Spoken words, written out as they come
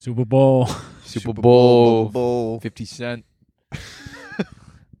Super Bowl. Super Bowl. Bowl. 50 Cent.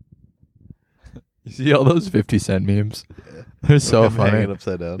 You see all those 50 Cent memes? They're so I'm funny. hanging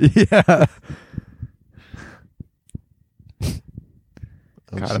upside down. Yeah.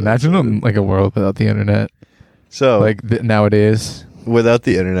 I'm God, so imagine excited. like a world without the internet. So, Like nowadays. without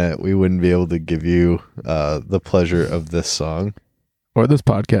the internet, we wouldn't be able to give you the pleasure of this song. Or this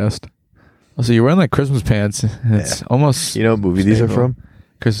podcast. Also, you're wearing like Christmas pants. It's almost You know what movie these are from?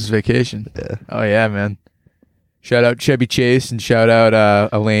 Christmas Vacation. Yeah. Oh, yeah, man. Shout out Chevy Chase and shout out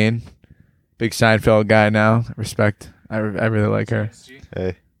Elaine. Big Seinfeld guy now. Respect. I really like her.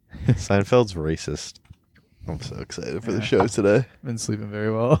 Hey, Seinfeld's racist. I'm so excited for the show today. Been sleeping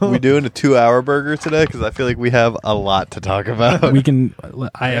very well. We doing a 2-hour burger today? Because I feel like we have a lot to talk about. We can.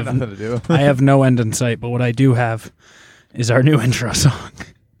 I have have. nothing to do. I have no end in sight, but what I do have is our new intro song.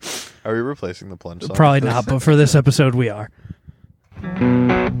 Are we replacing the plunge song? Probably with this? not, but for this episode, we are.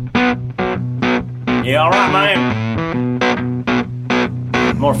 Yeah, all right, man.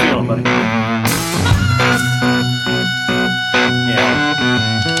 More feeling, buddy.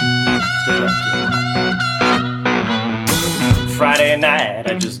 Yeah. Still up to it. Friday night,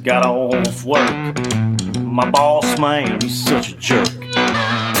 I just got off work. My boss, man, he's such a jerk.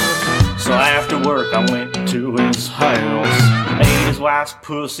 So after work, I went to his house, ate his wife's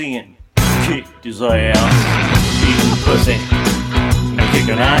pussy and kicked his ass. Eating pussy and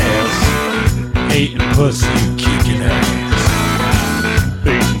kicking ass. Eating pussy, kicking ass.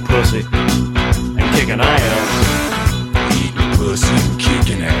 Eating pussy and kicking ass. Eating pussy,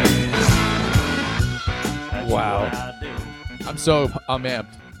 kicking ass. That's Wow. what I do. I'm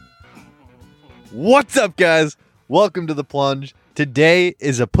amped. What's up, guys? Welcome to The Plunge. Today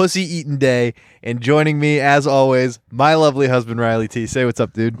is a pussy-eating day, and joining me, as always, my lovely husband, Riley T. Say what's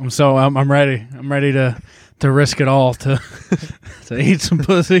up, dude. I'm ready. I'm ready to risk it all to eat some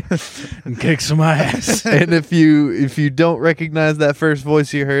pussy and kick some ass. And if you don't recognize that first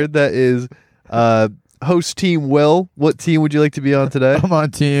voice you heard, that is host team Will. What team would you like to be on today? I'm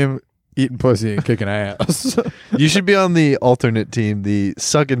on team eating pussy and kicking ass. You should be on the alternate team, the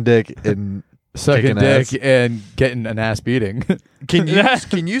sucking dick and Sucking kicking dick ass. and getting an ass beating. Can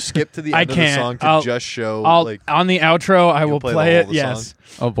you skip to the I end of the can't. song to I'll- just show I'll like on the outro. I You'll will play play the it. whole of the Yes.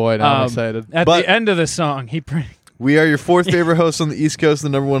 Oh boy, now I'm Um, excited. At But- the end of the song, we are your fourth favorite hosts on the East Coast, the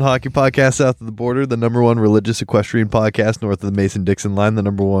number one hockey podcast south of the border, the number one religious equestrian podcast north of the Mason-Dixon line, the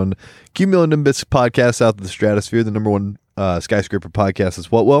number one cumulonimbus podcast south of the stratosphere, the number one skyscraper podcast is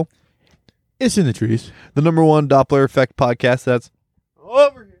Whatwell, It's in the trees. the number one Doppler effect podcast that's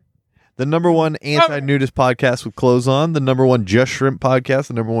over here, the number one anti-nudist podcast with clothes on, the number one Just Shrimp podcast,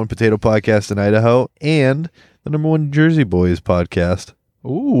 the number one potato podcast in Idaho, and the number one Jersey Boys podcast,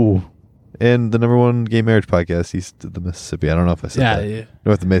 Ooh. and the number one gay marriage podcast east of the Mississippi. I don't know if I said that. yeah.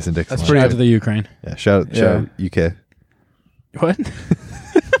 North of Mason-Dixon That's line. pretty Shout out good. to the Ukraine. Yeah, shout out UK. What?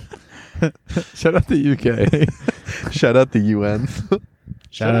 Shout out the UK. Shout out the UN.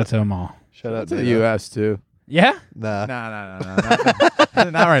 Shout out to them all. Shout out to to the US too. Yeah, Nah.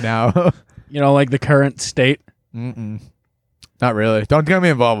 No. Not right now. you know, like the current state. Mm-mm. Not really. Don't get me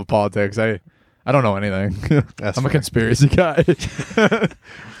involved with politics. I don't know anything. That's I'm a fair. conspiracy guy.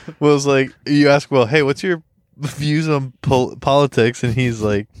 Will's like, you ask Will, hey, what's your views on politics? And he's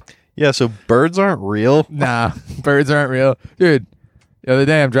like, yeah, so birds aren't real. Nah, birds aren't real. Dude, the other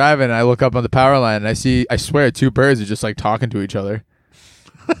day I'm driving and I look up on the power line and I swear two birds are just like talking to each other.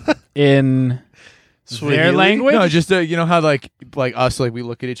 In their Swahili? language? No, just you know how like us, like we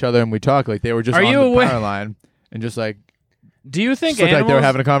look at each other and we talk, like they were just Are on you the aware- power line and just like Do you think just looked like they were animals?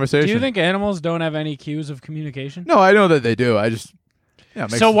 having a conversation. Do you think animals don't have any cues of communication? No, I know that they do. I just yeah.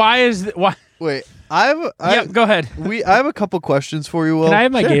 It makes, So why is why? Wait, Yeah, go ahead. I have a couple questions for you, Will. Can I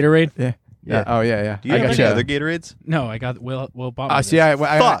have my sure. Gatorade? yeah. Yeah. Oh yeah. Do you I have got any you. other Gatorades? No, I got Will bought me See, this.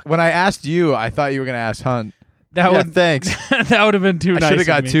 Fuck. when I asked you, I thought you were gonna ask Hunt. that Yeah, would thanks. that would have been too I nice. should have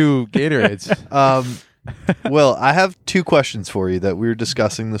got of me. 2 Gatorades. Will, I have 2 questions for you that we were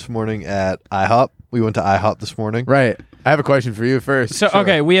discussing this morning at IHOP. We went to IHOP this morning. Right. I have a question for you first. So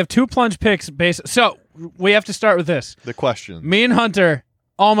okay, we have 2 plunge picks. So we have to start with this. The question. Me and Hunter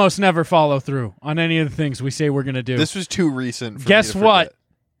almost never follow through on any of the things we say we're gonna do. This was too recent for me Guess to what? forget.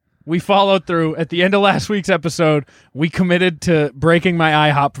 We followed through at the end of last week's episode. We committed to breaking my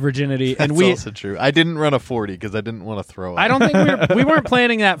IHOP virginity, That's and we. also true. I didn't run a 40 because I didn't want to throw it. I don't think we weren't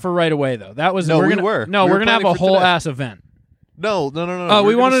planning that for right away though. That was No, we're we gonna, were. No, We we're were gonna have a planning for whole today. ass event. No. Oh,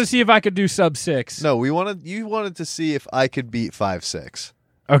 we wanted to see if I could do sub 6. No, you wanted to see if I could beat 5'6"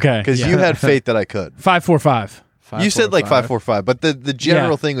 Okay. because yeah. you had faith that I could. 545. You said like 5'4", 5'5", but the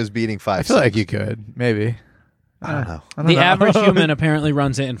general thing was beating 5'6". I feel like you could maybe. I don't know. I don't The know. average human apparently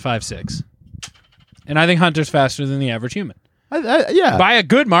runs it in 5.6. And I think Hunter's faster than the average human. Yeah. By a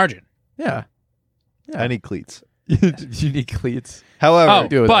good margin. Yeah. I need cleats. You need cleats. However, Oh,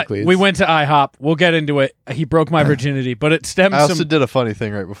 do it but with we cleats. went to IHOP. We'll get into it. He broke my virginity, but it stems I also from... did a funny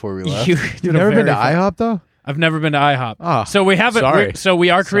thing right before we left. You You've did a never been to very IHOP though? I've never been to IHOP. Oh, So we haven't. sorry. So we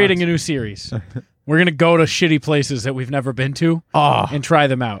are creating a new series. We're gonna go to shitty places that we've never been to Oh, and try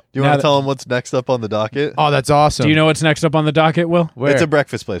them out. Do you Now want to that- tell them what's next up on the docket? oh, that's awesome. Do you know what's next up on the docket, Will? where? It's a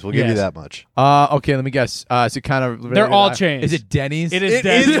breakfast place. We'll give you Yes. that much. Okay, let me guess. Is it kind of? They're all chains. Is it Denny's? It is It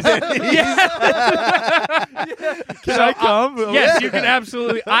Denny's. is Can I come? Yes, you can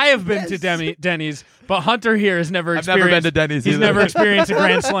absolutely. I have been to Denny's, but Hunter here has never I've never experienced. been to Denny's He's either. never experienced a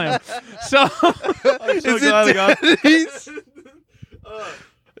Grand Slam. So Is it Denny's?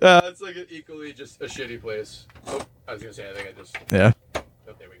 It's like equally just a shitty place. Oh, I was gonna say. I think I just. Yeah. Oh,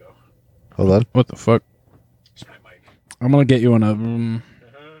 there we go. Hold on. what the fuck? It's my mic. I'm gonna get you on a.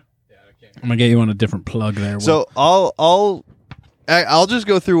 Yeah, I can't. I'm gonna get you on a different plug there. Will. So I'll just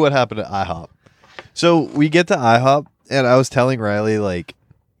go through what happened at IHOP. So we get to IHOP, and I was telling Riley like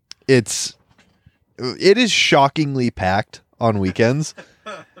it is shockingly packed on weekends,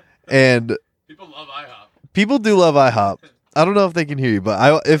 and People love IHOP. people do love IHOP. I don't know if they can hear you,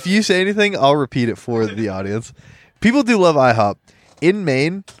 but if you say anything, I'll repeat it for the audience. People do love IHOP. In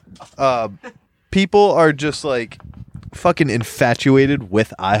Maine, people are just like fucking infatuated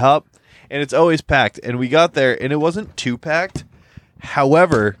with IHOP, and it's always packed. And we got there, and it wasn't too packed.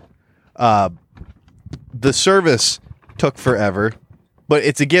 However, the service took forever, but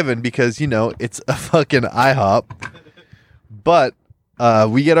it's a given because, you know, it's a fucking IHOP. But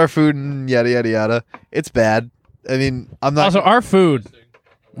we get our food and yada, yada, yada. It's bad. I mean, I'm not... also, our food.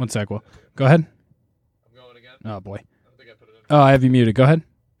 One sec, Will. Go ahead. I'm going again. Oh boy. I don't think I put it in. Oh, I have you muted. Go ahead.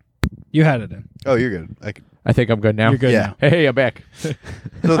 You had it in. Oh, you're good. I think I'm good now. You're good Yeah. Hey, I'm back. So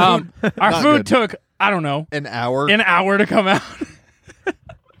the food, Our not food good. took, I don't know, an hour an hour to come out.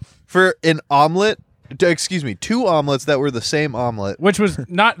 for an omelet. Excuse me, 2 omelets that were the same omelet. Which was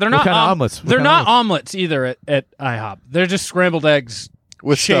not. They're not kind of omelets? What They're kind of not omelets either at IHOP. They're just scrambled eggs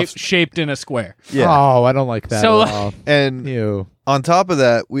With stuff. shaped in a square. Yeah. Oh, I don't like that So, at all. And Ew. on top of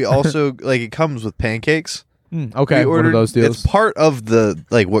that, we also, like, it comes with pancakes. Okay, We one of those deals. It's part of the,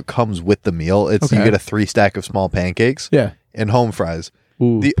 like, what comes with the meal. It's you Okay. get a 3 stack of small pancakes Yeah. and home fries.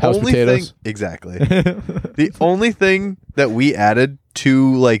 Ooh, The house only potatoes. thing, exactly. The only thing that we added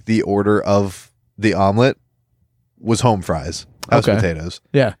to, like, the order of the omelet was home fries, house Okay. potatoes.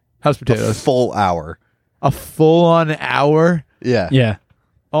 Yeah, house A potatoes. full hour. A full-on hour. Yeah. Yeah.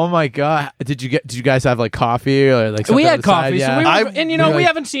 Oh my god! Did you guys have like coffee or like? We something on had the side? coffee, Yeah. so we were, and you know we we like-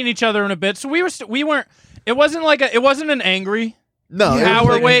 haven't seen each other in a bit, so we weren't. It wasn't like it wasn't an angry No, it was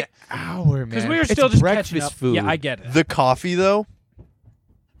hour like- wait hour, man. because we were It's still just breakfast catching up. food. Yeah, I get it. The coffee, though.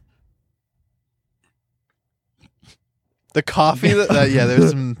 The coffee, yeah,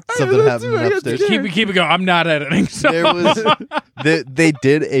 there's something happening upstairs. Keep it going. I'm not editing. So. There was they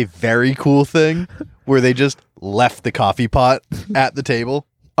did a very cool thing where they just left the coffee pot at the table.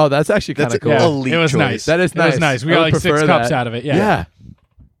 Oh, that's actually kind That's of cool. Yeah, elite it was choice. nice. That is It was nice. nice. We I got would like 6 prefer cups that. out of it. Yeah. Yeah.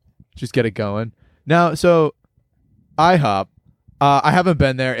 Just get it going. Now, so IHOP, I haven't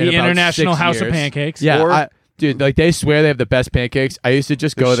been there in The about International 6 House of years. Pancakes. Yeah, Or- dude, like they swear they have the best pancakes. I used to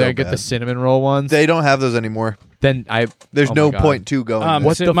just go They're there so and get bad. the cinnamon roll ones. They don't have those anymore. Then There's oh no my God. point to going.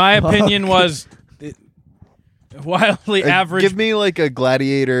 What So the my fuck? opinion was wildly average. Give me like a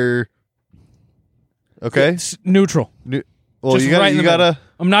gladiator. Okay. It's neutral. Well, Just you gotta. right in You the middle. gotta.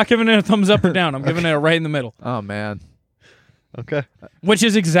 I'm not giving it a thumbs up or down. I'm giving it a right in the middle, Oh man, Okay, which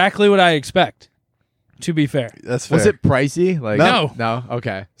is exactly what I expect. To be fair, that's fair. was it pricey? Like No. no.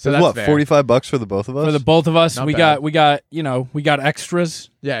 Okay, So so that's what? fair. $45 for the both of us. for the both of us, Not we bad. got we got extras.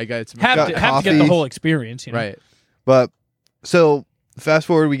 Yeah, I got some. Have Got to get the coffee. whole experience. You know? Right. But so fast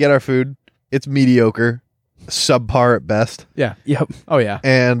forward, we get our food. It's mediocre, subpar at best. Yeah. Yep. Oh yeah.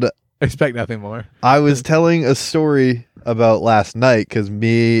 And Expect nothing more. I was telling a story about last night because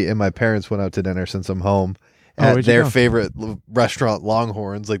me and my parents went out to dinner since I'm home Oh, at where'd you their go? favorite restaurant,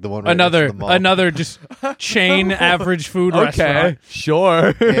 Longhorns, like the one right next to the mall. Another just chain average food Okay. restaurant.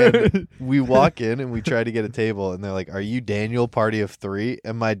 Sure. And we walk in and we try to get a table, and they're like, "Are you Daniel, party of 3?"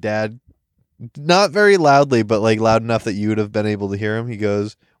 And my dad, not very loudly, but like loud enough that you would have been able to hear him. He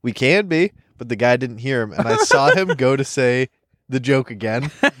goes, "We can be," but the guy didn't hear him, and I saw him go to say the joke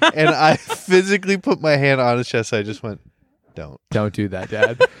again, and I physically put my hand on his chest. I just went, "Don't." Don't do that,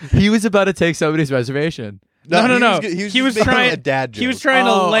 Dad. He was about to take somebody's reservation. No. He was just making a dad joke. He was trying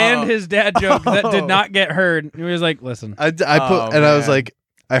to Oh, land oh. his dad joke that Oh. did not get heard. He was like, "Listen, I Oh, was man. like,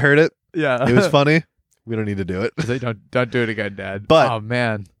 I heard it. Yeah. It was funny. We don't need to do it. He's like, don't do it again, Dad. But- oh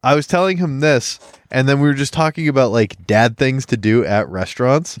man, I was telling him this, and then we were just talking about like dad things to do at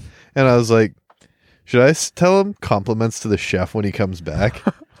restaurants, and I was like, should I tell him compliments to the chef when he comes back?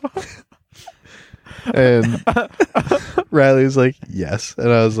 And Riley was like, yes, and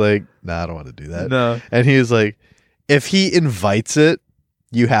I was like, nah, I don't want to do that. no. And he was like, if he invites it,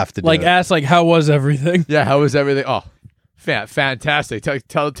 you have to do Like, it. ask, like, how was everything? Yeah, how was everything? Oh, fantastic!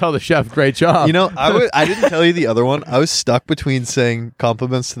 Tell the chef, great job. You know, I didn't tell you the other one. I was stuck between saying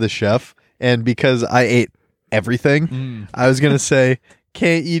compliments to the chef, and because I ate everything, I was gonna say,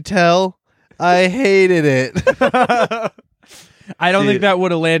 "Can't you tell? I hated it." I don't See, think that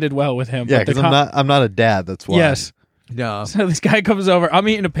would have landed well with him. Yeah, but the because I'm not a dad. That's why. Yes. no. So this guy comes over. I'm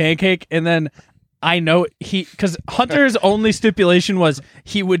eating a pancake, and then I know because Hunter's only stipulation was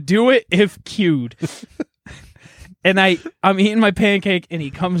he would do it if cued. And I'm eating my pancake, and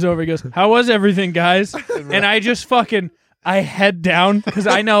he comes over. He goes, "How was everything, guys?" And I just I head down because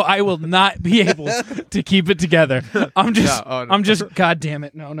I know I will not be able to keep it together. I'm just, No, oh, no. I'm just, God damn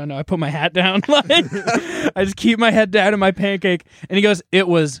it, no. I put my hat down. Like, I just keep my head down in my pancake, and he goes, "It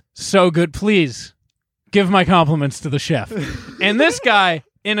was so good. Please give my compliments to the chef." And this guy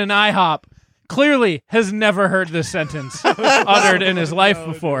in an IHOP clearly has never heard this sentence uttered in his life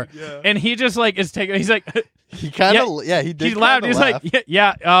before, and he just like is taking. He's like. He kind of, he did. He's loud. He's laugh. like,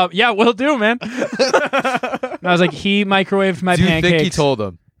 yeah, will do, man. And I was like, he microwaved my Do you pancakes. think he told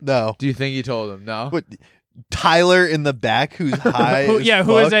him? no. Do you think he told him? No. But Tyler in the back, who's high, who as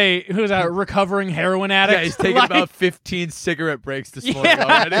is fuck. a recovering heroin addict. Yeah, he's taking Like, about 15 cigarette breaks this morning Yeah.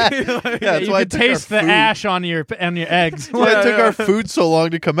 already. Yeah, that's you why I could took our taste the food. ash on your eggs. That's why it took our food so long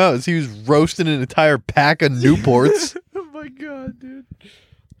to come out. Is he was roasting an entire pack of Newports. Oh my god, dude.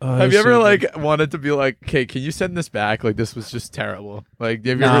 Have you ever wanted to be like, okay, can you send this back? Like this was just terrible. Like,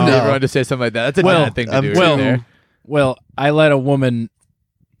 have you No. ever wanted to say something like that? That's a Well, bad thing to I'm do. too- right there. Well, I let a woman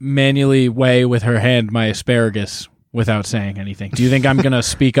manually weigh with her hand my asparagus without saying anything. Do you think I'm gonna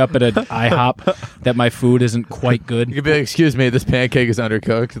speak up at an IHOP that my food isn't quite You good? could be like, excuse me, this pancake is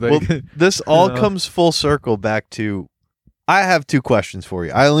undercooked. Like, Well, this all No. comes full circle back to. I have two questions for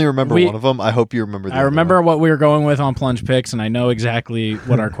you. I only remember one of them. I hope you remember. The I other remember one. what we were going with on Plunge Picks, and I know exactly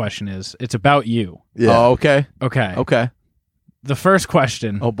what our question is. It's about you. Yeah. oh, okay, Okay. okay. The first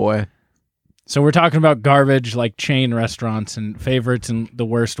question. Oh boy. So we're talking about garbage, like chain restaurants and favorites and the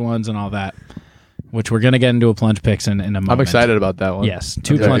worst ones and all that, which we're going to get into a Plunge Picks in a moment. I'm excited about that one. Yes,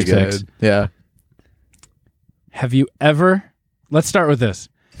 two Very Plunge good. Picks. Yeah. Have you ever, let's start with this.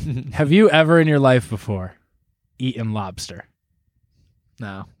 Have you ever in your life before eaten lobster?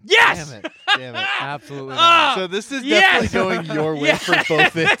 No. Yes! Damn it! Damn it! Absolutely Ah! So this is Yes! definitely going your way Yes! for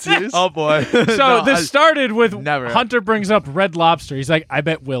both answers. Oh boy. So this started with never. Hunter brings up Red Lobster. He's like, I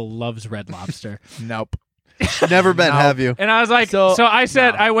bet Will loves Red Lobster. Nope. Never been, No. have you? And I was like, So- so I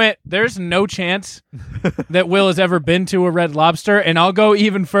said, no. I went, there's no chance that Will has ever been to a Red Lobster. And I'll go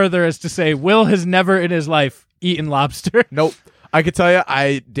even further as to say, Will has never in his life eaten lobster. Nope. I could tell you,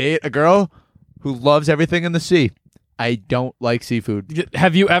 I date a girl who loves everything in the sea. I don't like seafood.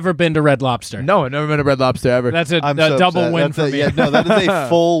 Have you ever been to Red Lobster? No, I've never been to Red Lobster ever. That's a I'm so double upset. win That's for a- me. Yeah, no, that is a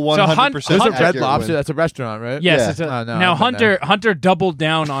full 100%. There's a Red accurate Lobster. win. That's a restaurant, right? Yes, Yeah. it's a, Oh, no, now I've been there. Hunter doubled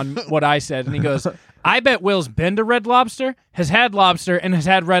down on what I said, and he goes, I bet Will's been to Red Lobster, has had lobster, and has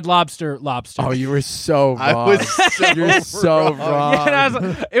had Red Lobster. Oh, you were so wrong. I was so You're so wrong. wrong. Yeah, and I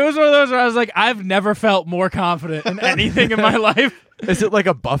was like, it was one of those where I was like, I've never felt more confident in anything in my life. Is it like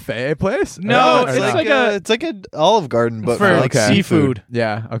a buffet place? No, Or it's not? like a- it's like an Olive Garden, but for for like okay. seafood.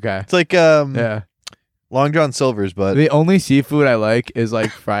 Yeah. Okay. It's like Yeah. Long John Silver's, but The only seafood I like is like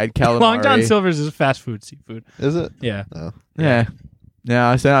fried calamari. Long John Silver's is fast food seafood. is it? Yeah. No. Yeah. Yeah.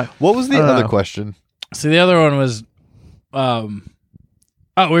 I said. What was the I don't other know. question? So the other one was, we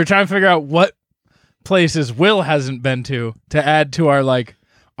were trying to figure out what places Will hasn't been to add to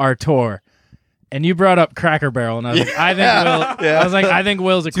our tour. And you brought up Cracker Barrel, and I was like, I think Will. Yeah. I was like, I think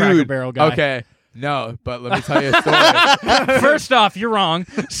Will's a Cracker Dude, Barrel guy. Okay. No, but let me tell you a story. First off, you're wrong.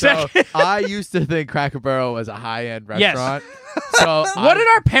 So Second, I used to think Cracker Barrel was a high-end Yes. restaurant. So what did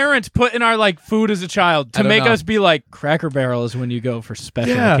our parents put in our food as a child to I don't make know. us be like Cracker Barrel is when you go for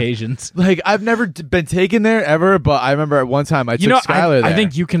special Yeah. occasions? like I've never been taken there ever, but I remember at one time I took Skylar there. I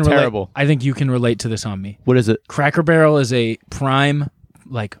think you can Terrible. relate. I think you can relate to this on me. What is it, Cracker Barrel is a prime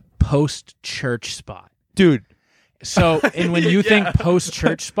post church spot. dude? So, and when you think post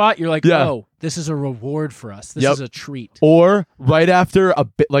church spot, you're like, Yeah. oh, this is a reward for us. This Yep. is a treat. Or right after a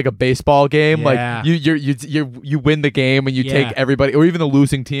baseball game, Yeah. like you win the game and you Yeah. take everybody, or even the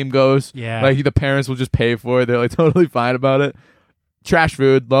losing team goes. Yeah. Like the parents will just pay for it. They're like totally fine about it. trash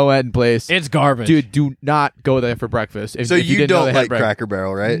food, low end place. It's garbage. Dude, do not go there for breakfast. If So you you didn't know don't they had like breakfast. Cracker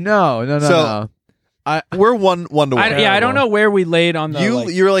Barrel, right? No. So- We're one to one. I don't know where we laid on the.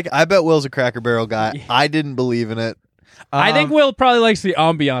 You were like, I bet Will's a Cracker Barrel guy. I didn't believe in it. I think Will probably likes the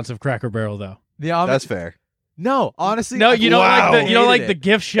ambiance of Cracker Barrel though. That's fair. No, honestly, No, you don't Wow. like the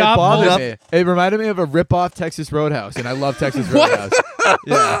gift shop. It bothered Hold me. It reminded me of a rip-off Texas Roadhouse, and I love Texas Roadhouse.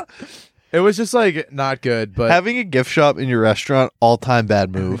 Yeah, it was just like not good. But Having a gift shop in your restaurant, all-time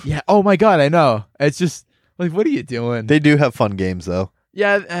bad move. yeah, oh my god, I know. It's just like, what are you doing? They do have fun games though.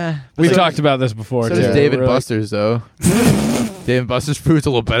 Yeah, We've so- talked about this before. So too. does Dave and We're like, Buster's though. Dave and Buster's food's a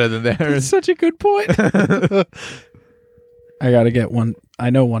little better than That's theirs. such a good point. I gotta get one.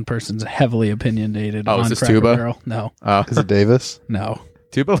 I know one person's heavily opinionated Oh, is on this Cracker Tuba? Barrel. No, Oh, Is it Davis? no.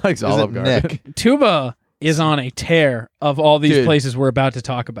 Tuba likes Is Olive it Garden. Nick? Tuba is on a tear of all these Dude. places we're about to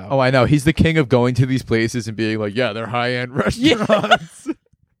talk about. Oh, I know. He's the king of going to these places and being like, yeah, they're high-end restaurants.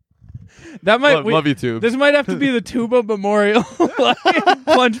 That might love you, Tube. This might have to be the Tuba Memorial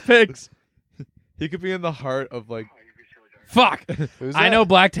Plunge Picks. He could be in the heart of like. Fuck. Who's I that? know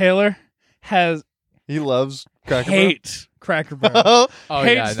Black Taylor has He loves Cracker Barrel. hates Cracker Barrel. Oh, Oh,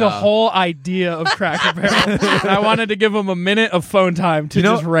 hates yeah, the no. whole idea of Cracker Barrel. And I wanted to give him a minute of phone time to You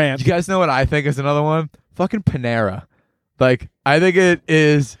know- just rant. You guys know what I think is another one? Fucking Panera. Like, I think it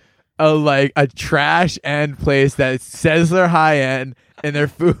is a trash end place that says they're high end and their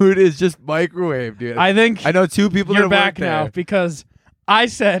food is just microwave, dude. I think I know two people you're that back work now there. because I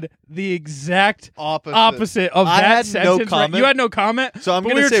said the exact opposite of I that had no sentence. right? comment. You had no comment. So I'm but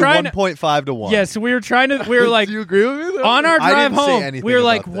going we to were say trying 1.5 to 1. Yeah, so we were trying to. We were like, Do you agree with me? Though? on our I drive didn't say home, anything we were about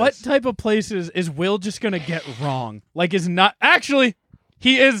like, this. what type of places is Will just gonna get wrong? Like, is not actually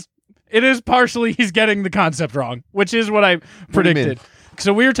he is. It is partially he's getting the concept wrong, which is what I do you mean? predicted.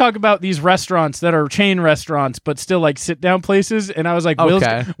 So we were talking about these restaurants that are chain restaurants, but still like sit down places, and I was like,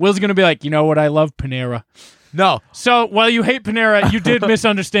 Okay. Will's gonna be like, you know what? I love Panera. No. So while you hate Panera, you did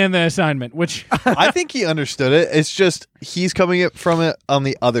misunderstand the assignment, which I think he understood it. It's just he's coming from it on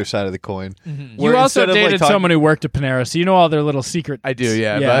the other side of the coin. Where you also instead of, dated talking- someone who worked at Panera, so you know all their little secrets. I do,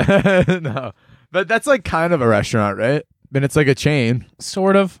 yeah. But no. But that's like kind of a restaurant, right? And it's like a chain.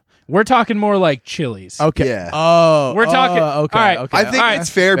 Sort of. We're talking more like Chili's. Okay. Yeah. Oh. We're talking- Okay. all right. Okay. I think All right. it's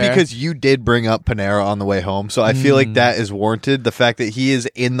fair because you did bring up Panera on the way home, so I feel like that is warranted. The fact that he is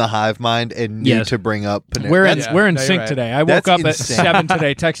in the hive mind and knew Yes. to bring up Panera. We're in, That's- Yeah, we're in no, you're sync right. today. I woke That's up insane. at 7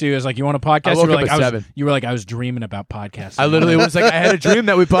 today. Texted you. I was like, "You want a podcast?" I woke you were up like, at I was, 7. You were like, "I was dreaming about podcasting." I literally was like, I had a dream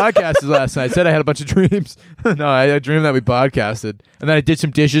that we podcasted last night. I said I had a bunch of dreams. No, I had a dream that we podcasted, and then I did some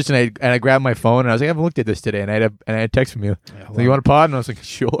dishes, and I grabbed my phone, and I was like, I haven't looked at this today, and I had a text from you. So you want a pod? And I was like,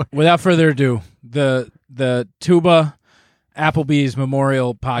 sure. Without further ado, the Tuba Applebee's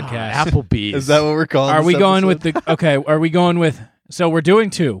Memorial Podcast. Applebee's. Is that what we're calling? Are we this going episode? with the? Okay, are we going with? So we're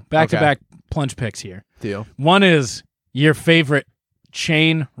doing two back to Okay. back plunge picks here. deal? One is your favorite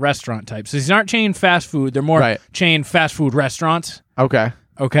chain restaurant types. These aren't chain fast food; they're more Right. chain fast food restaurants. Okay,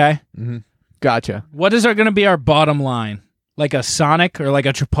 Okay. gotcha. What is going to be our bottom line? Like a Sonic or like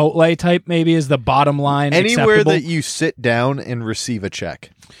a Chipotle type, maybe is the bottom line. Anywhere acceptable? that you sit down and receive a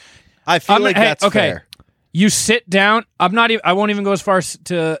check. I feel like hey, that's okay. fair. You sit down. I'm not even. I won't even go as far as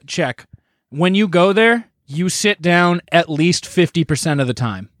to check. When you go there, you sit down at least 50% of the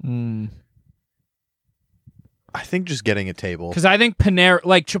time. I think just getting a table. Because I think Panera,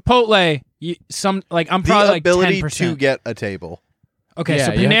 like Chipotle, I'm probably The like ability 10%. to get a table. Okay, Yeah,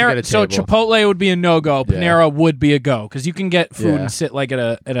 so you have to Panera, get a so table. Chipotle would be a no go. Yeah. Panera would be a go because you can get food Yeah. and sit like at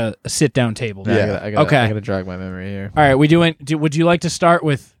a sit down table. Yeah. Okay. I gotta jog my memory here. All right, would you like to start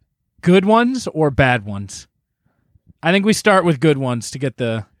with good ones or bad ones? I think we start with good ones to get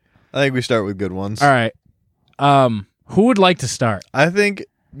the. I think we start with good ones. All right. Who would like to start? I think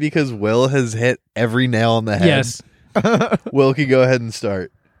because Will has hit every nail on the head. Yes. Will can go ahead and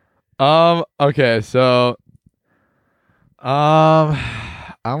start. Okay, so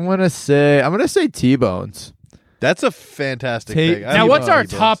I'm gonna say T-bones. That's a fantastic T- pick. I Now, think what's it's our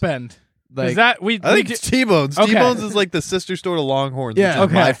T-bones. top end? Like, Is that we? I we think do- it's T-Bones. Okay. T-Bones is like the sister store to Longhorns. Yeah, which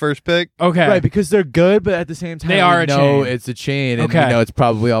is okay. my first pick. okay. right, because they're good, but at the same time, They are we a know chain. it's a chain, and Okay. we know it's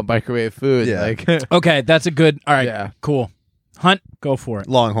probably all microwave food. Yeah. Like, Okay, that's a good. All right. Yeah. Cool. Hunt, go for it.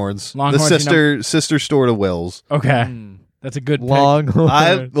 Longhorns. Longhorns, The sister store to Will's. Okay, that's a good pick.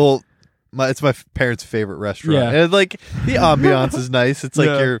 It's my parents' favorite restaurant. Yeah. And like the ambiance is nice. It's like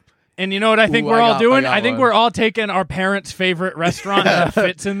Yeah. you're And you know what I think Ooh, we're I all got- doing? I got I think one. we're all taking our parents' favorite restaurant that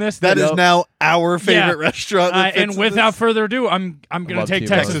fits in this. that is Nope. now our favorite restaurant. that fits and in without this. further ado, I'm gonna love take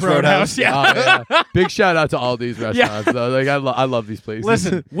T-Bone. Texas Roadhouse. Yeah. Oh, yeah. Big shout out to all these restaurants. Though. Like I love these places.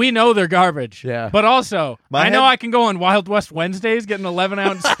 Listen, we know they're garbage. Yeah. But also, My I know head- I can go on Wild West Wednesdays, get an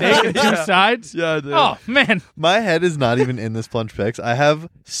 11-ounce steak and 2 sides. yeah, dude. Oh man. My head is not even in this plunge picks. I have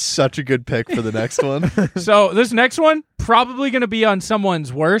such a good pick for the next one. So this next one probably gonna be on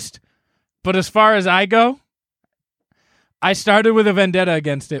someone's worst. But as far as I go, I started with a vendetta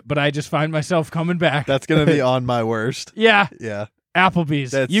against it, but I just find myself coming back. That's gonna be on my worst. Yeah, Yeah,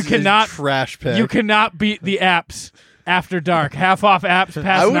 Applebee's. that's You a cannot trash pick. you cannot beat the apps after dark. Half off apps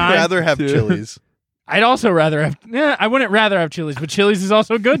past I would 9. rather have Dude. Chili's. I'd also rather have I wouldn't rather have Chili's, but Chili's is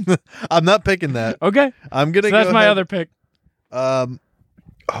also good. I'm not picking that. Okay. I'm gonna. So that's go my ahead- other pick. Oh,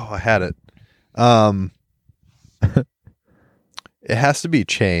 I had it. It has to be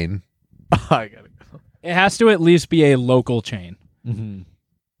chain. I gotta go. It has to at least be a local chain. Mm-hmm.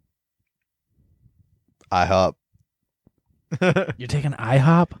 IHOP. You're taking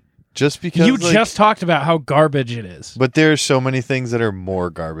IHOP? Just because You like, just talked about how garbage it is. But there are so many things that are more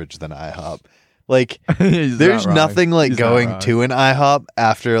garbage than IHOP. Like He's there's not wrong. nothing like He's not going wrong. to an IHOP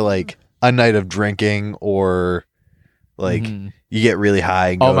after like a night of drinking or like Mhm. you get really high.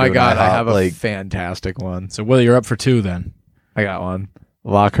 And go Oh my to an god, I IHOP, have a like fantastic one. So Will, you're up for 2 then. I got one.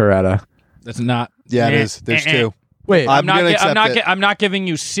 La Coretta. That's not yeah, it is. There's two. Wait, I'm gonna accept it. I'm not giving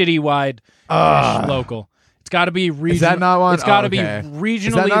you citywide local. It's got to be regional. is that not one? It's got to Oh, be okay. regionally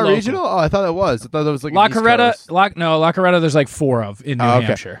Is that not local. regional? Oh, I thought it was. I thought it was like La an East Coretta, Coast. La Coretta, there's like 4 of in New Oh, okay.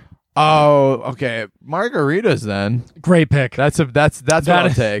 Hampshire. Oh, okay. Margaritas then. Great pick. That's what That I'll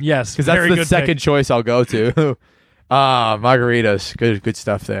is- take. yes, because that's very the good second pick. choice I'll go to. Margaritas. Good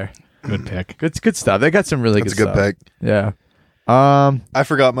stuff there. Good pick. Good stuff. They got some really That's a good good stuff. pick. Yeah. I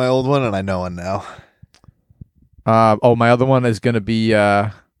forgot my old one and I know one now. My other one is gonna be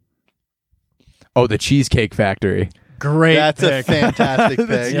the Cheesecake Factory. Great That's a pick. fantastic The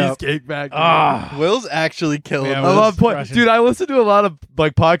pick. Yep. Cheesecake Factory. Will's actually killing Yeah, this. I love crushing. dude. I listen to a lot of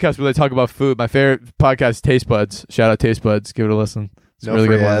like podcasts where they talk about food. My favorite podcast is Taste Buds. Shout out Taste Buds. Give it a listen. It's No a really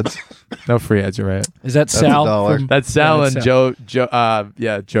free good one. ads. No free ads. You're right. Is that $1. Sal? From, That's Sal Yeah, and that's Joe.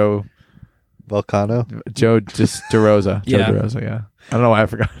 Joe Volcano. just DeRosa. Joe Yeah. DeRosa. Yeah. I don't know why I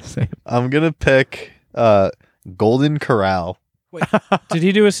forgot his name. I'm gonna pick Golden Corral. Did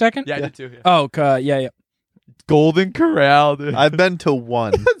he do a second? I did too. Yeah. Oh, yeah. Golden Corral, dude. I've been to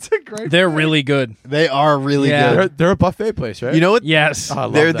one. That's a great. They're really good. They are really Yeah. good. They're a buffet place, right? You know what? Yes. Oh, I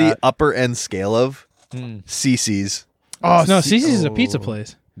love They're the that. upper end scale of Mm. CC's. Oh no, see- Cece's is a oh. pizza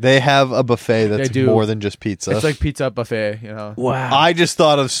place. They have a buffet that's They do. more than just pizza. It's like pizza buffet, you know. Wow. I just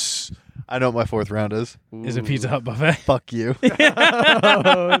thought of. I know what my fourth round is. Is a Pizza Hut buffet. Fuck you.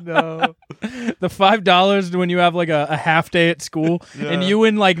 Oh no. The $5 when you have like a half day at school and you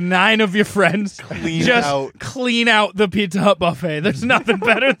and like 9 of your friends Clean just out. clean out the Pizza Hut buffet. There's nothing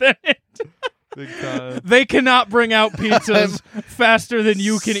better than it. Big time. They cannot bring out pizzas faster than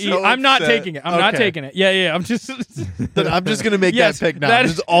you can so eat. I'm not upset. taking it. I'm not Okay. taking it. Yeah. I'm just. Then I'm just gonna make Yes, that pick now. that I'm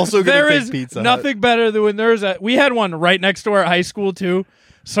is- just also gonna there take is Pizza Hut. nothing better than when there's a. We had one right next to our high school too.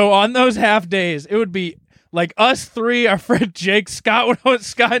 So on those half days, it would be like us 3, our friend Jake, Scott and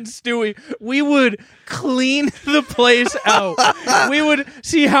Stewie. We would clean the place out. We would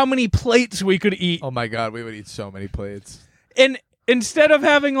see how many plates we could eat, Oh my god, we would eat so many plates. and instead of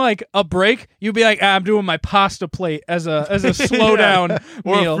having like a break, you'd be like, I'm doing my pasta plate as a slow down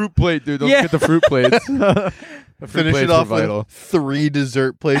Or meal. a fruit plate, dude. Don't Yeah. get the fruit plates. The fruit Finish plates it were off vital. with 3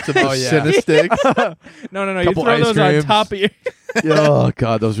 dessert plates of Oh, yeah. sticks. No. You Couple throw ice those on creams. top of your. Oh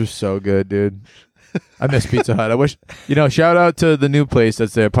god, those were so good, dude. I miss Pizza Hut. I wish, shout out to the new place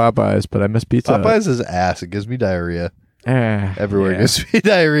that's there, Popeyes, but I miss Pizza Hut. Popeyes is ass. It gives me diarrhea. Everywhere yeah. gives me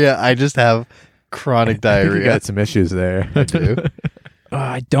diarrhea. I just have chronic You diarrhea. got some issues there. I do.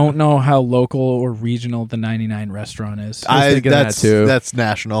 I don't know how local or regional the 99 restaurant is. was thinking that too. That's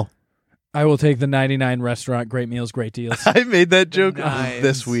national. I will take the 99 restaurant. Great meals, great deals. I made that joke Nines.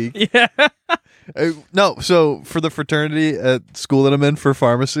 this week. Yeah. No, so for the fraternity at school that I'm in for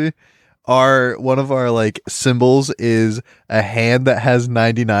pharmacy, one of our like symbols is a hand that has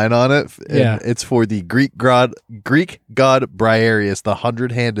 99 on it. And Yeah. it's for the Greek god Briareus, the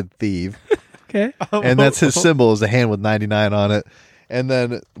 100-handed thief. Okay. And that's his symbol, is a hand with 99 on it. And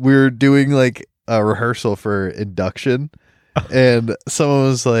then we were doing like a rehearsal for induction, and someone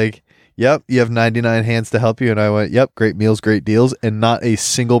was like, yep, you have 99 hands to help you. And I went, yep, great meals, great deals. And not a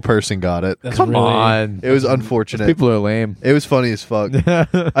single person got it. That's Come really, on. It was unfortunate. People are lame. It was funny as fuck.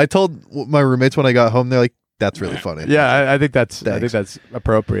 I told my roommates when I got home, they're like, that's really funny. Yeah, I think that's Thanks.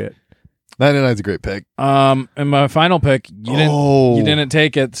 appropriate. 99's a great pick. And my final pick, you didn't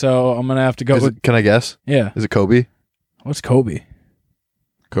take it, so I'm gonna have to go with. Can I guess? Yeah. Is it Kobe? What's Kobe?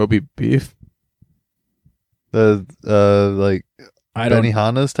 Kobe beef. The like I don't.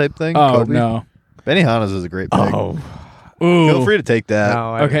 Benihana's type thing? Oh Kobe? no. Benihana's is a great pick. Oh, Ooh. Feel free to take that.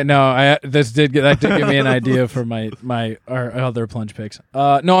 no, Okay, no, that did give me an idea for our other plunge picks.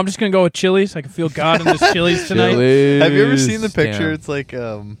 No, I'm just gonna go with Chili's. I can feel God in this Chili's tonight. Have you ever seen the picture? Damn. It's like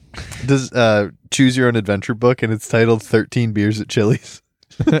does choose your own adventure book, and it's titled 13 Beers at Chili's.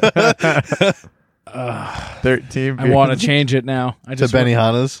 13. I want to change it now. I To just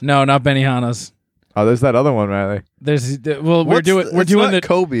Benihana's. No, not Benihana's. Oh, there's that other one, Riley. There's we're What's doing the- we're it's doing not the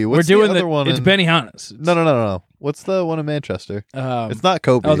Kobe. What's we're doing the other one? It's in- Benihana's. No. What's the one in Manchester? It's not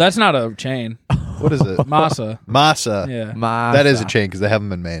Kobe. Oh, that's not a chain. What is it? Masa. Masa. Yeah. That is a chain because they have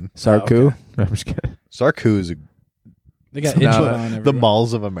them in Maine. Sarku. No, I'm just kidding. Sarku is They got No, Inchon the everywhere.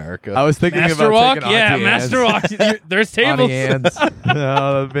 malls of America. I was thinking Master about Walk? taking Yeah, Auntie Master Anne's. Walk. There's tables. Auntie Anne's.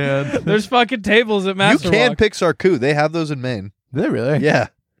 Oh, man. There's fucking tables at you Master can Walk. pick Sarku. They have those in Maine. Did they really? Yeah.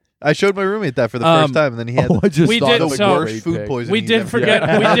 I showed my roommate that for the first time, and then he had I just We thought did it was so- a worst great food pick. poisoning. We he's did ever forget.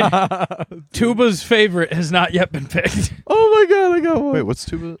 had. We did. Tuba's favorite has not yet been picked. Oh my god, I got one. Wait, what's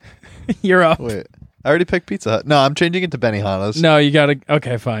Tuba? You're up. Wait, I already picked Pizza Hut. No, I'm changing it to Benihana's. No, you gotta.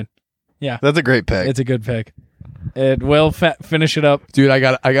 Okay, fine. That's a great pick. It's a good pick. It will finish it up. Dude, I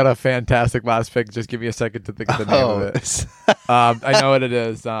got a fantastic last pick. Just give me a second to think of the name of it. I know what it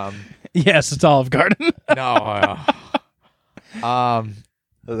is. Yes, it's Olive Garden. No.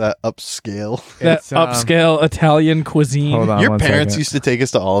 That upscale. That It's, upscale Italian cuisine. Hold on. Your one parents second. used to take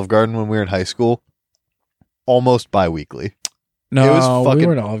us to Olive Garden when we were in high school, almost bi-weekly. No, It was we fucking-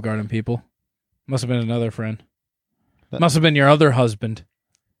 weren't Olive Garden people. Must have been another friend. Must have been your other husband.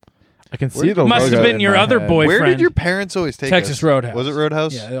 I can see the Must have logo been in your my other head. boy- Where Boyfriend. did your parents always take Texas us? Roadhouse. Was it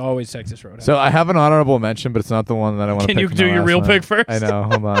Roadhouse? Yeah, always Texas Roadhouse. So I have an honorable mention, but it's not the one that I want to Can pick. you from do the your last real one. pick first? I know.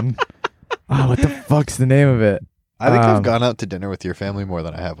 Hold on. Oh, what the fuck's the name of it? I think I've Um, gone out to dinner with your family more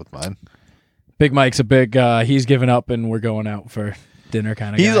than I have with mine. Big Mike's a big. He's given up, and we're going out for dinner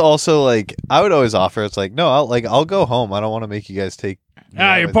kind of. He's guy. also like, I would always offer. It's like, no, I'll go home. I don't want to make you guys take.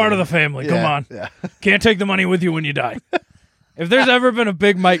 You're part of the family. Come on. Yeah. Can't take the money with you when you die. If there's ever been a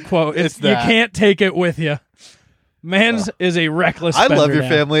Big Mike quote, it's It's you that. can't take it with you. Man's is a reckless. I love spender your now.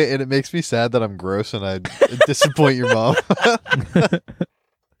 family, and it makes me sad that I'm gross and I disappoint your mom.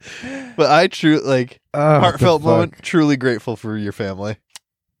 But I heartfelt moment. Truly grateful for your family.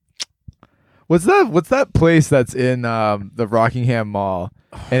 What's that place that's in the Rockingham Mall?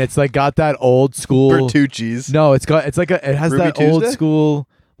 And it's like got that old school. Bertucci's. No, it has Ruby that old Tuesday? school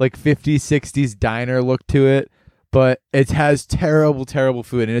like 50s, 60s diner look to it, but it has terrible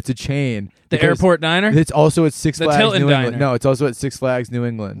food, and it's a chain. The because airport diner. It's also at Six The Flags Tilton New England. Diner. No, it's also at Six Flags New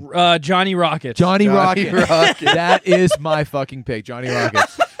England. Johnny Rockets. Johnny Johnny Rockets. Rockets. That is my fucking pick. Johnny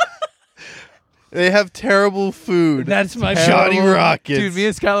Rockets. They have terrible food. That's my Johnny terrible- Rockets. Dude, me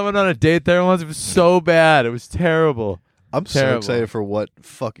and Skylar went on a date there once. It was so bad. It was terrible. I'm so terrible. excited for what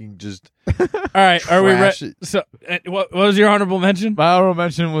fucking just. All right, are we Trash ready? it. So, what was your honorable mention? My honorable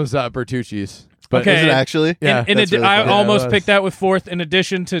mention was Bertucci's. But Okay. Is it actually? Yeah, that's really I cool. almost Yeah, it picked was. that with fourth. In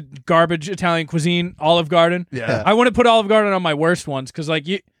addition to garbage Italian cuisine, Olive Garden. Yeah. I wouldn't put Olive Garden on my worst ones because, like,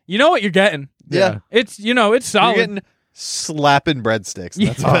 you know what you're getting. Yeah. It's it's You're solid. getting slapping breadsticks.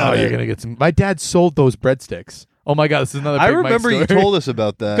 That's Yeah. about Oh, you're it. gonna get some. My dad sold those breadsticks. Oh my god, this is another. I Big Mike remember you story. told us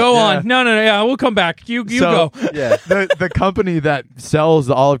about that. Go Yeah. on. No. Yeah, we'll come back. You So- go. Yeah. the company that sells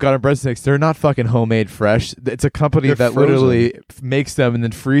the Olive Garden breadsticks, they're not fucking homemade fresh. It's a company They're that frozen. literally makes them and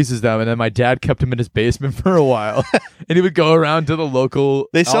then freezes them. And then my dad kept them in his basement for a while, and he would go around to the local.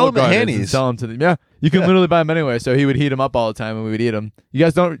 They sell Olive them at Gardens and Hanny's. Sell them to them. Yeah, you can Yeah. literally buy them anywhere. So he would heat them up all the time, and we would eat them. You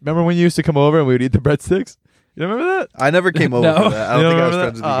guys don't remember when you used to come over and we would eat the breadsticks? You remember that? I never came over No. for that. I You don't don't think I was remember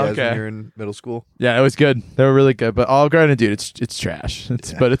friends with that? you Oh, guys okay. when you were in middle school. Yeah, it was good. They were really good. But Olive Garden, dude, it's trash.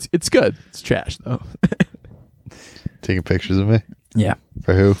 But it's good. It's trash though. Taking pictures of me? Yeah.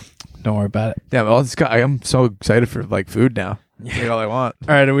 For who? Don't worry about it. Yeah, well, I'm so excited for like food now. That's like all I want.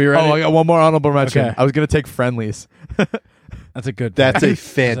 All right, are we ready? Oh, I got one more honorable mention. Okay. I was gonna take Friendlies. That's a good. That's a pick.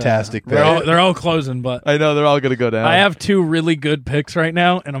 fantastic pick. They're all closing, but I know they're all gonna go down. I have two really good picks right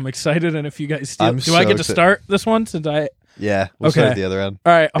now, and I'm excited. And if you guys steal, I'm do I so get to excited. start this one? Since I Yeah, we'll start Okay. at the other end.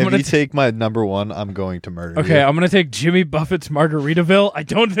 all right, I'm If gonna you take my number one, I'm going to murder okay, you. I'm gonna take Jimmy Buffett's Margaritaville. I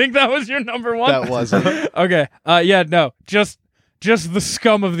don't think that was your number one. That wasn't. Okay. Yeah. No. Just the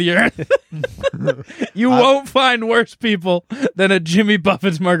scum of the earth. You won't find worse people than a Jimmy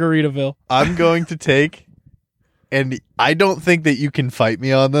Buffett's Margaritaville. I'm going to take, and I don't think that you can fight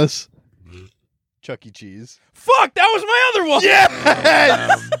me on this. Chuck E. Cheese. Fuck, that was my other one.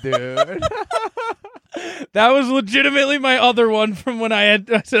 Yes! Dude. That was legitimately my other one from when I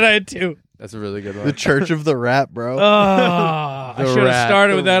said I had two. That's a really good one. The Church of the Rat, bro. I The should have rat,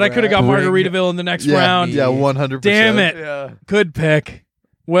 started the with that. I could have got rat. Margaritaville in the next yeah, round. Yeah, 100%. Damn it. Yeah. Good pick.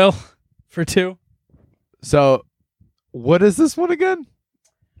 Will, for two. So, what is this one again?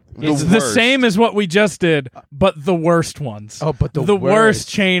 It's the same as what we just did, but the worst ones. Oh, but the worst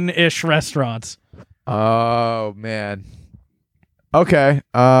chain-ish restaurants. Oh man. Okay.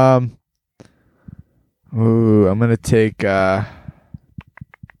 Ooh, I'm gonna take. I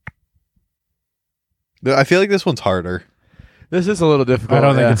feel like this one's harder. This is a little difficult. I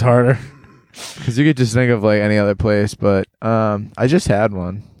don't think it's harder. because you could just think of like any other place. But I just had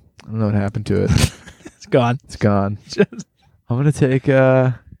one. I don't know what happened to it. It's gone. It's gone. I'm gonna take.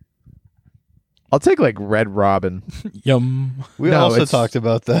 I'll take like Red Robin. Yum. We No, also it's- talked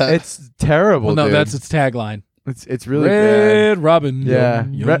about that. It's terrible. Well, no, dude. that's its tagline. It's really Red bad. Robin. Yeah.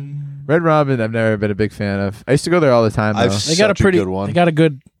 Yum, Red- yum. Red Robin, I've never been a big fan of. I used to go there all the time. Though. I've They got a Such a pretty good one. They got a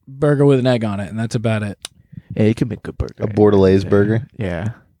good burger with an egg on it, and that's about it. Yeah, you can make good burger. a Bordelaise burger. Yeah.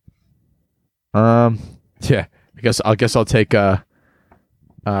 Yeah. I guess I'll take what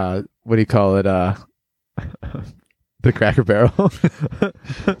do you call it? The Cracker Barrel.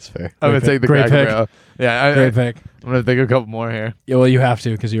 That's fair. I'm gonna Great take the pick. Cracker Great pick. Barrel. Yeah, Great pick. I'm gonna think of a couple more here. Yeah, well, you have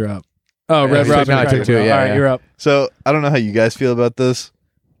to because you're up. Oh, Yeah, Red I Robin. took- no, I Cracker took two, Barrel. yeah, All right, yeah. you're up. So I don't know how you guys feel about this.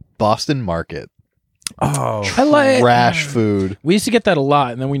 Boston Market. Oh, I like Trash food. We used to get that a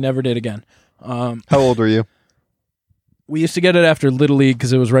lot, and then we never did again. How old were you? We used to get it after Little League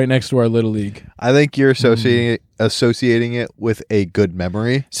because it was right next to our Little League. I think you're associating it with a good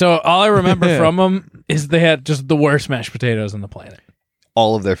memory. So all I remember from them is they had just the worst mashed potatoes on the planet.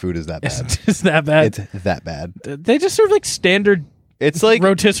 All of their food is that It's bad. just that bad. It's that bad. They just serve like standard It's like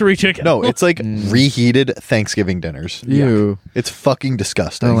rotisserie chicken. no, it's like reheated Thanksgiving dinners. you. It's fucking I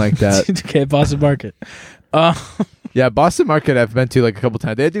disgusting. don't like that. Okay, Boston Market. Yeah, Boston Market I've been to like a couple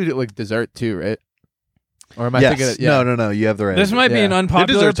times. They do like dessert too, right? Or am I yes. thinking? Yeah. No. You have the right. This might be Yeah. an Their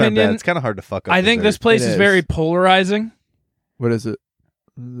unpopular desserts aren't bad. opinion. It's kind of hard to fuck up. I think this dessert. place It is is. very polarizing, What is it?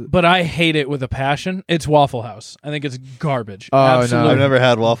 but I hate it with a passion. It's Waffle House. I think it's garbage. Oh, no. Absolute I've never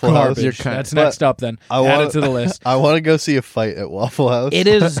had Waffle House. garbage. You're kind- That's but next up then. I Add wanna- it to the list. I want to go see a fight at Waffle House. It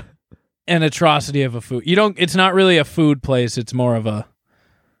is an atrocity of a food. It's not really a food place. It's more of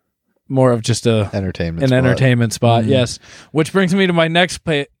just entertainment. an spot. entertainment spot. Mhm. Yes. Which brings me to my next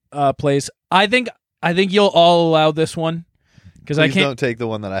place. I think you'll all allow this one because I Please can't. don't take the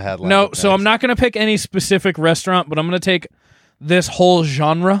one that I had. lined No, up so I'm next. not going to pick any specific restaurant, but I'm going to take this whole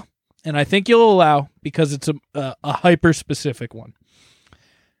genre, and I think you'll allow because it's a hyper specific one.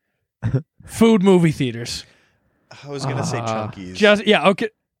 Food movie theaters. I was gonna say Chunkies. Okay.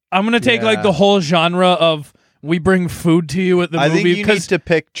 I'm going to take like Yeah. the whole genre of we bring food to you at the I movie think you need because to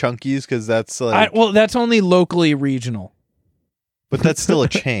pick Chunkies because that's like, well, that's only locally regional. but that's still a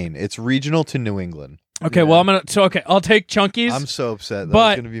chain. It's regional to New England. Okay, well I'll take Chunkies. I'm so upset. That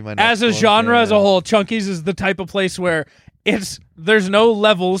But was gonna be my next as a one. genre as a Yeah. whole, Chunkies is the type of place where there's no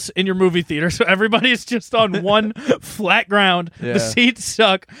levels in your movie theater, so everybody's just on one flat ground. Yeah. The seats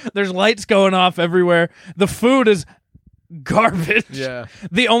suck. There's lights going off everywhere. The food is garbage. Yeah.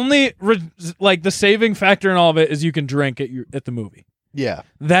 The only the saving factor in all of it is you can drink at the movie. Yeah,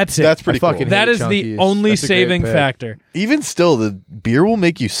 That's it. that's pretty I fucking cool. That hate is the Chunkies. only That's a great saving pick. factor. Even still, the beer will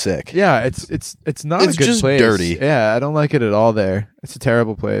make you sick. Yeah, it's not It's a good just place. dirty. Yeah, I don't like it at all there. It's a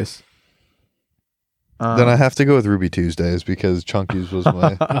terrible place. Then I have to go with Ruby Tuesdays because Chunkies was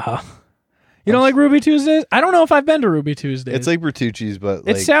my. You don't like Ruby Tuesdays? I don't know if I've been to Ruby Tuesdays. It's like Bertucci's, but it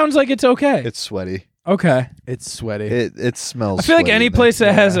like sounds like it's okay. it's sweaty. Okay. It's sweaty. It smells. I feel like sweaty any in there. place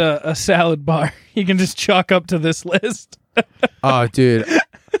that has a salad bar, you can just chalk up to this list. Oh, dude.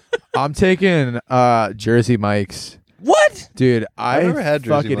 I'm taking Jersey Mike's. What? Dude, I've never had Jersey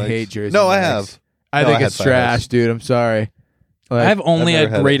fucking Mike's. hate Jersey No, I Mike's. have. I No, think I it's had trash, Firehouse. dude. I'm sorry. Like, I've only I've never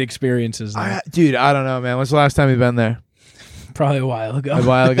had had great it. experiences there. dude, I don't know, man. When's the last time you've been there? Probably a while ago. A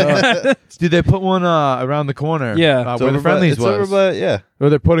while ago. Dude, they put one around the corner. Yeah. It's where over the Friendlies by, it's over was. by, yeah. Or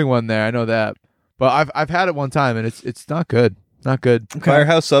they're putting one there. I know that. But I've had it one time and it's not good. Not good.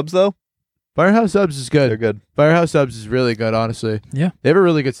 Firehouse subs though, Firehouse Subs is they're good. good. Firehouse Subs is really good, honestly. Yeah. They have a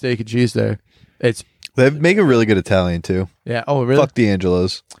really good steak and cheese there. It's They make a really good Italian too. yeah. Oh, really? Fuck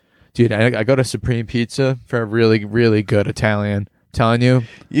D'Angelo's. Dude, I go to Supreme Pizza for a really, really good Italian. I'm telling you,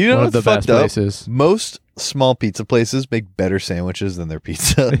 You know one of what's the fucked best up? places. Most small pizza places make better sandwiches than their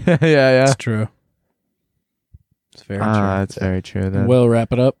pizza. yeah. That's true. It's very That's very true. Then. We'll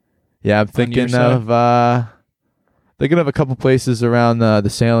wrap it up. Yeah, I'm your thinking side? of Thinking of a couple places around the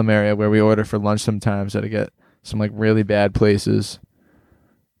Salem area where we order for lunch sometimes. That I get some like really bad places.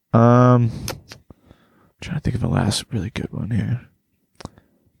 Trying to think of a last really good one here.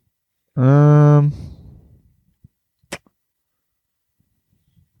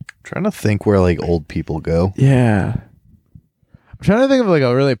 Trying to think where like old people go. Yeah. I'm trying to think of like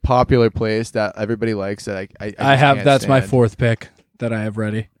a really popular place that everybody likes that I I have. can't That's my stand. fourth pick that I have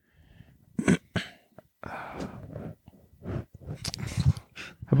ready.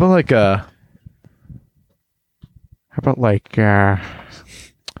 How about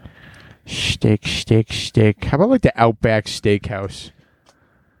steak? How about like the Outback Steakhouse?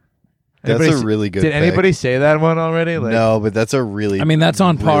 That's Anybody a really good Did pick. anybody say that one already? Like, No, but that's a really I mean, that's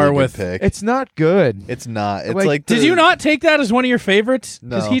on par really good with- pick. It's not good. It's not. It's Like, like Did the- you not take that as one of your favorites?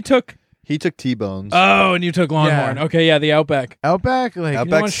 Because No. he took. He took T-bones. Oh, and you took Longhorn. Yeah. Okay, yeah, the Outback. Outback, like You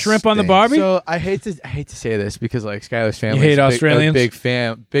Outback want shrimp on the stinks. Barbie? So I hate to say this because like Skylar's family, hate is a Australians? big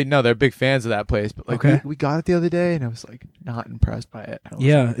fan. No, they're big fans of that place. But like Okay. we got it the other day, and I was like not impressed by it. I was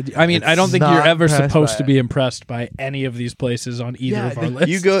Yeah, I mean, I don't It's think you're not ever impressed supposed by to it. be impressed by any of these places on either Yeah, of our the- lists.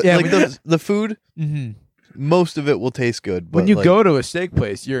 You go Yeah, like the food. Mhm. Most of it will taste good. But When you like, go to a steak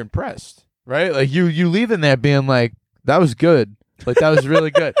place, you're impressed, right? Like you leave in there being like that was good, like that was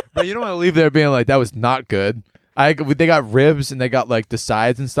really good. But you don't want to leave there being like that was not good. They got ribs and they got like the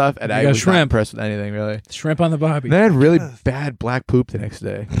sides and stuff, and You I got was not shrimp. impressed with anything really. Shrimp on the Barbie. And then I had really bad black poop the next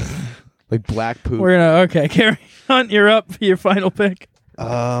day, like black poop. We're gonna okay, Carrie Hunt, you're up for your final pick.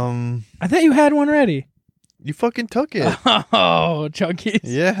 um, I thought you had one ready. you fucking took it. Oh, Chunkies.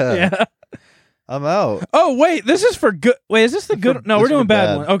 Yeah. Yeah. I'm out. Oh wait, this is for good. Wait, is this the good? No, this we're is doing for bad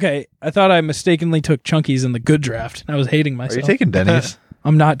bad. one. Okay, I thought I mistakenly took Chunkies in the good draft. I was hating Are myself. you taking Denny's?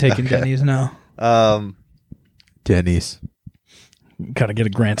 I'm not taking Okay. Denny's. No, Denny's. gotta get a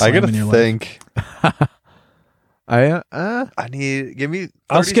grand I slam gotta in your life. think. I I need give me. 30,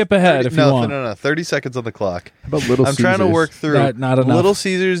 I'll skip ahead if you no, want. No. 30 seconds on the clock. How about Little I'm trying to Caesars? work through. Not enough. Little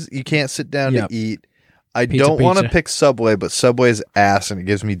Caesars, you can't sit down Yep. to eat. I Pizza, don't want to pizza. pick Subway, but Subway's ass and it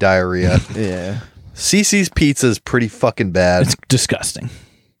gives me diarrhea. Yeah. CC's Pizza is pretty fucking bad. It's disgusting.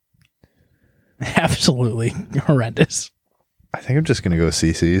 Absolutely horrendous. I think I'm just gonna go with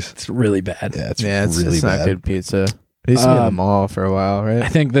CC's. It's really bad. Yeah, it's Yeah, really it's bad. not good pizza. It used to be in the mall for a while, I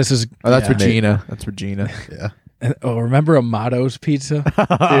right? think this is. Oh, that's yeah. Regina. That's Regina. Yeah, Oh, remember Amato's Pizza?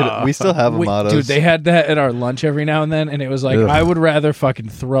 dude, we still have Amados. Dude, they had that at our lunch every now and then, and it was like Ugh. I would rather fucking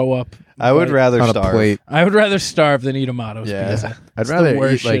throw up. I would like, rather On a starve. plate. I would rather starve than eat Amato's Yeah. pizza. I'd It's the rather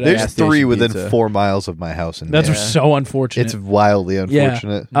worst eat like shit There's gas 3 station within pizza. 4 miles of my house, and That's Yeah. so unfortunate. it's wildly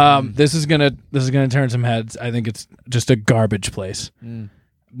unfortunate. Yeah. This is gonna turn some heads. I think it's just a garbage place. Mm.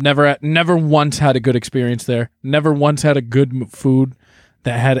 Never once had a good experience there. Never once had a good food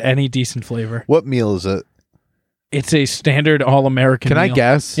that had any decent flavor. What meal is it? It's a standard all American. Can I meal.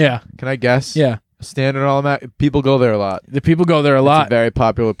 guess? Yeah, Can I guess? yeah. Standard all American. People go there a lot. The people go there a It's lot. a very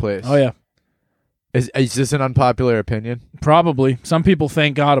popular place. Oh yeah, Is this an unpopular opinion? probably. Some people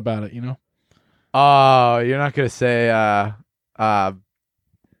thank God about it. You know. Oh, you're not gonna say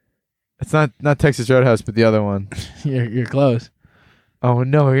it's not Texas Roadhouse, but the other one. You're close. Oh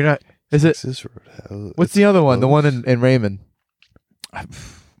no, you're not. Is it? Texas Roadhouse. What's the other one? The one in Raymond.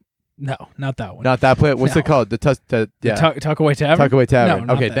 No, not that one. Not that place. What's No. it called? Yeah. Tuckaway Tavern. Tuckaway Tavern. No,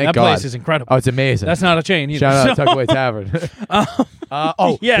 not Okay, that. thank that God. place is incredible. Oh, it's amazing. That's not a chain either. Shout out So- Tuckaway Tavern.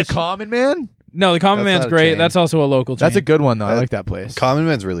 Yes. The Common Man. No, the Common That's Man's not a great. chain. That's also a local chain. That's a good one though. I That- like that place. Common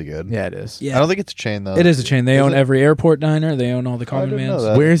Man's really good. Yeah, it is. Yeah. I don't think it's a chain though. It is a chain. They Is own it? every airport diner. They own all the Common didn't know Mans.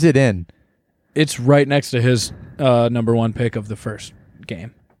 that. Where's it in? It's right next to his number one pick of the first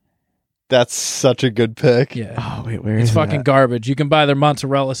game. That's such a good pick. Yeah. Oh wait, where It's is fucking that? garbage. You can buy their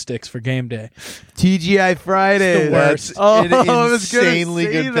mozzarella sticks for game day. TGI Friday. It's the worst. Oh, An I was gonna insanely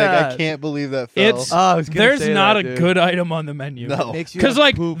say good pick. that. I can't believe that fell. It's- Oh, I was gonna There's say not that, a dude. good item on the menu. No. Makes you Because, have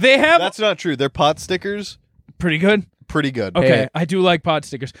like, poop. they have That's not true. Their pot stickers, pretty good. pretty good. Okay, Hey. I do like pot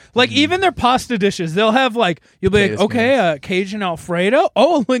stickers. Like, even their pasta dishes, they'll have, like, you'll be like, Potato okay, Cajun Alfredo.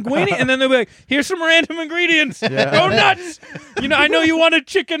 Oh, a linguine. And then they'll be like, here's some random ingredients. Go nuts. You know, I know you wanted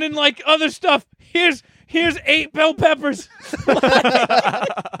chicken and, like, other stuff. Here's 8 bell peppers.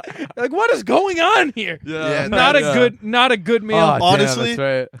 Like, what is going on here? Yeah, Not that's- a good meal. Oh, damn, Honestly,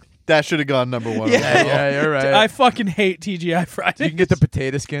 that's right. That should have gone number 1. Yeah, you're right. I fucking hate TGI Fridays. you can get the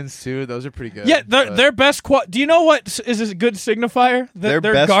potato skins too. Those are pretty good. Yeah, but- their best. Do you know what is a good signifier? Their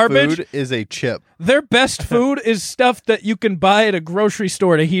Their best garbage. food is a chip. Their best food is stuff that you can buy at a grocery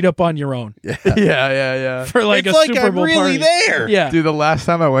store to heat up on your own yeah. for like it's a like Super I'm Bowl really party. there. Yeah, Dude, the last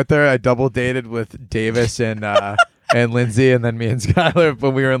time I went there, I double dated with Davis and and Lindsay, and then me and Skylar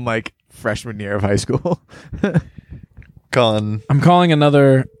when we were in like freshman year of high school. Con. I'm calling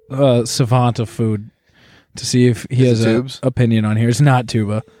another savant of food to see if he has an Tubes? opinion on here. It's not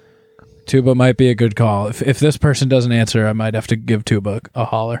Tuba. Tuba might be a good call. If this person doesn't answer, I might have to give Tuba a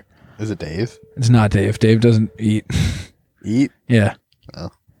holler. Is it Dave? It's not Dave. Dave doesn't eat. Eat? Yeah.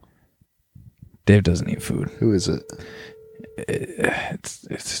 Oh. Dave doesn't eat food. Who is it?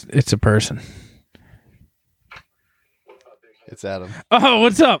 It's a person. It's Adam. Oh,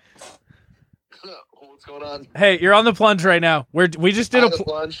 what's up? What's going on? Hey, you're on the plunge right now. We just did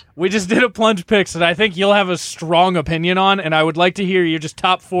Plunge. we just did a plunge picks that I think you'll have a strong opinion on, and I would like to hear your just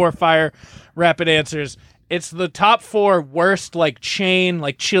top 4 fire rapid answers. It's the top 4 worst like chain,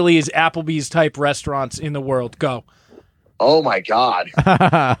 like Chili's, Applebee's type restaurants in the world. Go. Oh my God.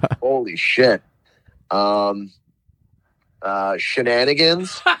 Holy shit.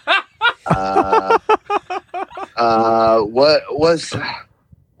 Shenanigans.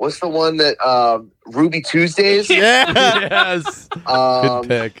 What's the one that Ruby Tuesdays? Yes. Good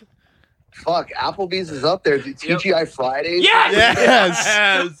pick. Fuck, Applebee's is up there. TGI Fridays.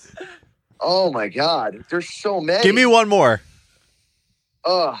 Yes. Oh my God, there's so many. Give me one more.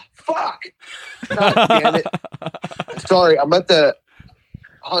 Fuck. God damn it. Sorry, I'm at the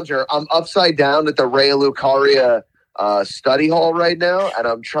Hunter. I'm upside down at the Ray Lucaria study hall right now, and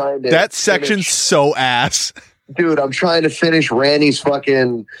I'm trying to. That section's so ass. Dude, I'm trying to finish Randy's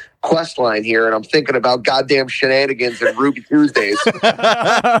fucking quest line here, and I'm thinking about goddamn Shenanigans and Ruby Tuesdays.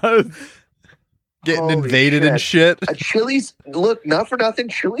 Getting Holy invaded and shit. Chili's, look, not for nothing,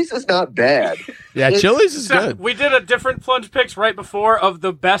 Chili's is not bad. Yeah, It's- Chili's is good. We did a different plunge picks right before of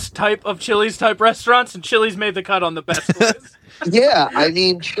the best type of Chili's type restaurants, and Chili's made the cut on the best list. Yeah, I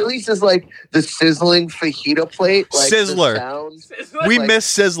mean, Chili's is like the sizzling fajita plate. Like Sizzler. the sounds. We like- miss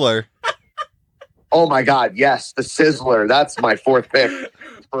Sizzler. Oh my God, yes, the Sizzler. That's my 4th pick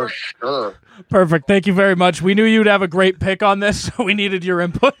for sure. Perfect. Thank you very much. We knew you'd have a great pick on this, so we needed your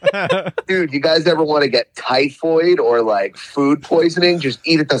input. Dude, you guys ever want to get typhoid or like food poisoning? Just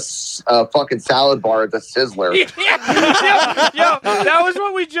eat at the fucking salad bar at the Sizzler. Yo, that was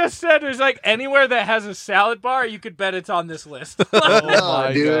what we just said. There's like anywhere that has a salad bar, you could bet it's on this list. No,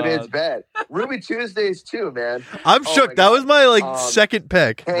 my dude, God. it's bad. Ruby Tuesdays too, man. I'm Oh shook. my That God. was my second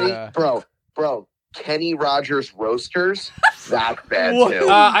pick. Kenny, Yeah. bro, Kenny Rogers Roasters. That's bad What? too.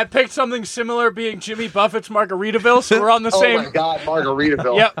 I picked something similar, being Jimmy Buffett's Margaritaville, so we're on the Oh same. my God,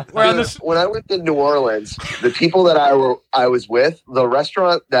 Margaritaville. Yep, we're on Dude, this. When I went to New Orleans, the people that I was with, the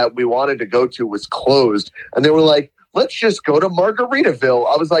restaurant that we wanted to go to was closed, and they were like, "Let's just go to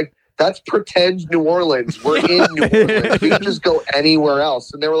Margaritaville." I was like, "That's pretend New Orleans. We're in New Orleans. We can just go anywhere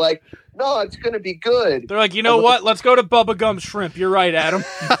else." And they were like, "No, it's going to be good." They're like, you know what? Let's go to Bubba Gum Shrimp. You're right, Adam.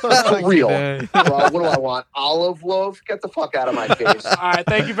 For real. Hey. Bro, what do I want? Olive loaf? Get the fuck out of my face. All right,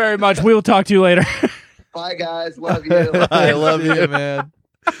 thank you very much. We will talk to you later. Bye, guys. Love you. I love you. man.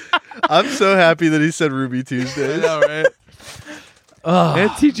 I'm so happy that he said Ruby Tuesdays. right? And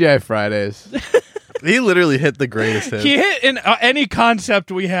TGI Fridays. He literally hit the greatest hit. He hit in any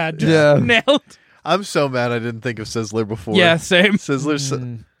concept we had. Just Yeah. nailed. I'm so mad I didn't think of Sizzler before. Yeah, same. Sizzler's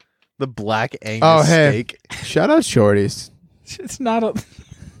Mm. the black Angus Oh, hey. steak. Shout out Shorties. It's not a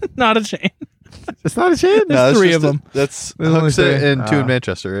not a chain. It's not a chain. No, it's 3 just of them. That's There's only Hooksett 3. and 2 in Ah.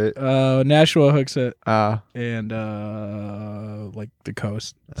 Manchester, right? Nashua hooks it, Uh, and like the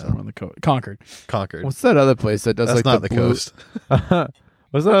coast, somewhere on the coast, Concord. Concord. what's that other place that does That's like not the the blue- coast.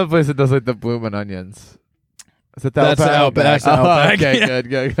 What's that other place that does like the bloomin' onions? Is it the That's Outback? the Outback, Oh, okay, yeah.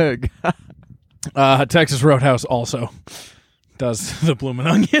 good. Texas Roadhouse also does the bloomin'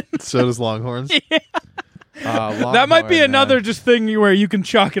 onion. So does Longhorns. That might be another just thing where you can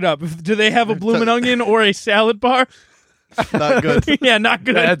chalk it up. Do they have a bloomin' onion or a salad bar? Not good. Yeah, not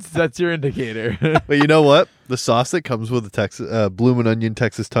good. That's your indicator. But you know what? The sauce that comes with the Texas bloomin' onion,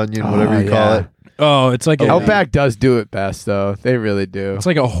 Texas Tunyon, whatever you call yeah. it. Oh, it's like Outback does do it best, though. They really do. It's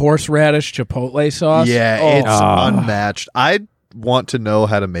like a horseradish chipotle sauce. Yeah, Oh. it's unmatched. I want to know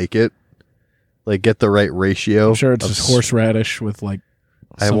how to make it. Like get the right ratio. I'm sure it's of just horseradish with like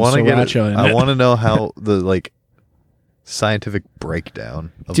I some want to get it. sriracha in I it. want to know how the like scientific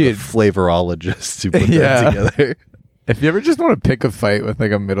breakdown of Dude. the flavorologists who put Yeah. that together. If you ever just want to pick a fight with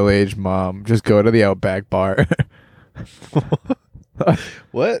like a middle-aged mom, just go to the Outback bar.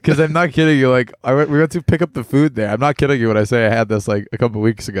 What? Because I'm not kidding you. Like, we went to pick up the food there. I'm not kidding you when I say I had this like a couple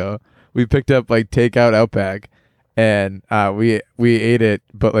weeks ago. We picked up like takeout Outback, and we ate it.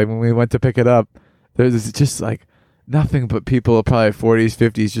 But like when we went to pick it up, there's just like nothing but people, probably 40s,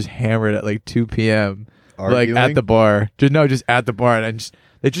 50s, just hammered at like 2 p.m. like at Arguing? the bar. Just at the bar, and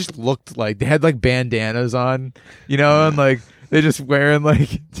they just looked like they had like bandanas on, you know, and like They just wearing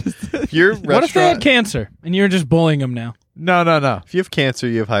like. If your What if they had restaurant, cancer and you're just bullying them now? No. if you have cancer,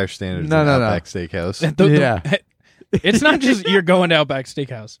 you have higher standards No, than no, no. Outback Steakhouse. Yeah. It's not just you're going to Outback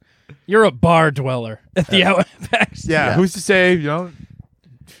Steakhouse. You're a bar dweller at the Outback Steakhouse. Yeah. Who's to say? You know.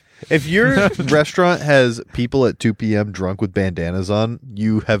 If your restaurant has people at 2 p.m. drunk with bandanas on,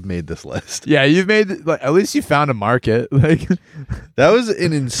 you have made this list. Yeah, you've made like at least you found a market. Like That was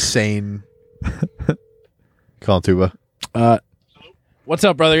an insane. Call Tuba. What's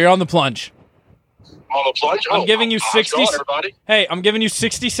up, brother? You're on the plunge. On the plunge? I'm giving you how's it 60 going, everybody? Hey, I'm giving you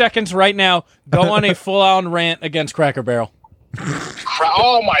 60 seconds right now. Go on a full-on rant against Cracker Barrel.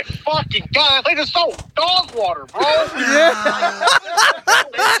 Oh my fucking god! They just so dog water, bro. Yeah,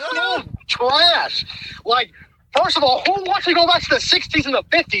 it's so trash. Like, first of all, who wants to go back to the 60s and the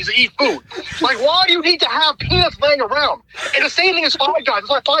 50s to eat food? Like, why do you need to have peanuts laying around? And the same thing as Five Guys. That's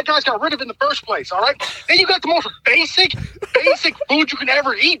why Five Guys got rid of it in the first place. All right. Then you got the most basic food you can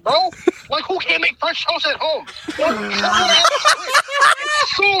ever eat, bro. Like, who can't make French toast at home?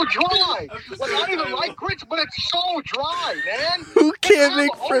 It's so dry. Like, I don't even like grits, but it's so dry, man. Who can't Have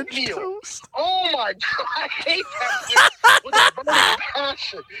make French oatmeal. toast? Oh my god, I hate that shit with a burning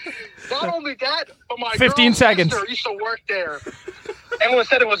passion. Not only that, but my 15 girl's seconds. sister used to work there. Everyone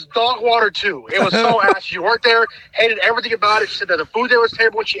said it was dog water too. It was so ass. She worked there, hated everything about it. She said that the food there was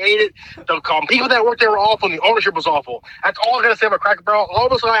terrible when she ate it. The people that worked there were awful, and the ownership was awful. That's all I gotta say about Cracker Barrel.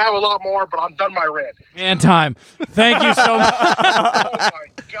 Obviously, I have a lot more, but I'm done my rant. And time. Thank you so much. Oh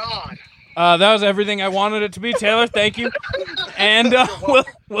my god. That was everything I wanted it to be. Taylor, thank you. And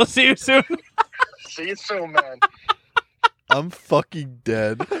we'll see you soon. See you soon, man. I'm fucking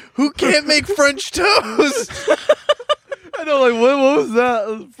dead. Who can't make French toast? I know, like what was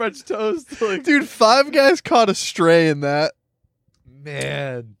that? French toast, like, Dude, Five Guys caught a stray in that.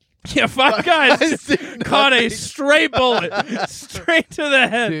 man. Yeah, Five Guys did caught a nothing. straight bullet straight to the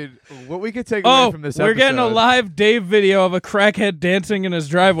head. Dude, what we could take away Oh, from this we're getting a episode- live Dave video of a crackhead dancing in his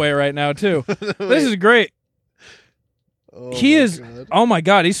driveway right now, too. This is great. Oh He my is, God. oh my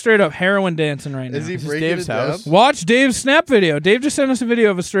God, he's straight up heroin dancing right now. Is he This is breaking Dave's it down? house. Watch Dave's snap video. Dave just sent us a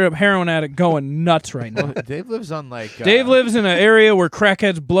video of a straight up heroin addict going nuts right now. Dave lives on like Dave lives in an area where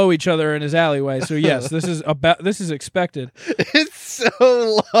crackheads blow each other in his alleyway. So yes, this is expected. It's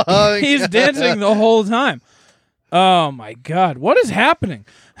so long. He's dancing the whole time. Oh my God, what is happening?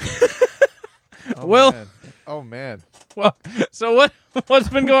 Oh, Will- man. Oh man. Well, so what's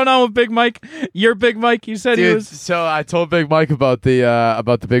been going on with Big Mike? Your Big Mike, you said he Dude, was. so I told Big Mike about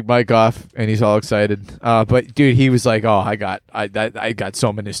the Big Mike off, and he's all excited. But dude, he was like, "Oh, I got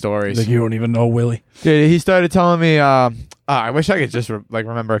so many stories." Like, you don't even know Willie. Dude, he started telling me. I wish I could just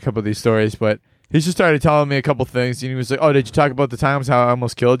remember a couple of these stories, but he just started telling me a couple things, and he was like, "Oh, did you talk about the times how I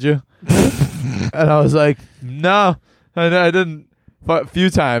almost killed you?" And I was like, "No, I didn't." A few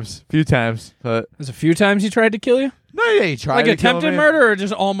times, but There's a few times he tried to kill you, no, yeah, he tried like to kill attempted me. murder, or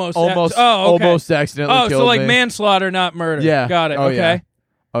just almost. Oh, okay. almost accidentally Oh, killed so like me. manslaughter, not murder. Yeah. Got it. Oh, okay. yeah.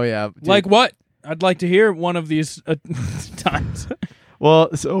 Oh yeah, dude. Like what? I'd like to hear one of these times.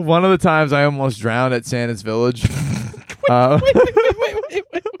 Well, so one of the times I almost drowned at Santa's Village. wait.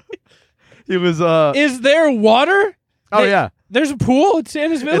 He was Is there water? oh yeah. There's a pool at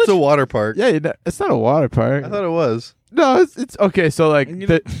Santa's Village. It's a water park. Yeah, it's not a water park. I thought it was. No, it's okay. So like,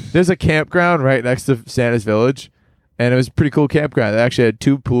 there's a campground right next to Santa's Village, and it was a pretty cool campground. They actually had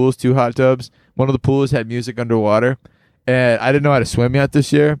 2 pools, 2 hot tubs. One of the pools had music underwater, and I didn't know how to swim yet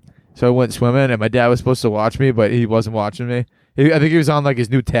this year, so I went swimming. And my dad was supposed to watch me, but he wasn't watching me. I think he was on like his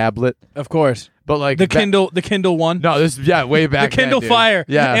new tablet, Of course. but like The Kindle one. No, this way back. The Kindle then, dude. Fire.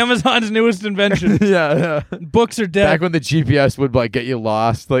 Yeah. Amazon's newest invention. yeah. Books are dead. Back when the GPS would like get you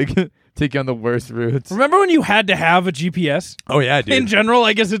lost, like take you on the worst routes. Remember when you had to have a GPS? Oh yeah, In general,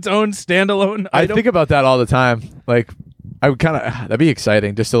 I guess its own standalone I item. think about that all the time. Like, I would kind of that'd be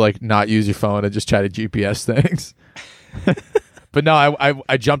exciting just to like not use your phone and just try to GPS things. But no,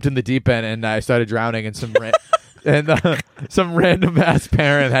 I jumped in the deep end and I started drowning, and some random ass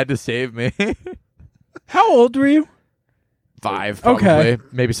parent had to save me. How old were you? 5, probably, Okay.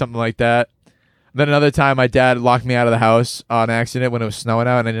 maybe something like that. Then another time, my dad locked me out of the house on accident when it was snowing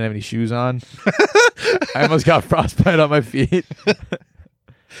out and I didn't have any shoes on. I almost got frostbite on my feet,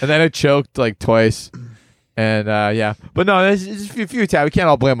 and then I choked like twice. And yeah, but no, there's a few times. We can't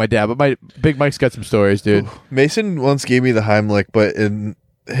all blame my dad, but Big Mike's got some stories, dude. Mason once gave me the Heimlich, but in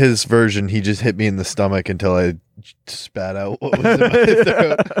his version, he just hit me in the stomach until I spat out what was in my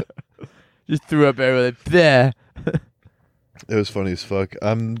throat. Just threw up everything. Bleh. It was funny as fuck.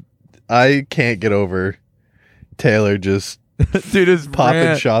 I can't get over Taylor just Dude, his popping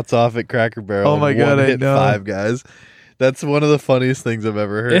rant. shots off at Cracker Barrel. Oh my and God, one I hit know. Five Guys. That's one of the funniest things I've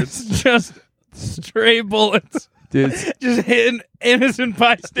ever heard. It's just stray bullets Dude, just hitting innocent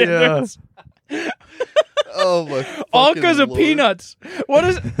bystanders. Oh my! All fucking because of Lord. peanuts. What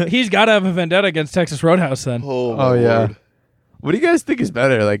is? He's got to have a vendetta against Texas Roadhouse then. Oh, my Oh, yeah. Lord. what do you guys think is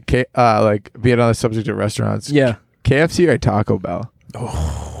better? Like being on the subject of restaurants. Yeah. KFC or Taco Bell?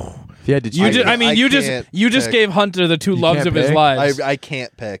 Oh. If you had to You choose. just, I mean, I you just can't pick. gave Hunter the two loves can't of his pick? lives. I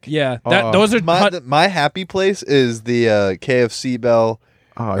can't pick. Yeah, Oh. those are My happy place is the KFC Bell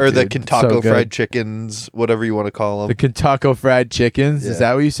Oh, or the dude, Kentucky so good. Fried Chickens, whatever you want to call The them. Kentucky Fried Chickens. Yeah. Is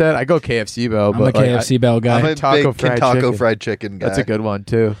that what you said? I go KFC Bell, I'm but a KFC Bell guy. I'm a Taco big fried Kentucky chicken. Fried Chicken guy. that's a good one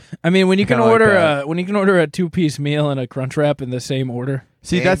too. I mean, when you can Kinda like order that. when you can order a 2-piece meal and a Crunch Wrap in the same order.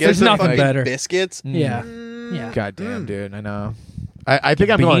 See, And that's get there's some nothing fucking better. Biscuits. Yeah, Mm. yeah. goddamn, dude. I know. I think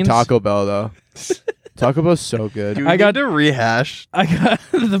I'm going beans? Taco Bell though. Taco Bell's so good. Do we I got- need to rehash. I got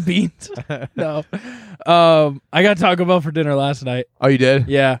the beans. No, I got Taco Bell for dinner last night. Oh, you did?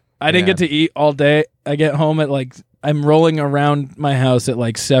 Yeah, I didn't Yeah. get to eat all day. I get home at I'm rolling around my house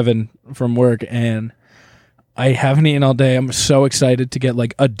at 7 from work, and I haven't eaten all day. I'm so excited to get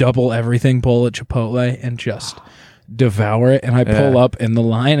a double everything bowl at Chipotle and just devour it. And I pull Yeah. up, and the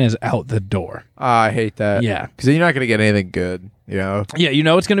line is out the door. I hate that. Yeah. because you're not gonna get anything good. You know, Yeah, you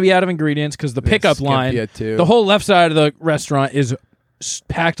know it's going to be out of ingredients because the pickup line, too. the whole left side of the restaurant is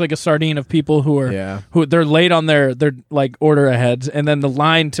packed like a sardine of people who are Yeah. who they're late on their order aheads, and then the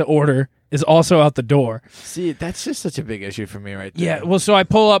line to order is also out the door. See, that's just such a big issue for me right there. Yeah, well, so I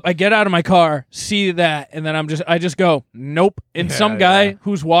pull up, I get out of my car, see that, and then I just go, nope. And Yeah, some guy yeah.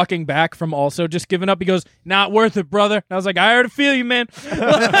 who's walking back from also just giving up, he goes, not worth it, brother. And I was like, I already feel you, man.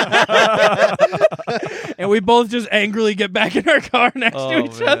 And we both just angrily get back in our car next to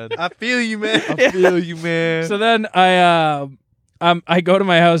each other. I feel you, man. I feel you, man. So then I go to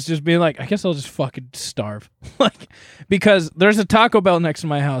my house just being like, I guess I'll just fucking starve. Because there's a Taco Bell next to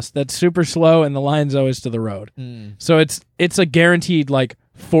my house that's super slow and the line's always to the road. So it's a guaranteed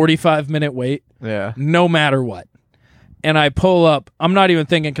 45-minute wait Yeah. no matter what. And I pull up, I'm not even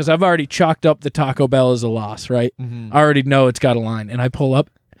thinking because I've already chalked up the Taco Bell as a loss, right? I already know it's got a line. And I pull up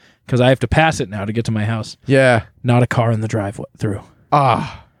because I have to pass it now to get to my house. Yeah. Not a car in the drive through.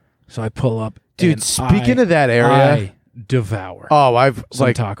 Ah, So I pull up. dude. and Speaking I- of that area, I devour. oh, I've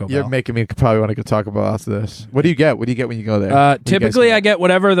Some Taco You're Bell. making me probably want to go Taco Bell after this. What do you get? What do you get when you go there? What do you guys Typically, I get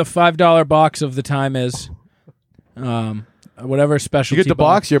whatever the $5 box of the time is. Whatever You specialty. get the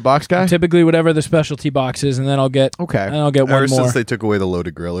box. You're a box guy. Typically, whatever the specialty box is, and then I'll get. Okay. And I'll get Ever one more. since they took away the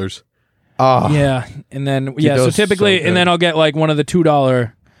loaded grillers. Oh, Yeah, and then So those typically, so and then good. I'll get one of the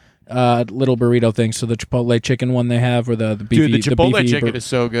 $2 little burrito things. So the Chipotle chicken one they have, or the beefy, dude, the Chipotle beefy chicken is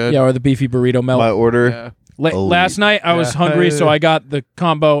so good. yeah, or the beefy burrito melt. My order. Yeah. elite. Last night I was Yeah. hungry, so I got the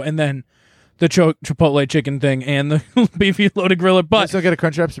combo, and then the Chipotle chicken thing and the beefy loaded griller. You But still get a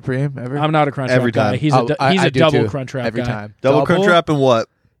Crunchwrap Supreme ever? I'm not a Crunchwrap Every guy. time. He's Oh, a I do double too. Crunchwrap every guy. time. Double Crunchwrap and what?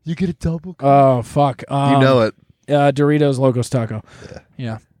 You get a double. Oh fuck! You know it. Doritos Locos Taco.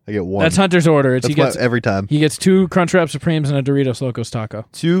 Yeah, I get one. that's Hunter's order. That's He gets every time. 2 Crunchwrap Supremes and a Doritos Locos Taco.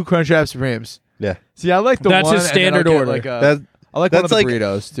 2 Crunchwrap Supremes. Yeah. See, I like the That's one. his and then I'll standard get order. Like a, That I like one of that's the like-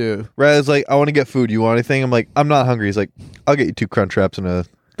 burritos too. Rad's like, I want to get food. You want anything? I'm like, I'm not hungry. He's like, I'll get you 2 Crunchwraps and a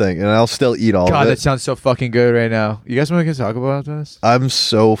thing, and I'll still eat all God, of that it. sounds so fucking good right now. You guys want to talk about this? I'm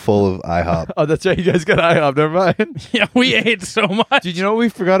so full of IHOP. Oh, that's right. You guys got IHOP. Never mind. Yeah, we ate so much. Did you know what we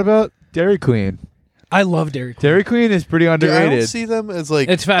forgot about? Dairy Queen. I love Dairy Queen. Dairy Queen is pretty Dude, I underrated. don't see them as like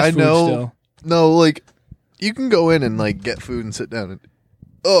It's fast I food know, still. No, like you can go in and get food and sit down and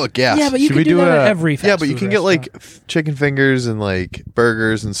gas. Yeah, but you Should can we do do that a- at every fast yeah, but you food can get restaurant. chicken fingers and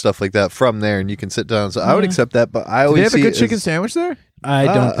burgers and stuff like that from there, and you can sit down. So I would Yeah. accept that, but I Do always they have a see good it chicken as- sandwich there? I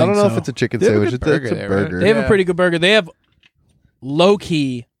don't think I don't know so. if it's a chicken They have a sandwich. good It's burger a there, right? burger. They have Yeah. a pretty good burger. They have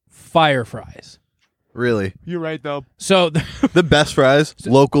low-key fire fries. Really, You're right though. So, the best fries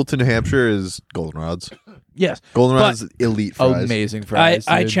local to New Hampshire is Goldenrod's. yes, Goldenrod's elite fries. Amazing fries.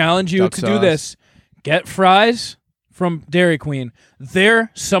 I dude. challenge you Duck to do sauce. this. Get fries from Dairy Queen. They're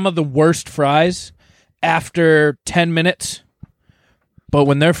some of the worst fries after 10 minutes. But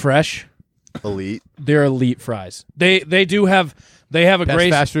when they're fresh, Elite. they're elite fries. They have a Best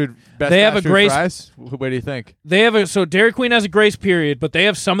grace fast food. Best they have fast a food grace- fries? What do you think? they have a so Dairy Queen has a grace period, but they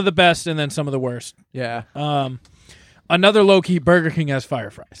have some of the best and then some of the worst. Yeah. Another low key Burger King has fire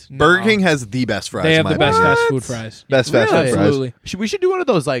fries. Burger King has the best fries. They have in my the best opinion. fast food fries. Best fast Really? food fries. Absolutely. We should do one of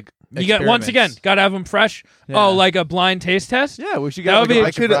those You get once again, experiments. gotta have them fresh. Yeah. Oh, like a blind taste test. Yeah, we should That get would like, be- a I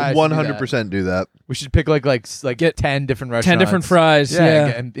bunch of could fries to do that. 100% do that. We should pick like Get 10 different restaurants. 10 different fries. Yeah,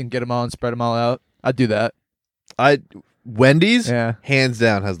 Yeah. and get them all and spread them all out. I'd do that. Wendy's, Yeah. hands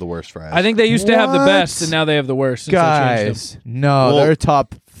down, has the worst fries. I think they used to have the What? best, and now they have the worst. since they changed Guys, no, Well, they're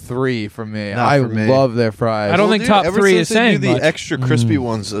top 3 for me. not I for me. love their fries. I don't think top ever 3 since is they saying do the much. extra crispy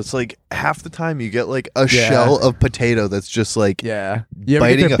ones. It's like half the time you get like a Yeah. shell of potato that's just like Yeah. You ever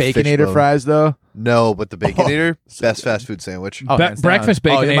biting get a their fish Baconator bone. fries though? no, but the Baconator, best fast food sandwich. Oh, Be- hands down. breakfast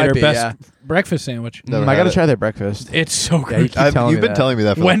Oh, it might Baconator, be, best yeah. breakfast sandwich. Never I had gotta it. try their breakfast. It's so Yeah, good. you keep telling You've me been that. telling me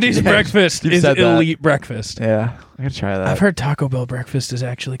that for Wendy's like 2 years. breakfast You've is said that. elite breakfast. Yeah, I gotta try that. I've heard Taco Bell breakfast is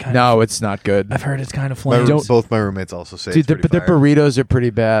actually kind of. No, it's not good. I've heard it's kind of My, flames. both my roommates also say Dude, it's pretty but their fire. burritos are pretty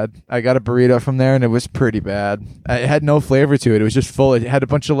bad. I got a burrito from there, and it was pretty bad. It had no flavor to it. It was just full. It had a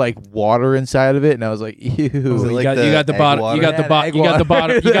bunch of like water inside of it, and I was like, ew. Is it you like got the you got the egg bottom. water? You got the Yeah, bottom. egg You got the water.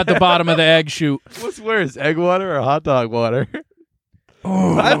 bottom. You got the bottom of the egg shoot. What's worse, egg water or hot dog water?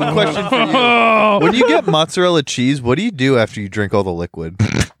 I have a question for you. Oh. When you get mozzarella cheese, what do you do after you drink all the liquid?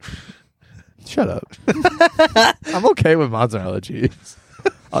 Shut up. I'm okay with mozzarella cheese.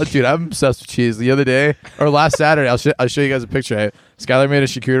 Oh, dude, I'm obsessed with cheese. The other day, or last Saturday, I'll show you guys a picture. Skylar made a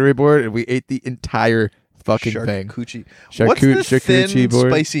charcuterie board, and we ate the entire fucking thing. Charcuterie. Charcu- What's the charcuterie thin,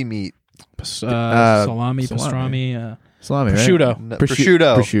 board? spicy meat? Salami, salami. pastrami, Salami, right? prosciutto. No, Prosciutto.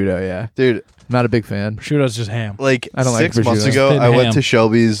 prosciutto. Prosciutto, yeah. Dude, Not a big fan. Prosciutto's just ham. like I don't like 6 months prosciutto. ago, Thin I went ham. to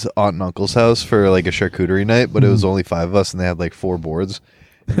Shelby's aunt and uncle's house for like a charcuterie night, but it was only 5 of us, and they had like 4 boards.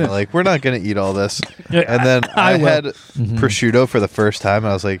 And they're like, we're not gonna eat all this. And then I will. had prosciutto for the first time, and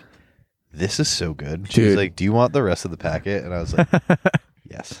I was like, this is so good. She was Dude. like, do you want the rest of the packet? And I was like,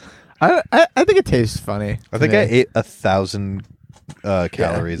 yes. I think it tastes funny. I think I ate 1,000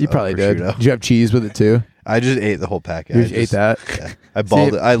 calories. You of probably did. prosciutto. Did you have cheese with it too? I just ate the whole packet. You I just ate just- that? Yeah. I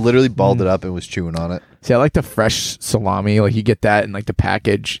balled See- it. I literally balled it up and was chewing on it. See, I like the fresh salami. Like you get that in like the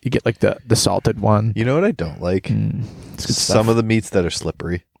package. You get like the salted one. You know what I don't like? It's good Some stuff. of the meats that are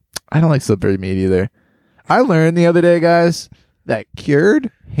slippery. I don't like slippery meat either. I learned the other day, guys, that cured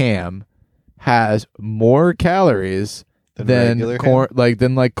ham has more calories Than than regular corn,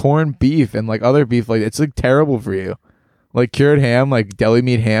 like corned beef and like other beef. Like it's like terrible for you. Like cured ham, like deli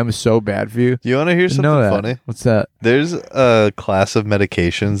meat ham, is so bad for you. You want to hear Didn't something know that. funny? What's that? There's a class of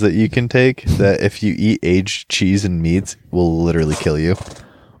medications that you can take that if you eat aged cheese and meats will literally kill you.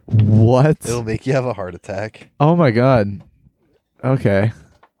 What? It'll make you have a heart attack. Oh my god. Okay.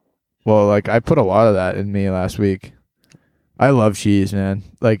 Well, like I put a lot of that in me last week. I love cheese, man.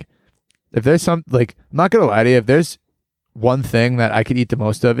 Like if there's some like I'm not gonna lie to you, if there's one thing that I could eat the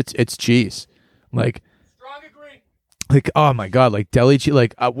most of, it's cheese. Like oh my god, like deli cheese.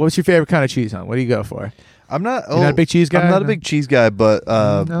 Like what's your favorite kind of cheese, hon? What do you go for? I'm not. You're not a big cheese guy? I'm not a No? big cheese guy, but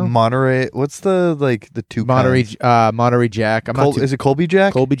No? Monterey. What's the the two? Monterey kinds? Monterey Jack. I'm not too, Is it Colby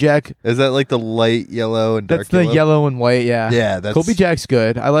Jack? Colby Jack. Is that like the light yellow and dark That's the yellow and white. Yeah. Yeah, that's Colby Jack's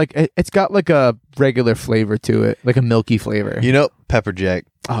good. I like it. It's got like a regular flavor to it, like a milky flavor. You know, pepper jack.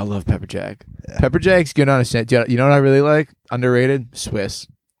 Oh, I love pepper jack. Yeah. Pepper jack's good on a scent. You know what I really like? Underrated? Swiss.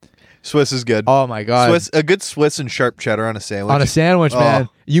 Swiss is good. Oh my god. Swiss, a good Swiss and sharp cheddar on a sandwich. On a sandwich, Oh. man.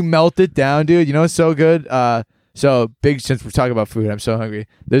 You melt it down, dude. You know what's so good? So big, since we're talking about food, I'm so hungry.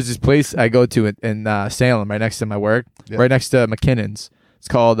 There's this place I go to in Salem, right next to my work, Yeah. right next to McKinnon's. It's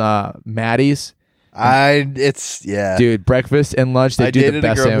called Maddie's. Yeah. Dude, breakfast and lunch, they I do dated the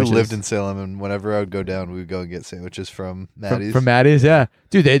best a girl sandwiches. who lived in Salem, and whenever I would go down, we would go and get sandwiches from Maddie's. From Maddie's, yeah.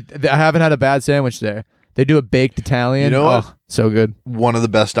 Dude, I haven't had a bad sandwich there. They do a baked Italian. You know what? Oh, so good. One of the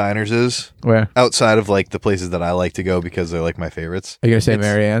best diners is Where? outside of like the places that I like to go because they're like my favorites. Are you going to say It's-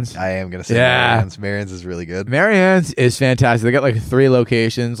 Mary Ann's? I am gonna say Yeah. Marianne's. Marianne's is really good. Mary Ann's is fantastic. They got like 3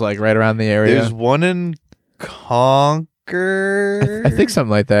 locations, like right around the area. There's one in Concord. I think something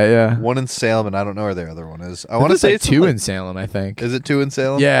like that, yeah. One in Salem, and I don't know where their other one is. I I want to say like it's 2 like- in Salem, I think. Is it 2 in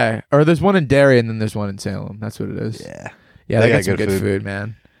Salem? Yeah, or there's one in Derry and then there's one in Salem. That's what it is. Yeah, Yeah, They they got got some good good food. food,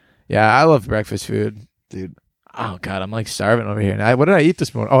 man. Yeah, I love breakfast food. dude. Oh god, I'm like starving over here. What did I eat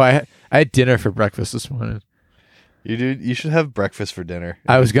this morning? Oh, I had dinner for breakfast this morning. You should have breakfast for dinner.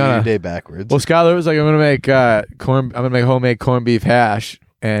 I was Do your gonna. day backwards. Well, Skylar was like, I'm gonna make I'm gonna make homemade corned beef hash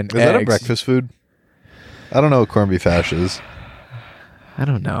and Is that a eggs. breakfast food? I don't know what corned beef hash is. I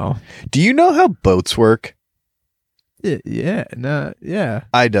don't know. Do you know how boats work? Yeah, no, yeah.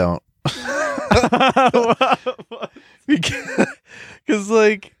 I don't. Because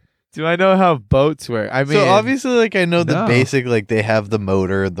like, Do I know how boats work? I mean, so obviously, like I know the no. basic, like they have the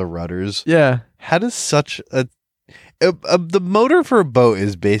motor, the rudders. yeah. How does such the motor for a boat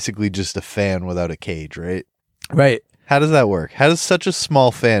is basically just a fan without a cage, right? Right. How does that work? How does such a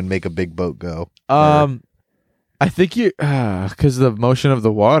small fan make a big boat go? I think you because the motion of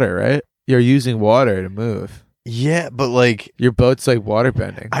the water, right? You're using water to move. Yeah, but like Your boat's like water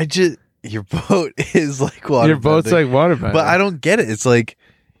bending. I just your boat is like water. Your boat's like waterbending. But I don't get it. It's like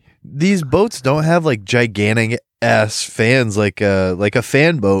these boats don't have like gigantic ass fans like a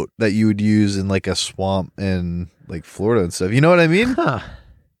fan boat that you would use in like a swamp in like Florida and stuff. You know what I mean? Huh.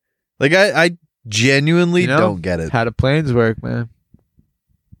 Like I genuinely You know, don't get it. How do planes work, man?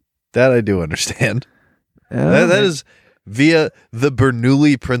 That I do understand. Yeah, That is via the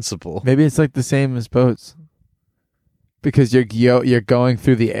Bernoulli principle. maybe it's like the same as boats because you're going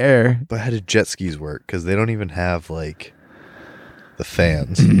through the air. But how do jet skis work? Because they don't even have like the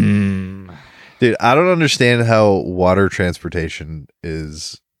fans. Dude, I don't understand how water transportation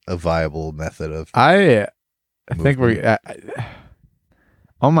is a viable method of. I think movement.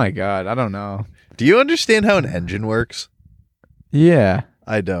 oh my god, I don't know. Do you understand how an engine works? Yeah.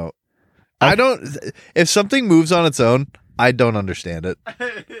 I don't. I don't. If something moves on its own, I don't understand it.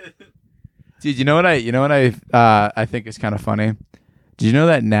 Dude, you know what I think is kind of funny? Did you know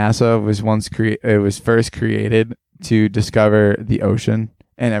that NASA was first created to discover the ocean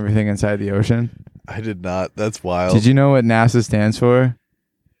and everything inside the ocean? I did not. That's wild. Did you know what NASA stands for?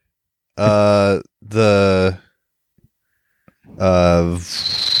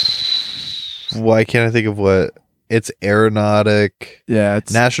 Why can't I think of what? It's aeronautic. Yeah,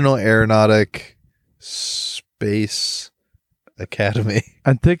 it's National Aeronautic Space Academy.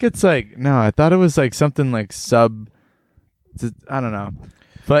 I think it's like no, I thought it was like something like I don't know.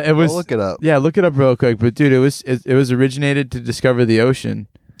 But it was I'll look it up. Yeah, look it up real quick. But dude, it was originated to discover the ocean.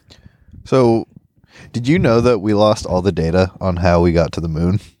 So, did you know that we lost all the data on how we got to the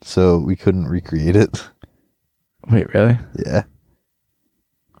moon? So we couldn't recreate it. Wait, really? Yeah.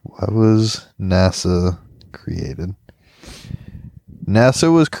 Why was NASA created?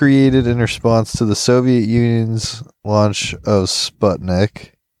 NASA was created in response to the Soviet Union's launch of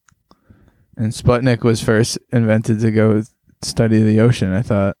Sputnik. And Sputnik was first invented to go study the ocean, I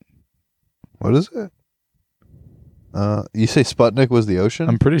thought. What is it? You say Sputnik was the ocean?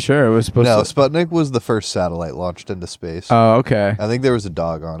 I'm pretty sure it was supposed No, to. Sputnik was the first satellite launched into space. Oh, okay. I think there was a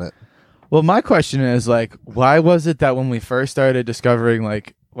dog on it. Well, my question is like, why was it that when we first started discovering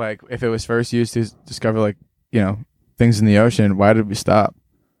like if it was first used to discover like, things in the ocean, why did we stop?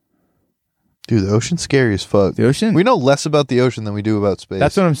 Dude, the ocean's scary as fuck. The ocean? We know less about the ocean than we do about space.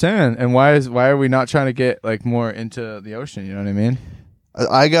 That's what I'm saying. And why are we not trying to get like more into the ocean? You know what I mean?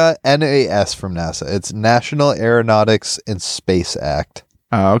 I got NAS from NASA. It's National Aeronautics and Space Act,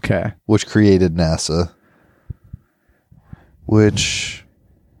 Oh, okay. which created NASA. Which,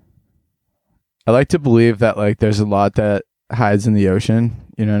 I like to believe that like there's a lot that hides in the ocean.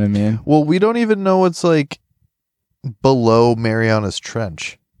 You know what I mean? well, we don't even know what's like below Marianas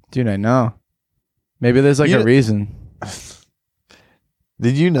Trench. Dude, I know. Maybe there's like You a know- reason.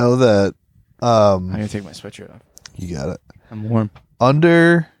 Did you know that? I'm gonna take my sweatshirt off. You got it. I'm warm.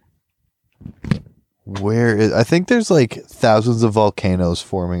 Under I think there's like thousands of volcanoes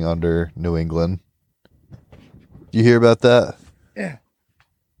forming under New England. You hear about that?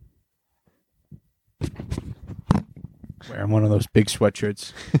 Wearing one of those big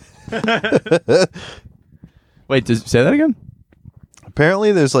sweatshirts. Wait, say that again?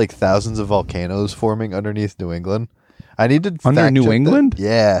 Apparently there's like thousands of volcanoes forming underneath New England. I need to Under fact New check that. England?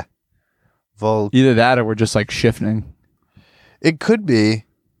 Yeah. Either that or we're just like shifting. It could be.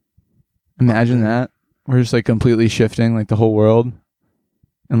 Imagine that. We're just like completely shifting like the whole world.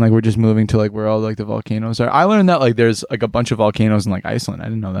 And like we're just moving to like where all like the volcanoes are. I learned that like there's like a bunch of volcanoes in like Iceland. I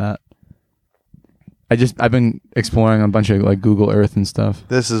didn't know that. I've been exploring a bunch of like Google Earth and stuff.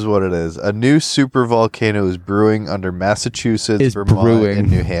 This is what it is. A new super volcano is brewing under Massachusetts, Is Vermont, brewing. and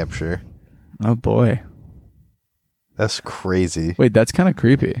New Hampshire. Oh boy. That's crazy. Wait, that's kind of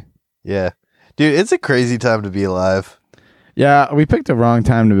creepy. Yeah. Dude, it's a crazy time to be alive. Yeah, we picked the wrong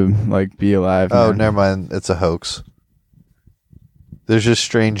time to like be alive. Oh, man. never mind. It's a hoax. There's just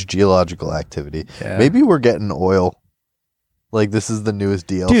strange geological activity. Yeah. Maybe we're getting oil. Like this is the newest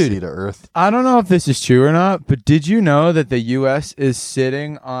DLC Dude. to Earth. I don't know if this is true or not, but did you know that the U.S. is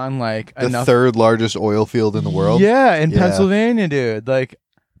sitting on like The enough? third largest oil field in the world. Yeah, in Yeah. Pennsylvania, dude. Like,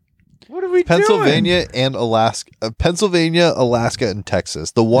 what are we doing? Pennsylvania and Alaska. Pennsylvania, Alaska, and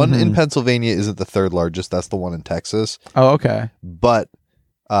Texas. The one in Mhm. Pennsylvania isn't the third largest. That's the one in Texas. Oh, okay. But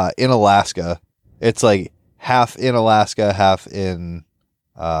in Alaska, it's like half in Alaska, half in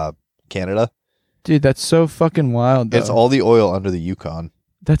Canada. Dude, that's so fucking wild. Though. It's all the oil under the Yukon.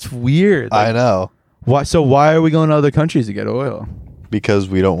 That's weird. I Like, know. why? So why are we going to other countries to get oil? Because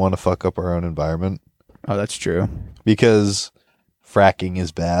we don't want to fuck up our own environment. Oh, that's true. Because fracking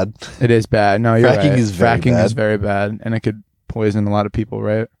is bad. It is bad. No, you're Fracking right. is very Fracking bad. is very bad, and it could poison a lot of people,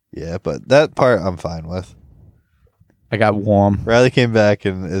 right? Yeah, but that part I'm fine with. I got warm. Riley came back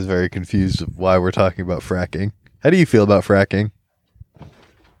and is very confused of why we're talking about fracking. How do you feel about fracking?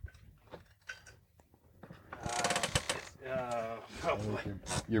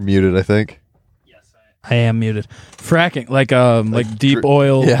 You're muted, I think. I am muted. Fracking, like deep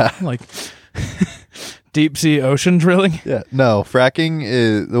oil, yeah. like deep sea ocean drilling. Yeah, no, fracking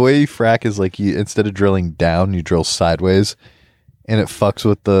is the way you frack is like you instead of drilling down, you drill sideways, and it fucks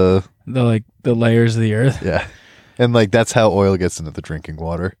with the layers of the earth. yeah, and like that's how oil gets into the drinking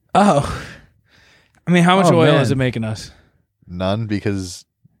water. Oh, I mean, how much Oh, oil man. is it making us? None because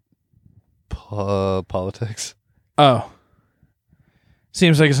politics. Oh,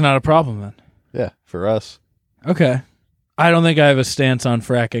 seems like it's not a problem then. Yeah, for us, Okay, I don't think I have a stance on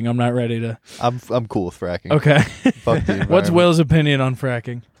fracking. I'm not ready to. I'm cool with fracking. Okay, Fuck the what's environment. Will's opinion on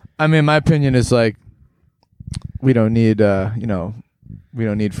fracking? I mean, my opinion is like, we don't need, we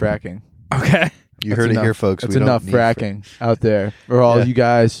don't need fracking. Okay, You That's heard it enough. here, folks. That's We don't enough need fracking out there for all Yeah. you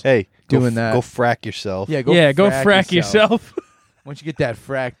guys. Hey, doing that. Go frack yourself. Yeah, go frack yourself. Once you get that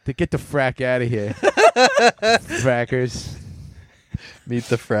frack, get the frack out of here. Frackers. Meet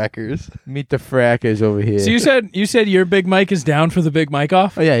the frackers. Meet the frackers over here. So you said your Big Mike is down for the Big Mike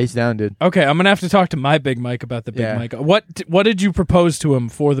off. Oh yeah, he's down, dude. Okay, I'm gonna have to talk to my Big Mike about the Big Yeah. Mike. What did you propose to him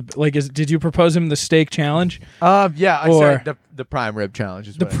for the did you propose him the steak challenge? Yeah, I Or- said the prime rib challenge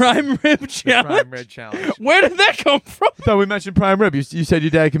is The what I prime rib said. The challenge? prime rib challenge. Where did that come from? I thought we mentioned prime rib. You said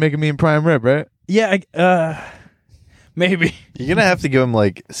your dad can make a mean prime rib, right? Yeah, maybe. You're gonna have to give them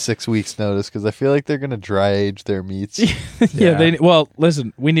like 6 weeks notice because I feel like they're gonna dry age their meats. Yeah. Well,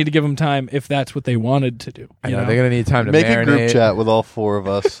 listen, we need to give them time if that's what they wanted to do. I you know know? they're gonna need time to Make marinate. a group chat with all 4 of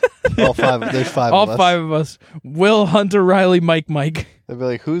us. All 5. There's 5 All of us. 5 of us. Will, Hunter, Riley, Mike. They'd be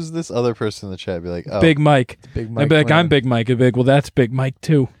like, "Who's this other person in the chat?" I'd be like, "Oh, Big Mike. Big I'd Mike. be like, Lane. I'm Big Mike. I'd be like, well, that's Big Mike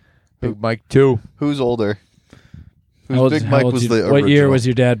too. Big Mike too. who's older?" How Who's old- Big how Mike old was you- the What year original? was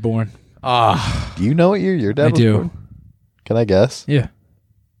your dad born? Do you know what year your dad I was do. born? Can I guess? Yeah,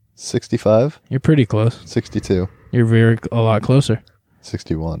 65, you're pretty close. 62, You're a lot closer.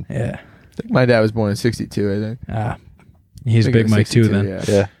 61. Yeah. I think my dad was born in '62. I think. He's I think Big it was Mike too 62, then. Yeah.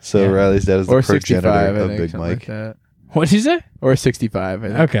 Yeah. So Yeah. Riley's dad is the Or 65. progenitor I of think, Big something Mike. like that. What did you say? Or 65. I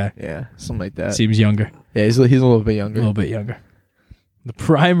think. Okay. Yeah, something like that. Seems younger. Yeah, he's a little bit A younger. little bit younger. The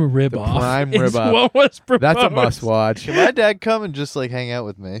prime rib The off. prime is rib off. What was proposed. That's a must watch. Can my dad come and just like hang out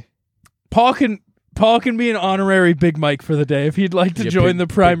with me? Paul can be an honorary Big Mike for the day if he'd like to Yeah, join the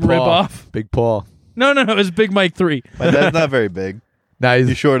prime Big rib Paul. off. Big Paul. No, it's Big Mike 3. My dad's not very big. Nah, He's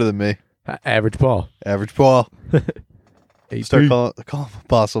he's shorter than me. average Paul. Average Paul. Start 18. call him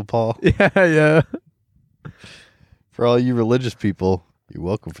Apostle Paul. Yeah. For all you religious people, you're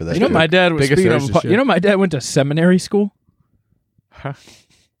welcome for that. You know, shit. my dad was Biggest speaking of, relationship. you know, my dad went to seminary school.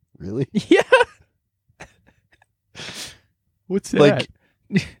 Really? Yeah. What's Like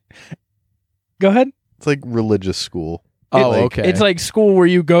Go ahead. it's like religious school. Oh, like, okay. It's like school where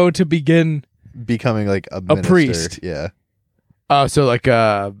you go to begin. Becoming like a minister. priest. Yeah. Oh, so like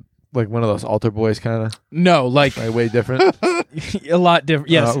one of those altar boys kind of No, like way different. a lot different.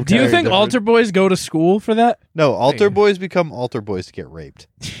 Yes. Oh, Do you okay, think different. altar boys go to school for that? No, altar Hey. boys become altar boys to get raped.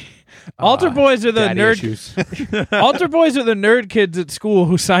 Altar boys are the Daddy nerd. issues. Altar boys are the nerd kids at school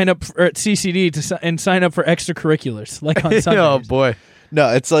who sign up or at CCD and sign up for extracurriculars, like on Sundays. Oh boy. No,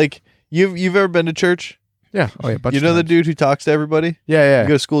 it's like you've ever been to church? Yeah. Oh yeah. bunch You of know the times. dude who talks to everybody? Yeah. You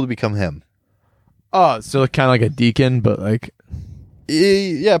go to school to become him. Oh, so kind of like a deacon, but like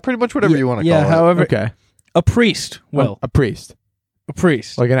Yeah, pretty much whatever you want to Yeah. call it. However, okay, a priest. Well, a priest, a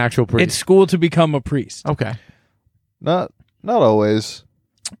priest. like an actual priest. It's school to become a priest. Okay. Not always.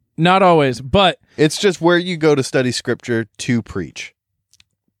 Not always, but It's just where you go to study scripture to preach.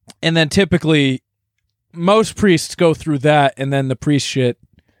 and then typically most priests go through that and then the priest shit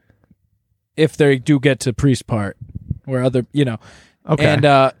if they do get to priest part where other Okay.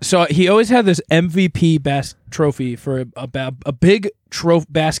 and so he always had this MVP trophy for a big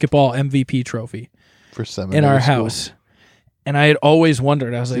basketball MVP trophy For seminary in our school. house, and I had always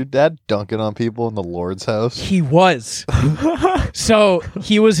wondered. I was Is your like, dad dunking on people in the Lord's house? he was. So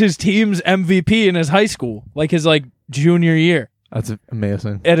he was his team's MVP in his high school, like his junior year That's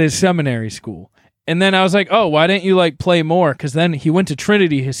amazing. at his seminary school. And then I was like, oh, why didn't you play more? Because then he went to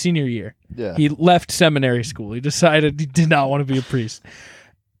Trinity his senior year. Yeah. He left seminary school. He decided he did not want to be a priest.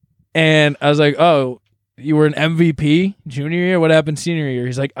 And I was like, oh, you were an MVP junior year? What happened senior year?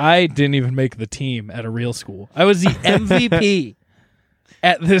 He's like, I didn't even make the team at a real school. I was the MVP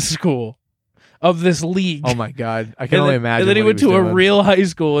at this school of this league. Oh my god, I can And only then, imagine. and then he what went to was a doing. real high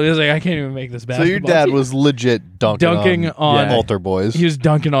school, and he was like, I can't even make this So basketball your dad team. was legit dunking Dunking on- altar boys. He was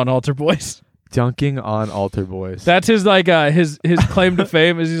dunking on altar boys. Dunking on altar boys. That's his like his claim to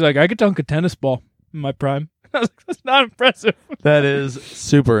fame is he's like, I could dunk a tennis ball in my prime. I was like, that's not impressive. That is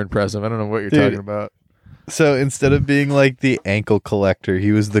super impressive. I don't know what you're Dude. talking about. So instead of being like the ankle collector,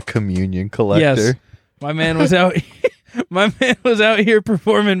 he was the communion collector. Yes. My man was out my man was out here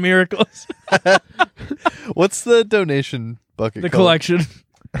performing miracles. What's the donation bucket The called? collection.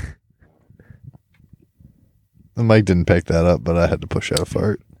 The mic didn't pick that up, but I had to push out a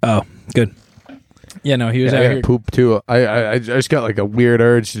fart. Oh, good. Yeah, no, he was Yeah, I out got here. poop too. I just got like a weird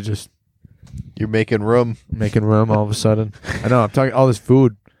urge to just You're making room. making room all of a sudden. I know. I'm talking all this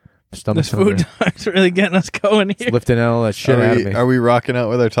food. Stomach's This food hungry. time's really getting us going It's here. lifting all that shit out of me. Are we rocking out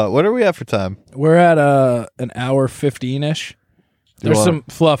with our top? What are we at for time? We're at an hour 15-ish. There's wanna- some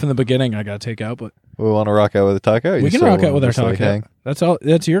fluff in the beginning I gotta take out, but We want to rock out with a taco? we can rock out with our talk. That's all.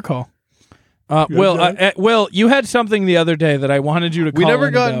 That's your call. Will, you had something the other day that I wanted you to. We call never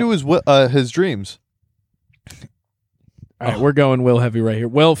in got about. into his dreams. All right, we're going Will heavy right here.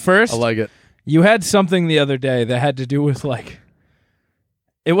 Will, first, I like it. you had something the other day that had to do with like,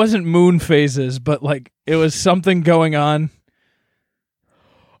 it wasn't moon phases, but like it was something going on.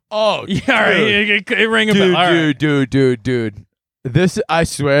 Oh, Yeah, all right, it rang a bell. All right. dude. This, I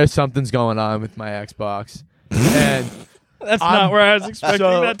swear, something's going on with my Xbox. And That's I'm- not where I was expecting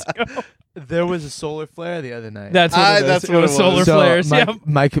so- that to go. there was a solar flare the other night. That's what it is. that's It what was it solar was. So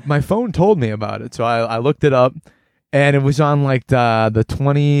flares. My phone told me about it, so I looked it up, and it was on like the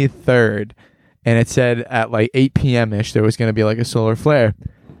 23rd, and it said at like 8 p.m. ish there was going to be like a solar flare.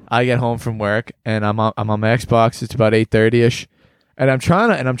 I get home from work and I'm on my Xbox. It's about 8:30 ish, and I'm trying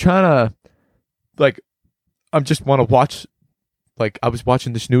to like I just want to watch. Like I was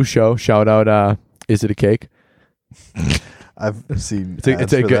watching this new show. Shout out, Is It a Cake? I've seen.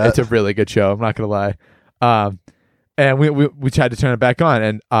 It's a really good show. I'm not gonna lie. And we tried to turn it back on,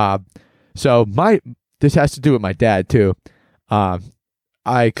 and so this has to do with my dad too.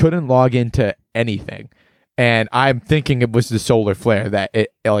 I couldn't log into anything, and I'm thinking it was the solar flare that it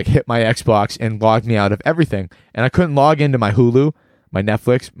like hit my Xbox and logged me out of everything, and I couldn't log into my Hulu, my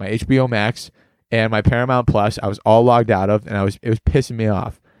Netflix, my HBO Max, and my Paramount Plus. I was all logged out of, and it was pissing me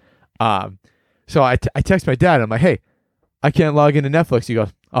off. So I text my dad. I'm like, hey, I can't log into Netflix. He goes,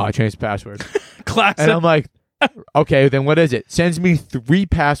 oh, I changed the password. Classic. And I'm like, okay, then what is it? Sends me 3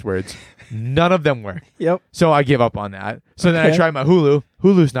 passwords. None of them work. Yep. So I give up on that. So then I Okay. tried my Hulu.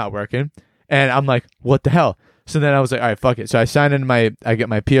 Hulu's not working. And I'm like, what the hell? So then I was like, all right, fuck it. So I signed in I get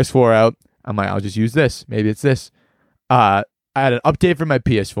my PS4 out. I'm like, I'll just use this. Maybe it's this. I had an update for my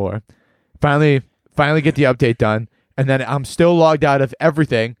PS4. Finally get the update done. And then I'm still logged out of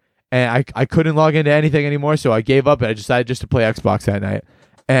everything. And I couldn't log into anything anymore. So I gave up and I decided just to play Xbox that night.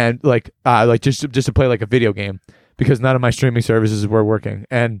 And just to play like a video game because none of my streaming services were working.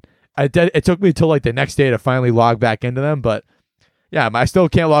 And it took me till like the next day to finally log back into them. But yeah, I still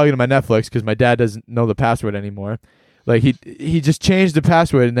can't log into my Netflix because my dad doesn't know the password anymore. Like he just changed the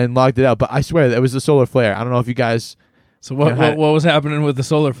password and then logged it out. But I swear that was the solar flare. I don't know if you guys. So what was happening with the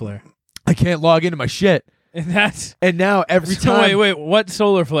solar flare? I can't log into my shit. And now every So time. wait, what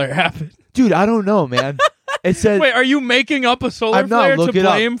solar flare happened? Dude, I don't know, man. It said. Wait, are you making up a solar I'm flare not to looking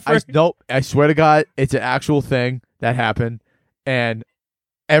blame up. for? Nope. I swear to God, it's an actual thing that happened. And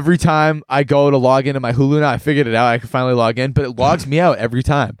every time I go to log into my Hulu now, I figured it out. I can finally log in, but it logs me out every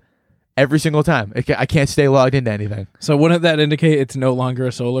time. Every single time. I can't stay logged into anything. So wouldn't that indicate it's no longer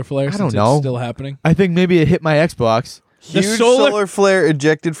a solar flare? I since don't know. It's still happening. I think maybe it hit my Xbox. The Huge solar- solar flare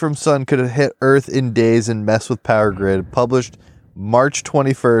ejected from sun could have hit Earth in days and mess with power grid. Published March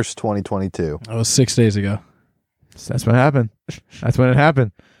 21st, 2022. That was 6 days ago. So that's what happened. That's when it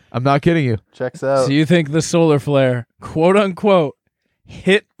happened. I'm not kidding you. Checks out. So you think the solar flare, quote unquote,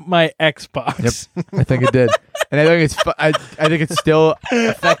 hit my Xbox? Yep. I think it did. And I think I think it's still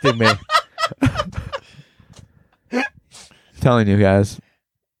affecting me. Telling you guys.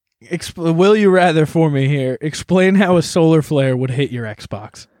 Will you rather for me here? Explain how a solar flare would hit your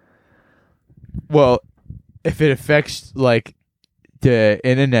Xbox. Well, if it affects like the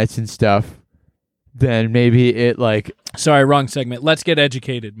internets and stuff, then maybe it like Sorry, wrong segment. Let's get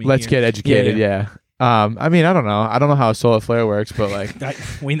educated. let's get educated. Yeah. I mean, I don't know. I don't know how a solar flare works, but like,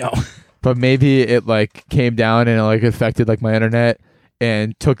 We know. but maybe it like came down and it like affected like my internet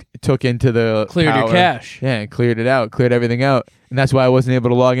and took into the Cleared your power. cache. Yeah, and cleared it out, cleared everything out, and that's why I wasn't able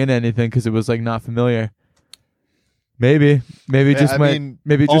to log into anything because it was like not familiar. Maybe just maybe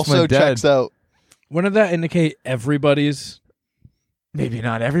just also went dead. checks out. Wouldn't that indicate everybody's? Maybe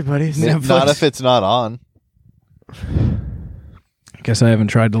not everybody's. Netflix. Not if it's not on. I guess I haven't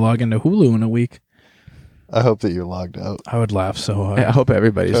tried to log into Hulu in a week. I hope that you're logged out. I would laugh so hard. I hope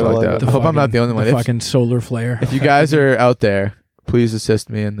everybody's So, logged like, out. I hope I'm not the only one. The If, fucking solar flare. if you guys are out there, please assist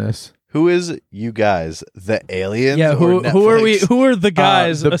me in this. Who is you guys? The aliens? Yeah, or who are we? Netflix? Who are the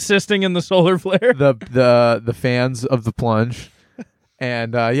guys the- assisting in the solar flare? The fans of the plunge,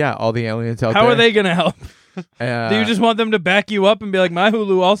 and all the aliens out there. How are they gonna help? Uh, Do you just want them to back you up and be like, my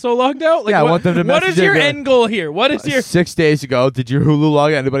Hulu also logged out? Like, Yeah, I what, want them to what message is your their- end goal here? What is your 6 days ago, did your Hulu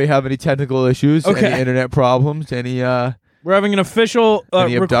log out? Anybody have any technical issues? Okay. Any internet problems? Any We're having an official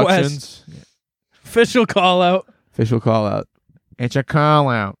any request, abductions? official call out. Official call out. It's a call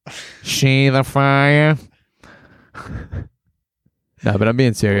out. See the fire? No, but I'm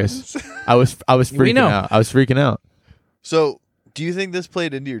being serious. I was freaking know. out. I was freaking out. So, do you think this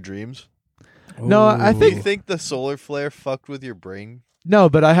played into your dreams? No, I Do think- you think the solar flare fucked with your brain? No,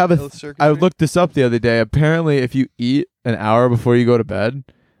 but I have Health I circuitry? looked this up the other day. Apparently, if you eat an hour before you go to bed,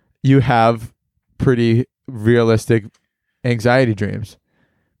 you have pretty realistic anxiety dreams.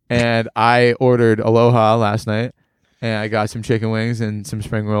 And I ordered Aloha last night, and I got some chicken wings and some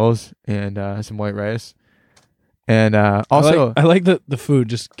spring rolls and some white rice. And also I like that the food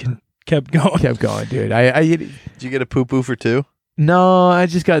just kept going. kept going, dude. I eat. Did you get a poo-poo for two? No, I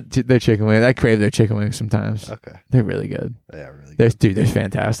just got their chicken wings. I crave their chicken wings sometimes. Okay. They're really good. Yeah, really They're good. they're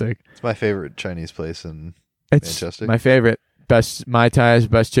fantastic. It's my favorite Chinese place in It's Manchester. my favorite. Best Mai Tais,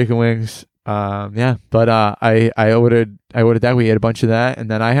 best chicken wings. But I ordered that. We ate a bunch of that, and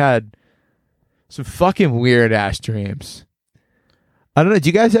then I had some fucking weird ass dreams. I don't know. Do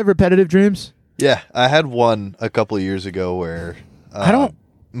you guys have repetitive dreams? Yeah, I had one a couple of years ago where I don't-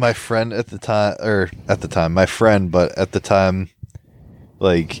 my friend at the time,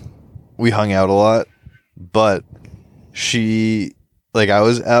 like, we hung out a lot, but she, like, I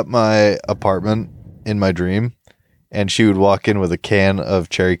was at my apartment in my dream, and she would walk in with a can of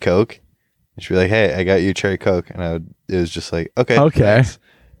cherry Coke, and she'd be like, "Hey, I got you cherry Coke," and it was just like, "Okay, Okay. thanks."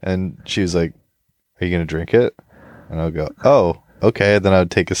 And she was like, "Are you gonna drink it?" And I would go, "Oh, okay." Then I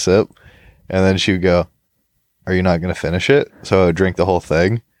would take a sip, and then she would go, "Are you not gonna finish it?" So I would drink the whole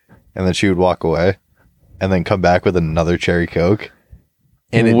thing, and then she would walk away, and then come back with another cherry Coke.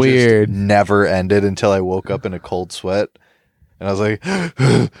 And it Weird. just never ended until I woke up in a cold sweat. And I was like,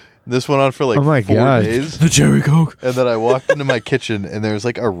 this went on for like Oh my 4 God. days. The cherry Coke. And then I walked into my kitchen and there was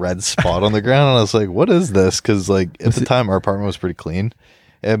like a red spot on the ground. And I was like, what is this? Because like at the time our apartment was pretty clean.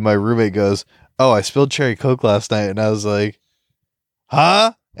 And my roommate goes, "Oh, I spilled cherry Coke last night." And I was like,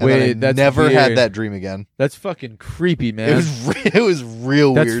 huh? And then Wait, I that's never weird. had that dream again. That's fucking creepy, man. It was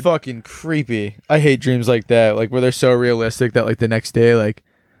real That's weird. fucking creepy. I hate dreams like that, like where they're so realistic that like the next day, like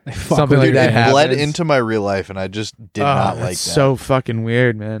something like Dude, that it happens. bled into my real life and I just did not like that. That's so fucking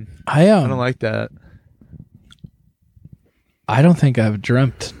weird, man. I I don't like that. I don't think I've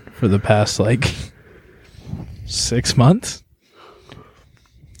dreamt for the past like 6 months.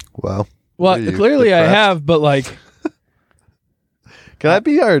 Well, Well, Are you clearly I depressed? have, but like, can I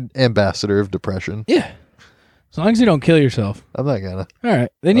be our ambassador of depression? yeah. As long as you don't kill yourself. I'm not gonna. All right,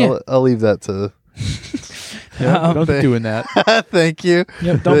 then yeah. I'll leave that to. Um, Don't be doing that. Thank you.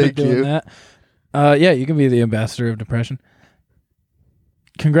 Yep, don't be Thank doing you. that. Yeah, you can be the ambassador of depression.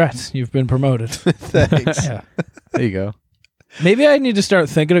 Congrats, you've been promoted. Thanks. Yeah. There you go. Maybe I need to start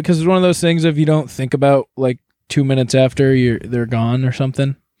thinking it because it's one of those things if you don't think about like 2 minutes after they're gone or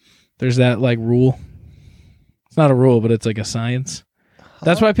something. There's that like rule. It's not a rule, but it's like a science.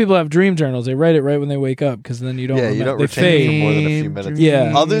 That's why people have dream journals. They write it right when they wake up because then you don't. Yeah, you remember. don't They retain it fade. for more than a few minutes.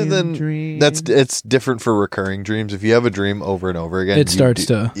 Yeah. Other than it's different for recurring dreams. If you have a dream over and over again, It starts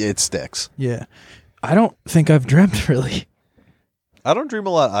to- it sticks. Yeah, I don't think I've dreamt really. I don't dream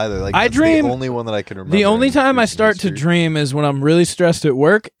a lot either. Like I that's dream- the only one that I can remember. The only in time I recent start to history. dream is when I'm really stressed at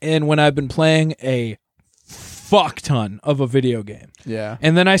work and when I've been playing a fuck ton of a video game. Yeah.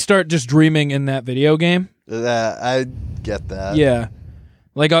 And then I start just dreaming in that video game. I get that. Yeah.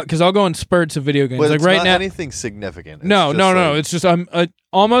 Like, because I'll go in spurts of video games. but like it's right not now. anything significant. It's No. just like- It's just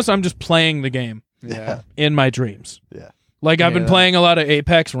I'm just playing the game Yeah, in my dreams. yeah. Like I've been Yeah. playing a lot of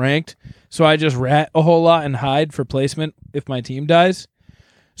Apex ranked, so I just rat a whole lot and hide for placement if my team dies.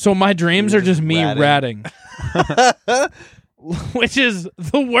 So my dreams You're are just just me ratting. Which is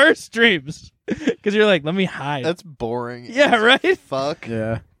the worst dreams. Because you're like, let me hide. That's boring. Yeah, right? Fuck.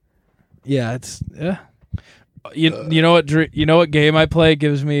 Yeah. Yeah, it's you know what game I play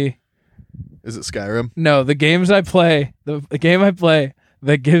gives me Is it Skyrim? no the games I play the game I play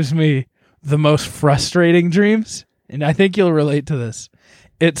that gives me the most frustrating dreams, and I think you'll relate to this.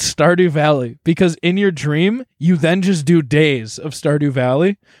 It's Stardew Valley, because in your dream you then just do days of Stardew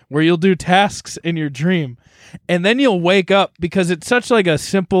Valley where you'll do tasks in your dream, and then you'll wake up because it's such like a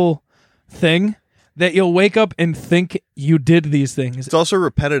simple thing that you'll wake up and think you did these things. It's also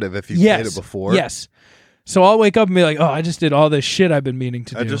repetitive if you've played it before. Yes. So I'll wake up and be like, oh, I just did all this shit I've been meaning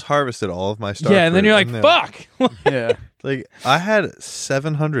to do. I just harvested all of my star and then fruit, you're like, then- fuck. Yeah. Like, I had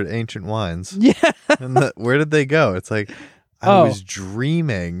 700 ancient wines. Yeah. And where did they go? It's like, I Oh. was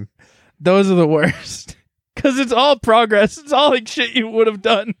dreaming. Those are the worst. Because it's all progress. It's all like shit you would have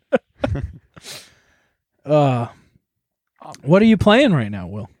done. What are you playing right now,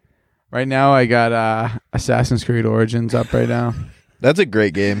 Will? Right now, I got Assassin's Creed Origins up right now. That's a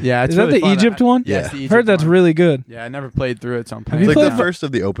great game. Yeah, it's Is that really the fun. Egypt one? Yeah, Yeah. it's the Heard Egypt that's one. really good. Yeah, I never played through it, so I'm Have playing you It's it like played the now. first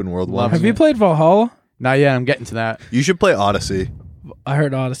of the open world Love ones. Have you played Valhalla? Not yet. I'm getting to that. You should play Odyssey. I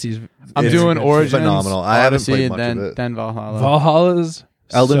heard Odyssey's. I'm It's doing Origins, phenomenal. I haven't Odyssey, played and much then of it. then Valhalla. Valhalla's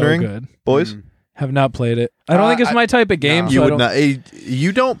Elden so Ring? good. Boys, Have not played it. I don't think it's my type of game. no. so you I would don't- not.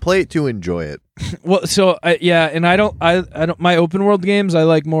 You don't play it to enjoy it. Well, so yeah, and I don't. My open world games, I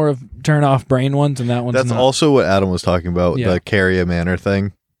like more of turn off brain ones, and that one's That's not. also what Adam was talking about. Yeah. The carry a manor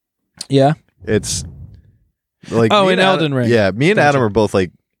thing. Yeah. It's like Oh, me in and Elden Ring. Yeah, me and Gotcha. Adam are both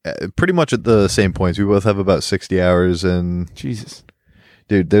like pretty much at the same points. We both have about 60 hours, and Jesus.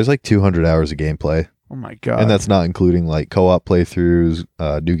 dude, there's like 200 hours of gameplay, Oh my god. and that's not including like co-op playthroughs,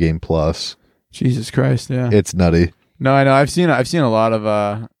 New Game Plus. Jesus Christ. Yeah. It's nutty. No, I know. I've seen a lot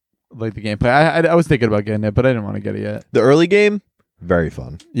of like the gameplay. I was thinking about getting it, but I didn't want to get it yet. The early game, very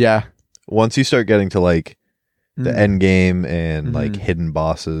fun. Yeah. Once you start getting to like the Mm. end game and like Mhm. hidden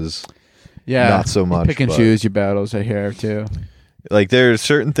bosses, Yeah. not so You much. pick and but, choose your battles. I hear too. Like there's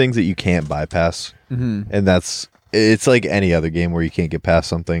certain things that you can't bypass, Mm-hmm. and it's like any other game where you can't get past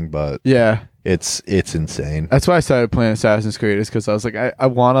something, but Yeah. it's insane. That's why I started playing Assassin's Creed, is because I was like, I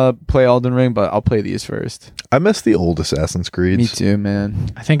want to play Elden Ring, but I'll play these first. I miss the old Assassin's Creed, Me too, man.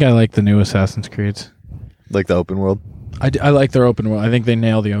 I think I like the new Assassin's Creeds. like the open world. I like their open world. I think they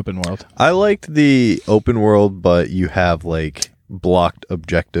nail the open world. I liked the open world, but you have like blocked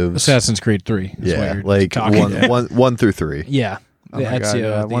objectives. Assassin's Creed 3. Is what Yeah, you're like talking. one through 3. Yeah. Oh The my God, Ezio,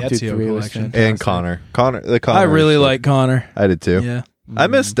 yeah. the 1, 2, Ezio 3 was collection. fantastic. And Connor. I really was- like Connor. I did too. Yeah. I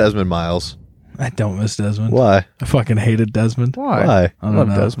miss Desmond Miles. I don't miss Desmond. Why? I fucking hated Desmond. Why? Why? I don't Love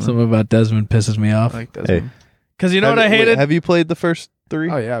know. Desmond. Something about Desmond pisses me off. I like Desmond. Hey. Because you know what I hated? Have you played the first 3?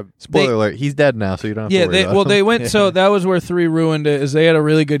 Oh yeah. Spoiler alert: he's dead now, so you don't have Yeah, to worry about him. they went. So Yeah. that was where 3 ruined it. Is they had a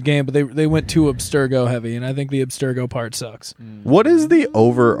really good game, but they went too Abstergo heavy, and I think the Abstergo part sucks. What is the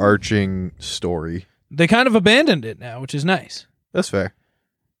overarching story? They kind of abandoned it now, which is nice. That's fair.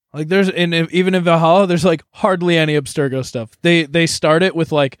 Like there's even in Valhalla, there's like hardly any Abstergo stuff. They start it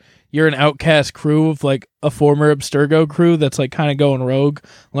with like you're an outcast crew of like a former Abstergo crew that's like kind of going rogue.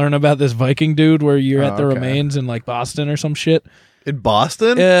 Learn about this Viking dude where you're at the okay. remains in like Boston or some shit. In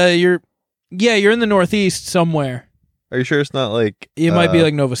Boston? You're in the Northeast somewhere. Are you sure it's not like It might be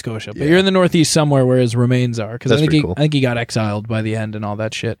like Nova Scotia, but yeah. you're in the Northeast somewhere where his remains are. Because I That's think pretty cool. I think he got exiled by the end and all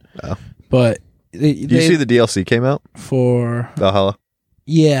that shit. Oh. But they you see the DLC came out? for Valhalla.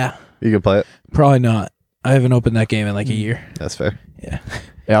 yeah, You can play it. probably not. I haven't opened that game in like a year. That's fair. Yeah,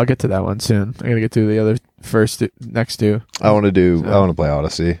 I'll get to that one soon. I gotta get to the other next two. I want to play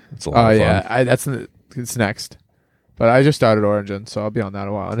Odyssey. It's a lot Oh of fun. yeah, it's next. But I just started Origin, so I'll be on that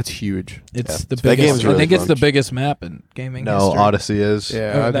a while, and it's huge. It's Yeah. the That biggest. game's I really think it's fun. the biggest map in gaming. No, history. Odyssey is.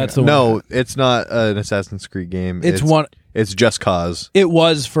 Yeah, Oh, I think that's I- the No, it's not an Assassin's Creed game. It's one. It's Just Cause. It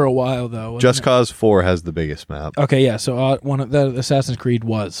was for a while though. wasn't Just it? Cause 4 has the biggest map. Okay, yeah. So one of the Assassin's Creed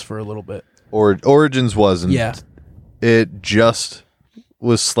was for a little bit. Origins wasn't. Yeah, It just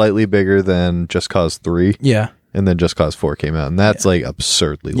was slightly bigger than Just Cause 3, yeah. and then Just Cause 4 came out, and that's like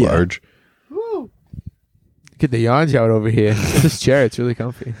absurdly Yeah. large. Get the yawns out over here. This chair, it's really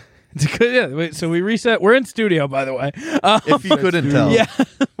comfy. It's good. Yeah. Wait. So we reset. We're in studio, by the way. If you couldn't tell. Yeah,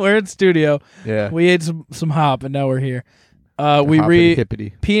 we're in studio. Yeah, We ate some hop, and now we're here. We Hoppity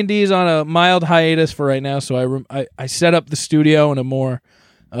hippity. P&D's on a mild hiatus for right now, so I set up the studio in a more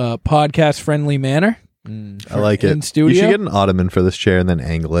podcast friendly manner. I like it. In studio? You should get an ottoman for this chair and then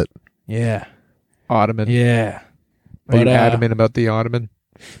angle it. Yeah, Ottoman. yeah. Are you But, adamant about the Ottoman?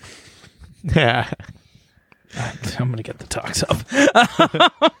 Yeah. I'm gonna get the talks up. I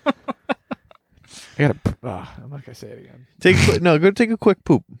gotta. I'm not gonna say it again. Go take a quick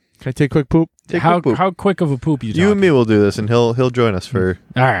poop. Can I take a quick poop? Take a how quick poop. how quick of a poop you? You and me will do this, and he'll join us for.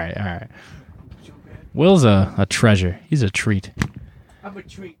 All right. Will's a treasure. He's a treat. I'm a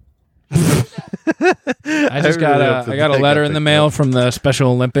treat. I just really hope I that got a they letter got in the picked mail up. from the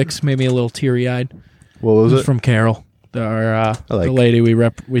Special Olympics. Made me a little teary eyed. What was It was it? from Carol, our I like- the lady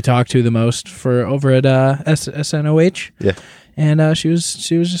we talked to the most for over at SNOH. Yeah. And she was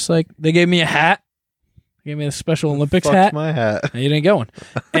just like, they gave me a hat. They gave me a Special Olympics Fuck's hat. my hat. You didn't get one.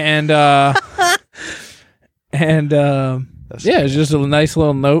 And And it's just a nice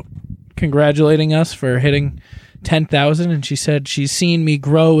little note congratulating us for hitting 10,000. And she said she's seen me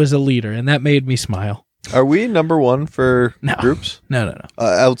grow as a leader, and that made me smile. Are we number one for groups? No.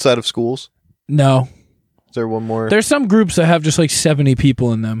 Outside of schools? No. Is there one more? There's some groups that have just like 70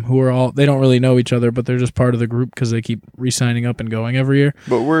 people in them who are all, they don't really know each other, but they're just part of the group because they keep re-signing up and going every year.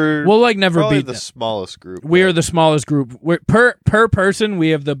 But we'll like never probably beat the smallest group. We are the smallest group. Per person,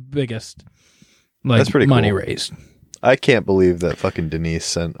 we have the biggest That's pretty money cool. raised. I can't believe that fucking Denise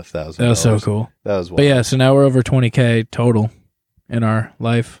sent $1,000. That was so cool. That was wild. But yeah, so now we're over 20K total in our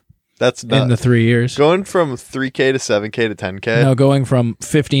life. That's in the 3 years. Going from 3K to 7K to 10K. No, going from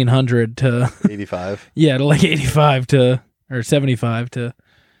 1,500 to 85. Yeah, to like 85 to or 75 to.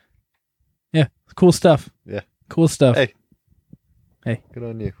 Yeah, cool stuff. Yeah, cool stuff. Hey, good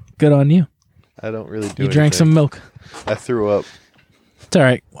on you. Good on you. I don't really do. You drank some milk. I threw up. It's all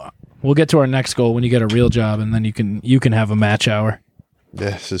right. We'll get to our next goal when you get a real job, and then you can have a match hour.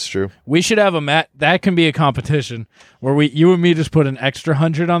 This is true. We should have a that can be a competition where you and me just put an extra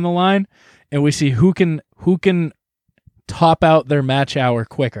 100 on the line, and we see who can top out their match hour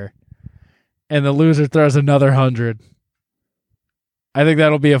quicker, and the loser throws another 100. I think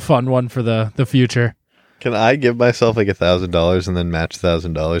that'll be a fun one for the future. Can I give myself like $1,000 and then match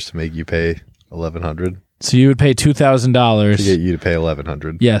 $1,000 to make you pay $1,100? So you would pay $2,000 to get you to pay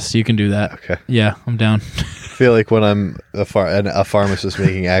 $1,100. Yes, you can do that. Okay. Yeah, I'm down. I feel like when I'm a pharmacist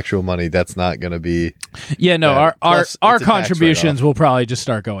making actual money, that's not going to be. Yeah, no. bad. Our Plus, it's a contributions tax will probably just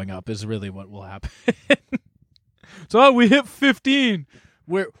start going up. Is really what will happen. So we hit 15.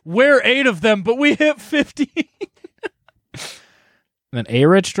 We're 8 of them, but we hit 15. And then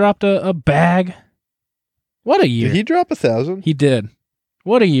A-Rich dropped a bag. What a year! Did he drop 1,000? He did.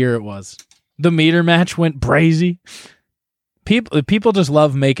 What a year it was. The meter match went brazy. People just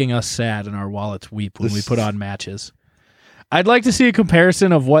love making us sad and our wallets weep when we put on matches. I'd like to see a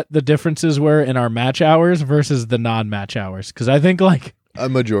comparison of what the differences were in our match hours versus the non-match hours, because I think like a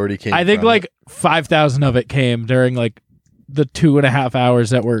majority came. I think like 5,000 of it came during like the 2.5 hours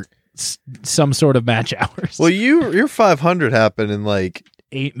that were some sort of match hours. Well, your 500 happened in like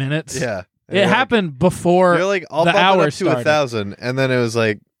 8 minutes. Yeah, it happened before you're like I'll the bump it hour up to started. 1,000, and then it was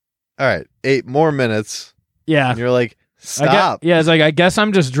like, all right, 8 more minutes. Yeah, and you're like, stop. It's like I guess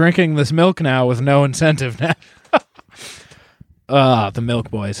I'm just drinking this milk now with no incentive now. The Milk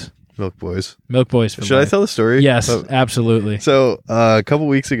Boys. Milk Boys. Milk Boys. Should I tell the story? Yes, absolutely. So a couple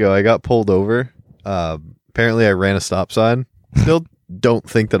weeks ago, I got pulled over. Apparently, I ran a stop sign. Still don't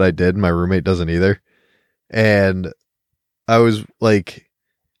think that I did. My roommate doesn't either. And I was like,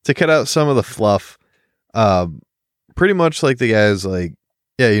 to cut out some of the fluff, pretty much like the guy's like,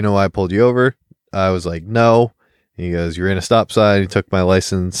 yeah, you know why I pulled you over? I was like, no. He goes, you ran a stop sign. He took my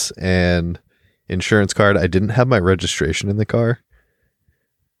license and insurance card. I didn't have my registration in the car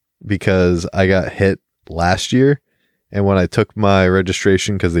because I got hit last year. And when I took my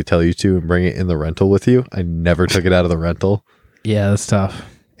registration, because they tell you to and bring it in the rental with you, I never took it out of the rental. Yeah, that's tough.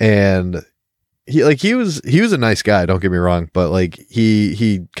 And he was a nice guy, don't get me wrong, but like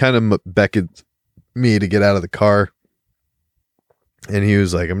he kind of beckoned me to get out of the car. And he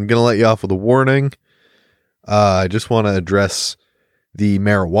was like, I'm going to let you off with a warning. I just want to address the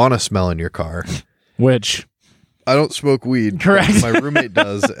marijuana smell in your car. Which I don't smoke weed. Correct. My roommate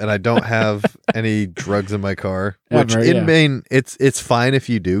does, and I don't have any drugs in my car. Which Ever, in Maine, it's fine if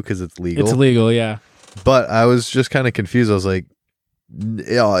you do because it's legal. it's legal, yeah. But I was just kind of confused. I was like,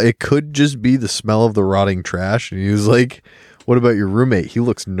 yeah, it could just be the smell of the rotting trash. And he was like, what about your roommate? He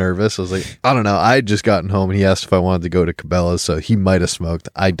looks nervous. I was like, I don't know. I had just gotten home and he asked if I wanted to go to Cabela's, so he might have smoked.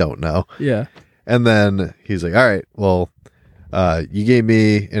 I don't know. Yeah. And then he's like, all right, well, you gave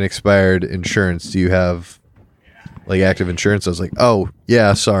me an expired insurance. Do you have like active insurance? I was like, oh,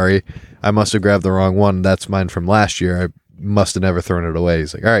 yeah, sorry. I must have grabbed the wrong one. That's mine from last year. I must have never thrown it away.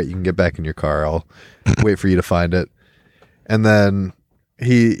 He's like, all right, you can get back in your car. I'll wait for you to find it. And then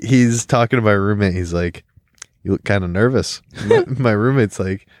he's talking to my roommate. He's like, you look kind of nervous. My roommate's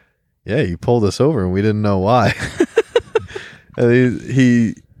like, yeah, you pulled us over and we didn't know why. And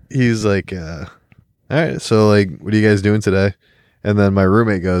he's like, all right, so like, what are you guys doing today? And then my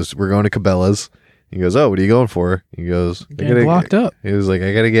roommate goes, we're going to Cabela's. He goes, oh, what are you going for? He goes, Getting locked up. He was like,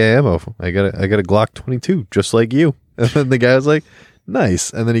 I gotta get ammo. I got a Glock 22, just like you. And then the guy was like,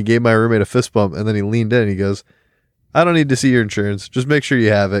 nice. And then he gave my roommate a fist bump, and then he leaned in and he goes, I don't need to see your insurance. Just make sure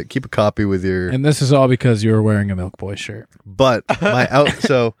you have it. Keep a copy with your. And this is all because you were wearing a Milk Boy shirt. But my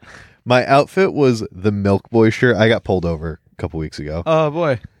outfit was the Milk Boy shirt. I got pulled over a couple weeks ago. Oh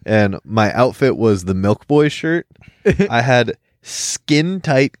boy. And my outfit was the Milk Boy shirt. I had skin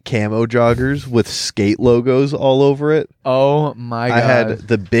tight camo joggers with skate logos all over it. Oh my god! I had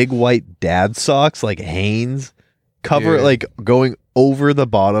the big white dad socks like Hanes, Dude. like going over the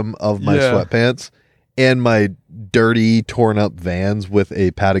bottom of my sweatpants, and my dirty torn up Vans with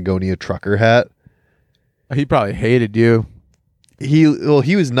a Patagonia trucker hat. He probably hated you. He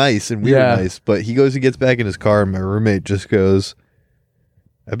was nice and we were nice, but he goes and gets back in his car, and my roommate just goes,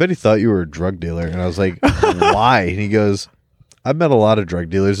 "I bet he thought you were a drug dealer." And I was like, "Why?" And he goes, "I've met a lot of drug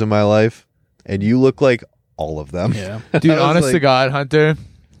dealers in my life, and you look like all of them." Yeah. Dude, I was honest like, to God, Hunter,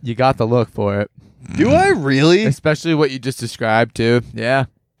 you got the look for it. Do I really? Especially what you just described, too. Yeah.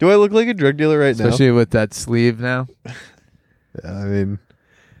 Do I look like a drug dealer right now? Especially with that sleeve now. I mean,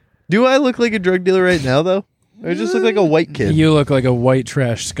 do I look like a drug dealer right now, though? Or I just look like a white kid? You look like a white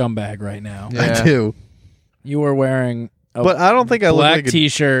trash scumbag right now. Yeah. I do. You were wearing a But I don't think I look black like a...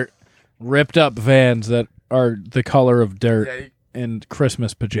 T-shirt, ripped up Vans that are the color of dirt, and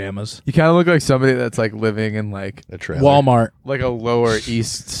Christmas pajamas. You kind of look like somebody that's like living in like a trailer. Walmart. like a lower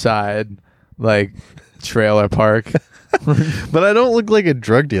east side like trailer park. But I don't look like a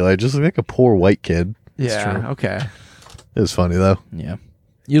drug dealer. I just look like a poor white kid. Yeah. true. Okay. It was funny, though. Yeah.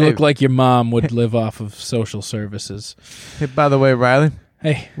 You look like your mom would live off of social services. Hey, by the way, Riley,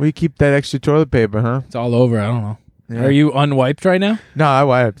 Hey, where you keep that extra toilet paper, huh? it's all over. I don't know. Yeah. Are you unwiped right now? No, I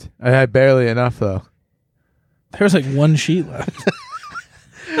wiped. I had barely enough though. There's like one sheet left.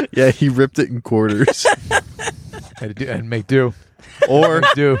 Yeah, he ripped it in quarters. Had to do and make do. Or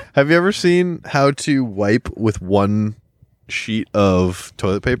Make do. have you ever seen how to wipe with one sheet of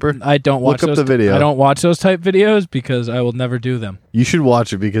toilet paper? I don't watch Look up those the video. I don't watch those type videos because I will never do them. You should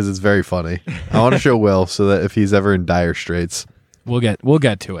watch it because it's very funny. I want to show Will so that if he's ever in dire straits. We'll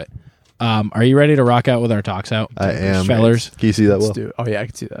get to it. Are you ready to rock out with our talks out? I am. Fellers. Can you see that, Let's Will? do it. Oh yeah, I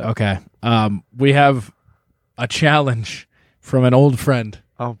can see that. Okay. We have a challenge from an old friend.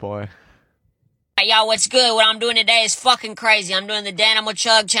 Oh boy. Hey, y'all, what's good? What I'm doing today is fucking crazy. I'm doing the Danimal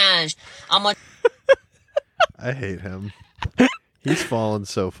Chug Challenge. I hate him. He's fallen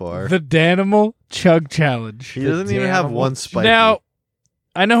so far. The Danimal Chug Challenge. He doesn't even have one spiky. Now,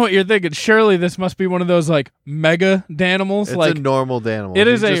 I know what you're thinking. Surely this must be one of those like mega Danimals. It's like a normal Danimal. it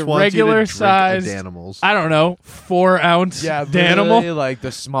is He a just wants you to regular drink a size- Danimals. I don't know, 4 ounce Yeah, Danimal. literally, like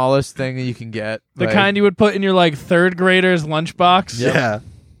the smallest thing that you can get. The Like, kind you would put in your like third grader's lunchbox. Yeah.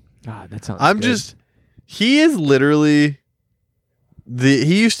 God, that sounds. I'm good. just... He is literally...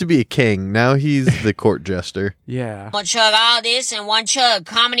 He used to be a king. Now he's the court jester. Yeah. gonna chug all this in one chug.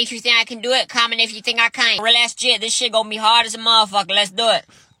 Comment if you think I can do it. Comment if you think I can't. Real ass shit. This shit gonna be hard as a motherfucker. Let's do it.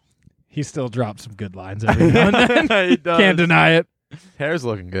 He still drops some good lines every now and then. He does. Can't deny it. Hair's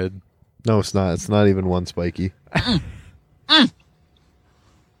looking good. No, it's not. It's not even one spiky.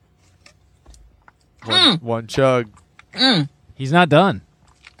 One chug. He's not done.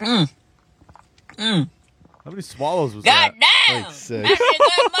 How many swallows was God that? damn. Like six. That's a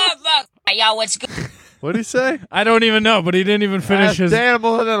good motherfucker. Hey, y'all, what's good? What did he say? I don't even know, but he didn't even finish his.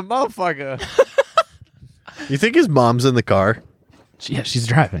 Animal and a motherfucker. You think his mom's in the car? Yeah, she's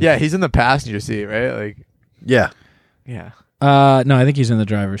driving. Yeah, he's in the passenger seat, right? Like, Yeah. yeah. No, I think he's in the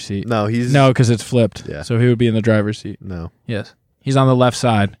driver's seat. No, he's... No, because it's flipped. Yeah. So he would be in the driver's seat. No. Yes. He's on the left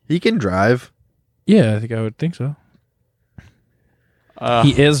side. He can drive. Yeah, I think I would think so.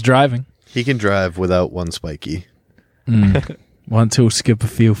 He is driving. He can drive without one spiky. 1, 2, skip a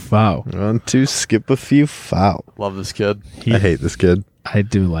few foul. 1, 2, skip a few foul. Love this kid. I hate this kid. I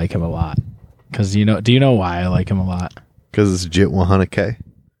do like him a lot. Because do you know why I like him a lot? Because it's JIT 100K.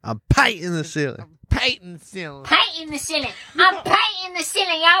 I'm painting the ceiling. Painting ceiling. Painting the ceiling. I'm painting the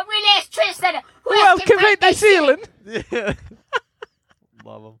ceiling. Y'all real ass trendsetter. Who else can paint the ceiling? Yeah.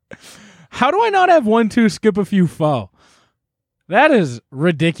 Love him. How do I not have 1, 2, skip a few foul? That is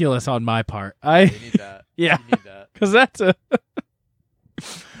ridiculous on my part. You need that. Yeah. You need that. Because that's a...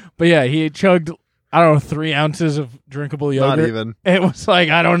 But yeah, he chugged, I don't know, 3 ounces of drinkable yogurt. Not even. It was like,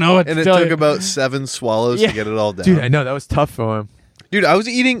 I don't know what And to it tell took you. about 7 swallows Yeah. to get it all down. Dude, I know that was tough for him. Dude, I was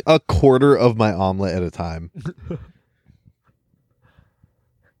eating a quarter of my omelet at a time.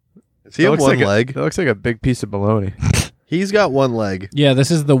 Does he That have looks one like leg? That looks like a big piece of bologna. He's got one leg. Yeah,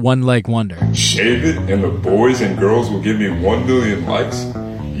 this is the one leg wonder. Shave it and the boys and girls will give me 1 million likes.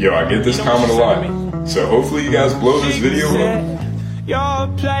 Yo, I get this comment a lot. So hopefully you guys blow this video up. You're a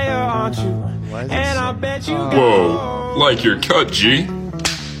player, aren't you? Why is it And so- I bet you Whoa, like your cut, G.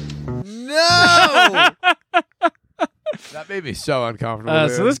 No! That made me so uncomfortable.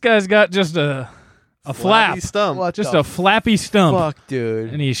 So this guy's got just a A flap. Flappy stump. What Just the a flappy stump. fuck,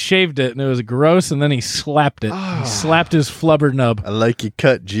 dude? And he shaved it, and it was gross, and then he slapped it. He slapped his flubber nub. I like your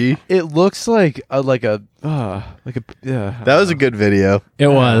cut, G. It looks like a yeah. That was a good video. It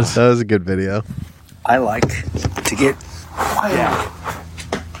was. That was a good video. I like to get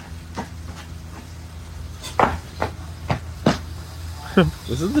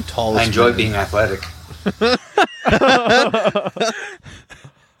This is the tallest. I enjoy man. being athletic.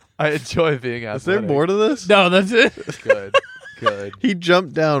 I enjoy being athletic. Is there more to this? No, that's it. Good. Good. He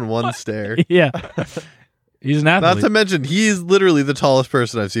jumped down one stair. Yeah. He's an athlete. Not to mention, he's literally the tallest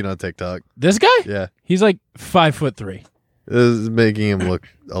person I've seen on TikTok. This guy? Yeah. He's like 5'3". This is making him look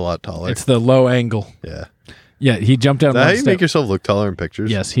a lot taller. It's the low angle. Yeah. Yeah, he jumped down Is that one how you step. make yourself look taller in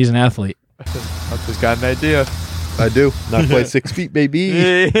pictures? Yes, he's an athlete. I've just got an idea. I do. Not quite 6 feet,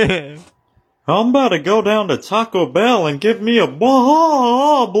 baby. I'm about to go down to Taco Bell and give me a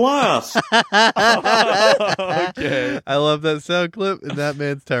blast. Okay. I love that sound clip, and that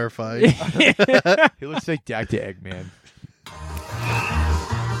man's terrifying. He looks like Dr. Eggman.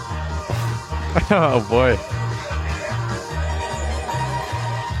 Oh boy.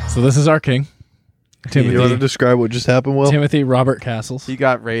 So this is our king. You want to describe what just happened, Will? Timothy Robert Castles. He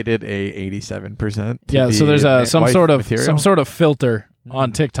got rated a 87%. Yeah, so there's some wife sort of material. filter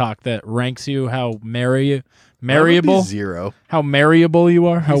on TikTok that ranks you how That would be marryable, 0. how marryable you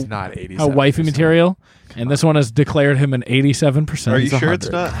are, how He's not 87%. how wifey material, and this one has declared him an 87%. Are you He's sure it's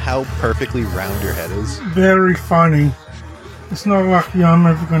 100. not how perfectly round your head is? Very funny. It's not likely I'm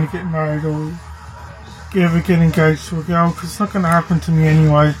ever going to get married or ever get engaged to a girl because it's not going to happen to me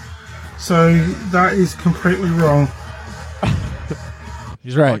anyway. So that is completely wrong.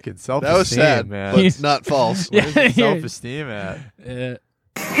 He's right. Fucking self-esteem, That was sad, man. but He's- not false. Where's his self-esteem at?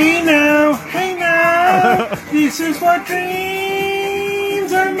 Hey now, this is what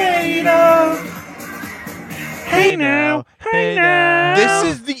dreams are made of. Hey now, hey now. This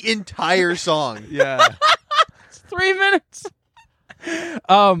is the entire song. Yeah. It's 3 minutes.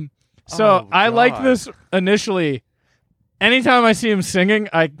 So Oh, I like God. this initially. Anytime I see him singing,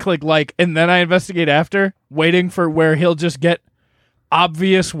 I click like, and then I investigate after, waiting for where he'll just get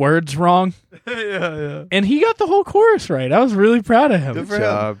obvious words wrong. yeah. And he got the whole chorus right. I was really proud of him. Good Good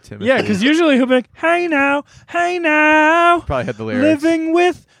job, Timothy. Yeah, because usually he'll be like, hey now, Probably had the lyrics. living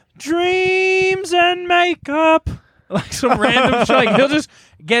with dreams and makeup. Like some random shit. Like, he'll just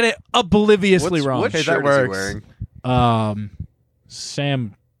get it obliviously wrong. What Hey, that shirt is he works. wearing?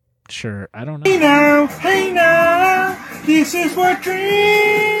 Sam, sure, I don't know. Hey now, this is what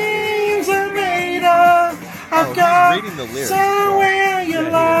dreams are made of. I've got reading the lyrics. somewhere you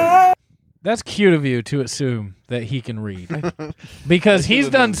love. That's cute of you to assume that he can read. Because he's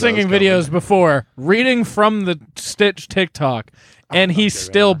should've done known that singing was videos before, reading from the Stitch TikTok, and he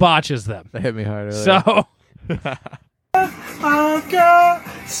still botches them. That hit me hard earlier. So, I've got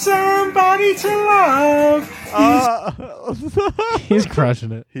somebody to love. he's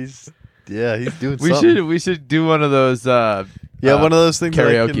crushing it. He's doing we something. should do one of those one of those things that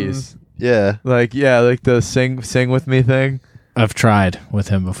I can- karaoke's. Yeah. Like the sing with me thing. I've tried with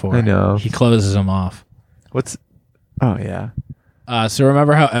him before. I know. He closes them off. What's Oh yeah. So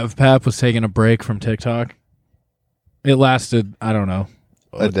remember how FPAP was taking a break from TikTok? It lasted, I don't know,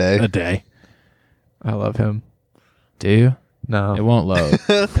 A day. a day. I love him. Do you? No. It won't load.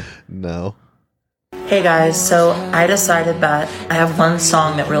 No. Hey guys, so I decided that I have one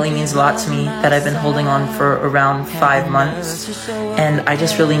song that really means a lot to me that I've been holding on for around 5 months, and I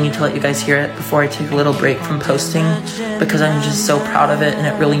just really need to let you guys hear it before I take a little break from posting because I'm just so proud of it and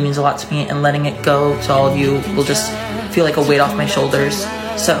it really means a lot to me, and letting it go to all of you will just feel like a weight off my shoulders.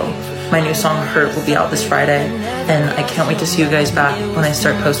 So my new song Hurt will be out this Friday, and I can't wait to see you guys back when I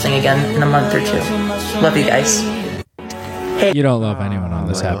start posting again in a month or 2. Love you guys. You don't love anyone on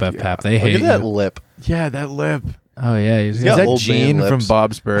this app, FPAP. They hate Look at that you. lip. Yeah, that lip. Oh, yeah. He's got Is that old Gene man from lips.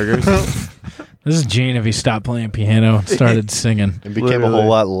 Bob's Burgers? This is Gene if he stopped playing piano and started singing. And became a Literally. whole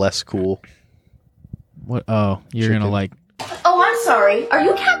lot less cool. What? Oh, you're going to like... Oh, I'm sorry. Are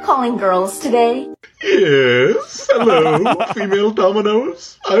you catcalling girls today? Yes. Hello, female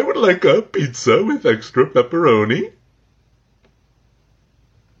Domino's. I would like a pizza with extra pepperoni.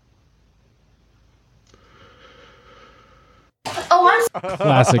 Oh, I'm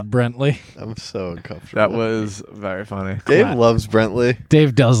Classic Brentley. I'm so uncomfortable. That was very funny. Dave loves Brentley.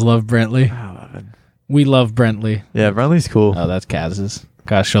 Dave does love Brentley. I love it. We love Brentley. Yeah, Brentley's cool. Oh, that's Kaz's.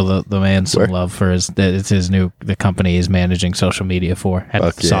 Gotta show the man some Where? love for his. It's his new the company he's managing social media for. Had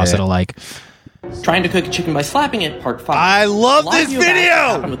Fuck to sauce yeah. it alike. Trying to cook chicken by slapping it, part 5. I love A lot of this you have asked what video!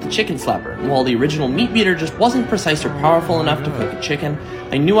 happened with the chicken slapper. And while the original meat beater just wasn't precise or powerful enough to cook a chicken,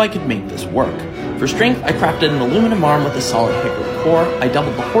 I knew I could make this work. For strength, I crafted an aluminum arm with a solid hickory core. I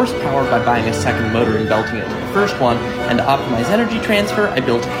doubled the horsepower by buying a second motor and belting it to the first one, and to optimize energy transfer, I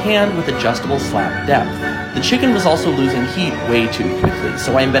built a hand with adjustable slap depth. The chicken was also losing heat way too quickly,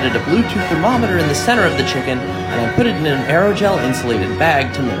 so I embedded a Bluetooth thermometer in the center of the chicken, and I put it in an aerogel insulated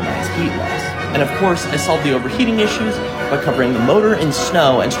bag to minimize heat loss. And of course, I solved the overheating issues by covering the motor in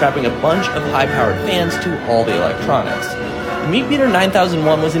snow and strapping a bunch of high-powered fans to all the electronics. The Meat Beater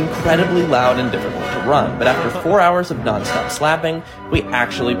 9001 was incredibly loud and difficult to run, but after 4 hours of non-stop slapping, we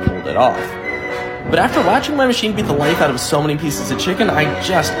actually pulled it off. But after watching my machine beat the life out of so many pieces of chicken, I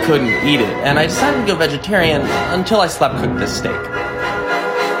just couldn't eat it, and I decided to go vegetarian until I slap cooked this steak.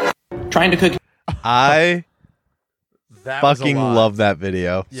 Trying to cook... I That was a fucking lot. love that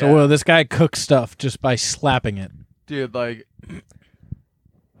video. So well, this guy cooks stuff just by slapping it. Dude, like,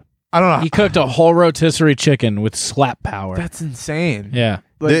 I don't know. He cooked a whole rotisserie chicken with slap power. That's insane. Yeah.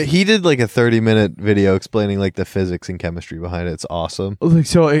 He did like a 30-minute video explaining like the physics and chemistry behind it. It's awesome. Like,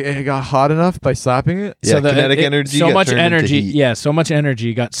 so it got hot enough by slapping it? Yeah, So kinetic energy. So got much turned into energy. heat. Yeah, so much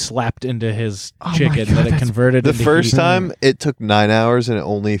energy got slapped into his Oh my chicken God, that it that's- converted The into first heat. time it took 9 hours and it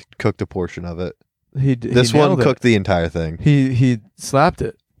only cooked a portion of it. This one nailed it. cooked the entire thing. He slapped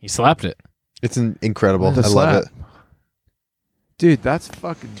it. He slapped it. It's incredible. That's I a love slap. it. Dude, that's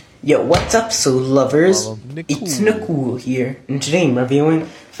fucking... Yo, what's up, soda lovers? It's Nakul here, and today I'm reviewing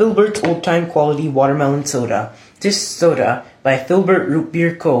Filbert's Old Time Quality Watermelon Soda. This soda, by Filbert Root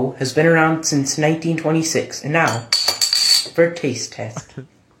Beer Co., has been around since 1926, and now, for a taste test.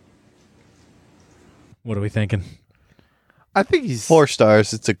 What are we thinking? I think he's... 4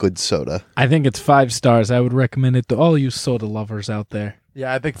 stars. It's a good soda. I think it's 5 stars. I would recommend it to all you soda lovers out there.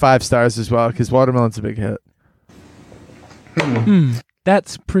 Yeah, I think 5 stars as well, because watermelon's a big hit.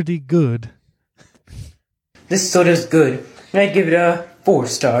 That's pretty good. This soda's good, and I'd give it a 4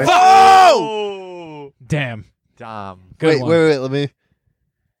 stars. Oh! Damn. Good wait. Let me...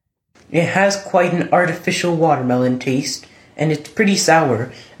 It has quite an artificial watermelon taste, and it's pretty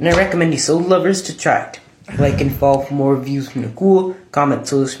sour, and I recommend you soda lovers to try it. Like and follow for more reviews from Nakul, comment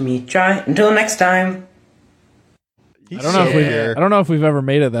sodas for me to try. Until next time. I don't know if we've ever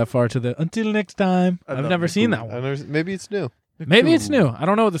made it that far to the until next time. I've never seen that one. Maybe it's new. Maybe it's new. I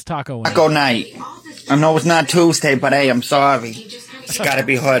don't know what this taco is. Taco night. I know it's not Tuesday, but hey, I'm sorry. It's gotta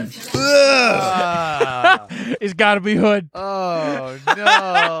be hood. It's gotta be hood. Oh,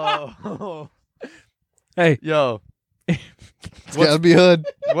 no. Hey. Yo. It's gotta be hood.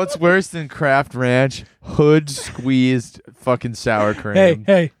 What's worse than Kraft Ranch? Hood squeezed fucking sour cream.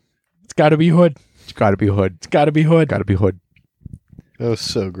 Hey. It's gotta be hood. It's gotta be hood. It's gotta be hood. Gotta be hood. That was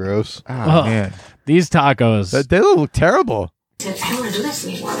so gross. Oh, man. These tacos. They look terrible. I don't want to do this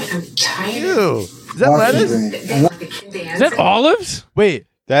anymore. Like, I'm tired. Ew. Is that lettuce? Is that olives? Wait.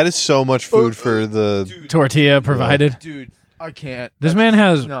 That is so much food for the... Tortilla provided. Dude, I can't. This man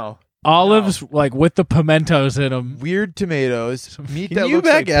has No. olives like with the pimentos in them. Weird tomatoes. Meat Can that you looks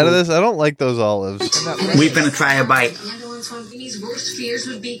back like out of poop. this? I don't like those olives. We're gonna try a bite. Worst fears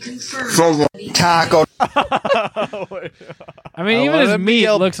would be confirmed. Taco. I mean, even his meat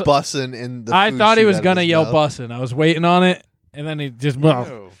looks. bussin' in the. I food thought he shoot was out of gonna his yell mouth. bussin'. I was waiting on it, and then he just.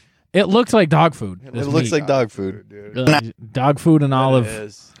 It looks like dog food. It looks like dog food. Dog food and olive.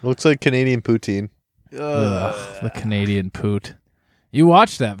 Looks like Canadian poutine. Ugh, the Canadian poot. You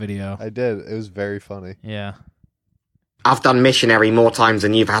watched that video. I did. It was very funny. Yeah. I've done missionary more times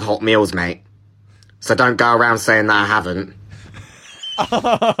than you've had hot meals, mate. So don't go around saying that I haven't.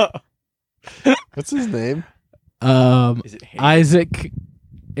 What's his name? Isaac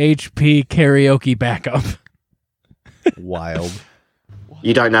HP karaoke backup. Wild.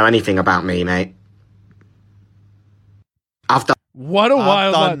 You don't know anything about me, mate. I've done... What a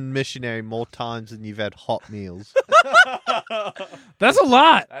wild I've one. done missionary more times than you've had hot meals. That's a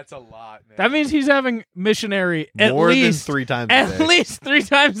lot. That's a lot, man. That means he's having missionary at More than least 3 times a At day. least 3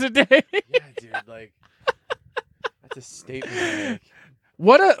 times a day. Yeah, dude. Like, that's a statement.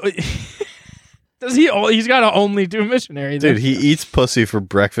 What a does he? He's got to only do missionary. Dude, he eats pussy for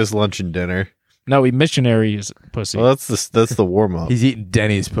breakfast, lunch, and dinner. No, he missionaries pussy. Well, that's the warm up. He's eating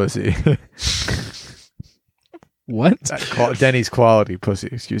Denny's pussy. What? Denny's quality pussy.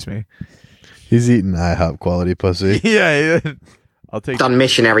 Excuse me. He's eating IHOP quality pussy. Yeah. I'll take. I've done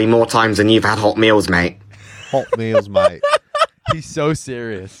missionary more times than you've had hot meals, mate. Hot meals, mate. He's so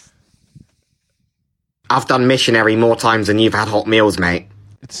serious. I've done missionary more times than you've had hot meals, mate.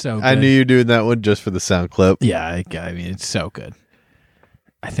 It's so good. I knew you were doing that one just for the sound clip. Yeah, I mean, it's so good.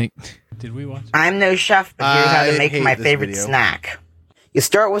 I think. Did we watch? I'm no chef, but here's how I to make hate my this favorite video. snack. You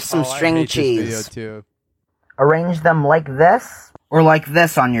start with some I string hate this video cheese. too. Arrange them like this or like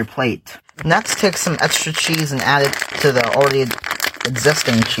this on your plate. Next, take some extra cheese and add it to the already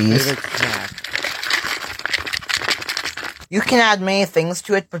existing cheese. You can add many things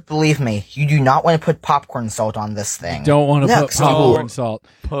to it, but believe me, you do not want to put popcorn salt on this thing. Don't want to put Next, popcorn salt.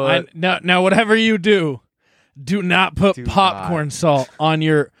 Now, whatever you do not put popcorn salt on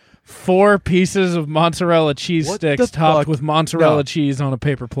your 4 pieces of mozzarella cheese What sticks the topped fuck? with mozzarella No. cheese on a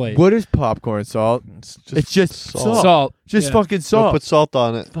paper plate. What is popcorn salt? It's just salt. Salt. Just Yeah. fucking salt. Don't put salt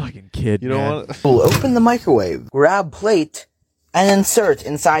on it. Fucking kid, You don't man. want it. We'll open the microwave, grab plate, and insert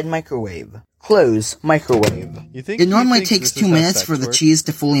inside microwave. Close microwave. You think It he normally thinks takes this 2 is how minutes sex for the works? cheese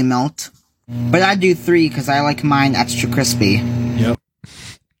to fully melt, but I do 3 because I like mine extra crispy. Yep.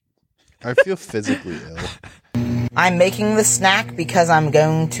 I feel physically ill. I'm making the snack because I'm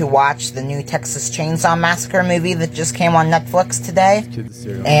going to watch the new Texas Chainsaw Massacre movie that just came on Netflix today,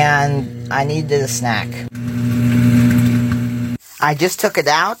 and I needed a snack. I just took it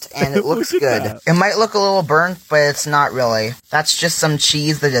out, and it looks Look at good. that. It might look a little burnt, but it's not really. That's just some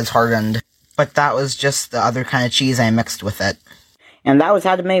cheese that is hardened. But that was just the other kind of cheese I mixed with it. And that was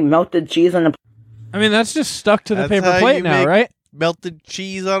how to make melted cheese on a... I mean, that's just stuck to the That's paper how plate you now, make right? Melted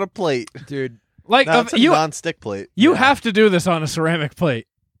cheese on a plate. Dude. Like No, it's a you, non-stick plate. you have to do this on a ceramic plate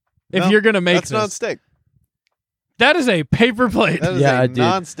if No, you're gonna make that's this. non-stick. That is a paper plate. That is Yeah, a dude.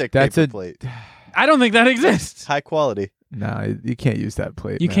 non-stick That's paper a- plate. I don't think that exists. High quality. No, you can't use that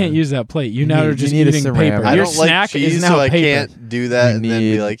plate. You man. can't use that plate. You You now need- are you just need a eating ceramic. paper. I Your don't like snack cheese, is now so I paper. can't do that You and then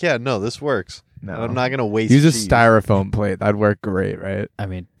be need- like, yeah, no, this works. No. I'm not gonna waste. Use a cheese. styrofoam plate. That'd work great, right? I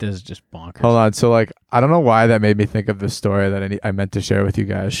mean, this is just bonkers. Hold on. So, like, I don't know why that made me think of the story that I meant to share with you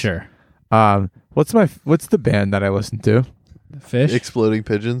guys. Sure. What's the band that I listen to? Fish. Exploding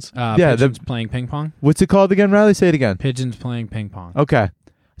pigeons. Yeah, Pigeons playing ping pong. What's it called again, Riley? Say it again. Pigeons playing ping pong. Okay.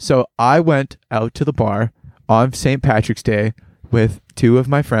 So I went out to the bar on St. Patrick's Day with 2 of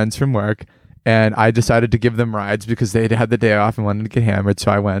my friends from work, and I decided to give them rides because they had the day off and wanted to get hammered.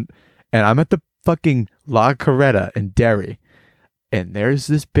 So I went, and I'm at the fucking La Coretta in Derry, and there's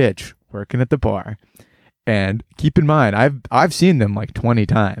this bitch working at the bar. And keep in mind, I've seen them like 20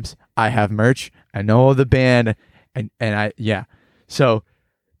 times. I have merch. I know the band, and So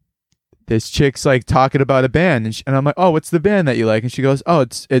this chick's like talking about a band, and I'm like, oh, what's the band that you like? And she goes, oh,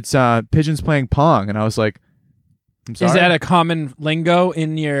 it's Pigeons Playing Pong. And I was like, I'm sorry? Is that a common lingo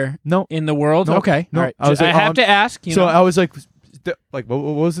in in the world? No, Okay. no. All right. I was like, have to ask. You so know? I was like, what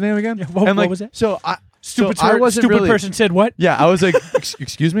was the name again? what- and like, what was it? So I Stupid so I wasn't stupid really- person said what? Yeah, I was like,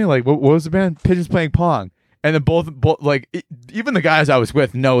 excuse me, like, what was the band? Pigeons Playing Pong. And then both like, even the guys I was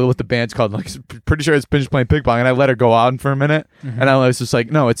with know what the band's called. Like, pretty sure it's Pigeons Playing Ping Pong. And I let her go on for a minute, and I was just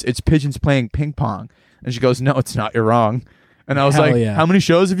like, no, it's Pigeons Playing Ping Pong. And she goes, no, it's not. You're wrong. And I was Hell like, yeah. how many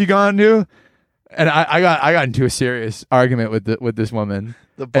shows have you gone to? And I got into a serious argument with this woman.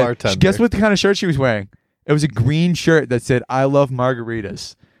 The And bartender. guess what kind of shirt she was wearing? It was a green shirt that said, I love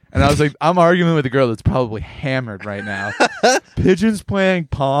margaritas. And I was like, I'm arguing with a girl that's probably hammered right now. Pigeons Playing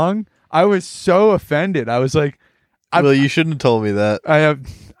Pong? I was so offended. I was like, Well, you shouldn't have told me that. I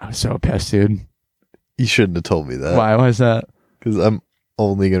was so pissed, dude. You shouldn't have told me that. Why was that? Because I'm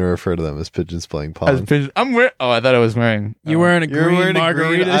only going to refer to them as pigeons playing pong. I thought I was wearing. You wearing a You're green wearing a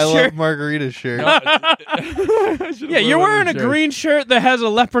margarita green, I shirt? love margarita shirt. Yeah, you're wearing a green shirt that has a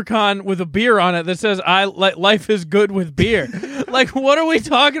leprechaun with a beer on it that says "I like life is good with beer." Like, what are we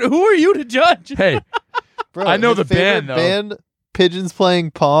talking? Who are you to judge? Hey, Bro, I know his the band, favorite though. band, Pigeons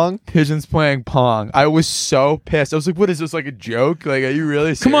Playing Pong. Pigeons Playing Pong. I was so pissed. I was like, what is this, like a joke? Like, are you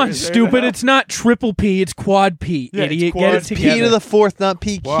really Come on, serious right stupid! now? It's not triple P. It's quad P. Yeah, it's Idiot, quad get it P. together. P to the fourth, not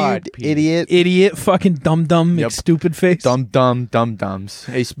P Quad cubed, P. idiot. Idiot, fucking dumb, stupid face. Dum-dums.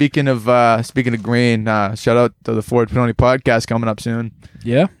 Hey, speaking of green, shout out to the 420 podcast coming up soon.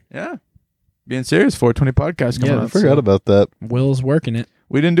 Yeah, Yeah. Being serious, 420 podcast coming Yeah, up. I forgot about that. Will's working it.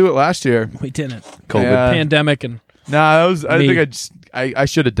 We didn't do it last year. We didn't. COVID. Yeah. Pandemic and Nah, that was. I Me. think I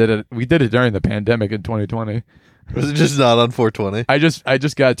should have did it. We did it during the pandemic in 2020. Was it just not on 420? I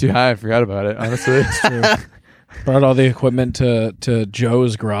just got too high. I forgot about it. Honestly. brought all the equipment to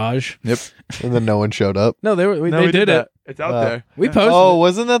Joe's garage. Yep. And then no one showed up. No, they No, we did that. it. It's out there. We posted. Oh, it.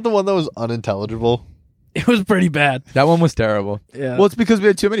 wasn't that the one that was unintelligible? It was pretty bad. That one was terrible. Yeah. Well, it's because we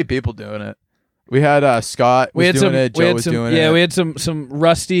had too many people doing it. We had Scott was We had doing some. it. We Joe had was some. doing Yeah, it. we had some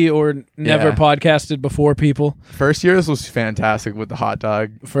rusty or never Yeah. podcasted before people. First year's was fantastic with the hot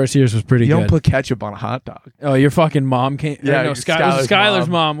dog. First year's was pretty You good. don't put ketchup on a hot dog. Oh, your fucking mom came. Yeah, no, Skylar's Skylar's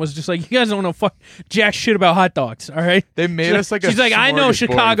mom was just like, you guys don't know fuck jack shit about hot dogs. All right, They made She's us like a she's like, I know smorgasbord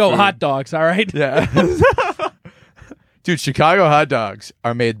Chicago of food. hot dogs. All right. Yeah. Dude, Chicago hot dogs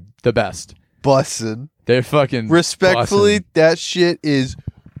are made the best. Bussin'. They're fucking Respectfully, bussin'. that shit is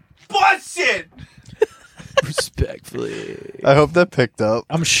bussin'. Respectfully. I hope that picked up.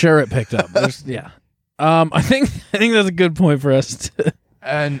 I'm sure it picked up. Yeah. I think that's a good point for us to.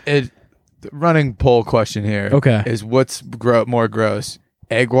 And the running poll question here Okay. is what's more gross,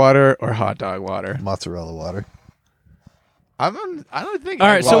 egg water or hot dog water? Mozzarella water. I don't think. All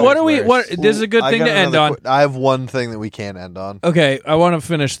right. egg So what water's are we? worse. What this is a good I thing got to end another on. I have one thing that we can't end on. Okay, I want to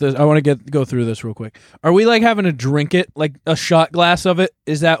finish this. I want to go through this real quick. Are we like having to drink it, like a shot glass of it?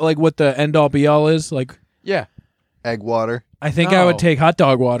 Is that like what the end all be all is? Like, Yeah. Egg water. I think I would No. take hot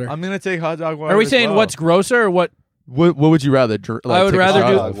dog water. I'm gonna take hot dog water. Are we as saying well. what's grosser or what? What would you rather? I would take a rather shot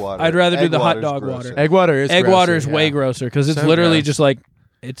do. of? water. I'd rather do Egg the hot water's dog grosser. water. Egg water is Egg grosser, water is yeah. way grosser because it's So literally gross. just like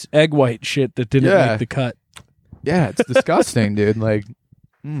it's egg white shit that didn't Yeah. make the cut. Yeah, it's disgusting, dude. Like,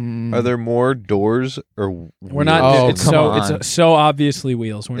 Are there more doors or We're not. Oh, it's come so on. it's so obviously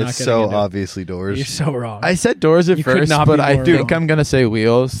wheels. We're not It's getting so into it. obviously doors. You're so wrong. I said doors at You could first, not but be I more think wrong. I'm gonna say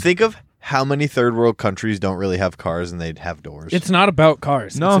wheels. Think of how many third world countries don't really have cars and they'd have doors. It's not about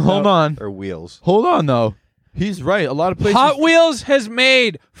cars. No, It's hold about- on. or wheels. Hold on, though. He's right. A lot of places. Hot Wheels has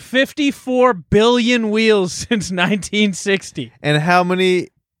made 54 billion wheels since 1960. And how many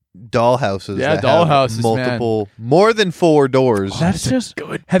dollhouses? Yeah, that dollhouses, have multiple, more than 4 doors. That's just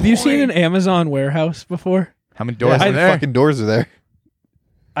good. Have you seen an Amazon warehouse before? How many Yeah, doors how are many there? fucking doors are there?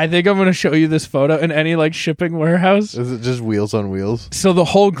 I think I'm going to show you this photo in any like shipping warehouse. Is it just wheels on wheels? So the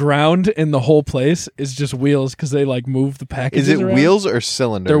whole ground in the whole place is just wheels because they like move the packages. Is it around. wheels or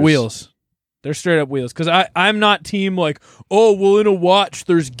cylinders? They're wheels. They're straight up wheels. Because I'm not team like, oh, well, in a watch,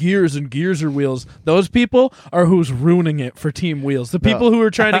 there's gears and gears are wheels. Those people are who's ruining it for team wheels. The people who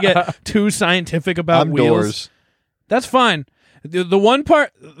are trying to get too scientific about I'm wheels. doors. That's fine. The one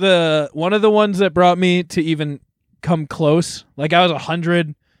part, one of the ones that brought me to even come close, like I was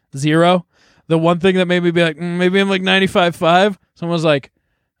 100, 0. The one thing that made me be like, maybe I'm like 95.5. Someone was like,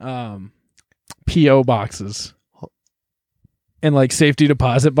 PO boxes. And like safety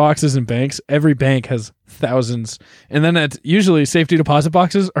deposit boxes in banks. Every bank has thousands. And then it's usually safety deposit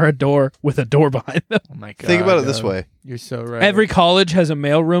boxes are a door with a door behind them. Oh my god! Think about it this way. You're so right. Every college has a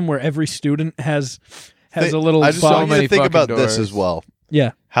mail room where every student has a little I just box. want you to think fucking about this doors. as well.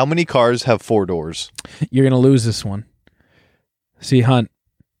 Yeah. How many cars have 4 doors? You're going to lose this one. See, Hunt.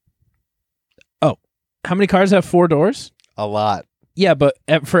 Oh, how many cars have 4 doors? A lot. Yeah, but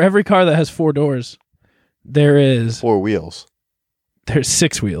for every car that has 4 doors, there's 4 wheels.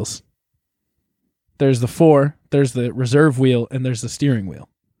 6 wheels. There's the 4, there's the reserve wheel, and there's the steering wheel.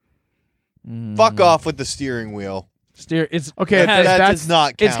 Fuck off with the steering wheel. It's Okay, it has- that that's- does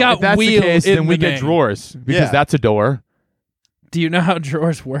not count. it's got If that's the wheels case, in then we the get name. drawers because Yeah. that's a door. Do you know how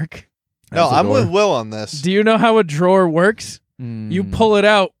drawers work? No, That's a I'm door. with Will on this. Do you know how a drawer works? Mm. You pull it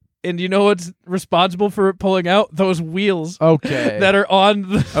out, and you know what's responsible for it pulling out? Those wheels Okay. that are on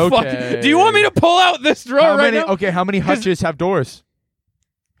the Okay. fuck. Do you want me to pull out this drawer How right many? now? Okay, how many hutches have doors?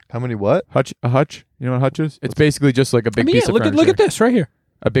 How many what? A hutch. You know what hutch is? It's basically just like a big piece of look furniture. at this right here.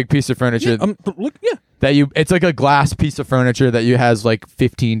 A big piece of furniture Yeah. that you. It's like a glass piece of furniture that you has like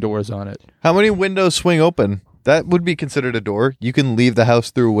 15 doors on it. How many windows swing open? That would be considered a door. You can leave the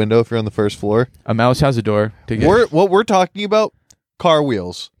house through a window if you're on the first floor. A mouse has a door. To get What we're talking about, car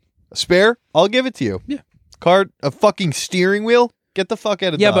wheels. A spare, I'll give it to you. Yeah. A fucking steering wheel? Get the fuck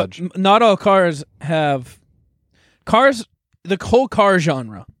out of Yeah, Dodge. but not all cars have cars. The whole car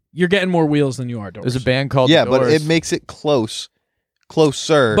genre, you're getting more wheels than you are doors. There's a band called yeah, The but Doors. it makes it closer.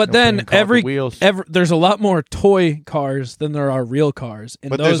 But then band called The Wheels. there's a lot more toy cars than there are real cars. And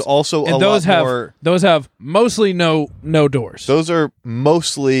But those, there's also and a those lot have more- those have mostly no doors. Those are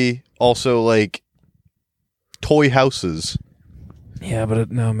mostly also like toy houses. Yeah, but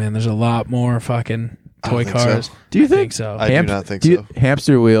no, man, there's a lot more fucking toy think so. cars. Do you I think so? I do not think so.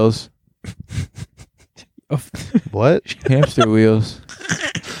 Hamster wheels. What? Hamster wheels.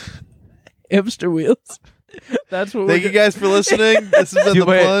 Hipster wheels. That's what. Thank we're you guys for listening. This has been the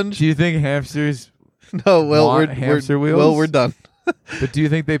plunge. Do you think hamsters? No, well, want we're hamster wheels? Well, we're done. But do you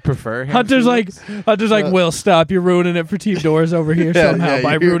think they prefer hamster Hunter's like, wheels? Will, stop! You're ruining it for Team Doors over here somehow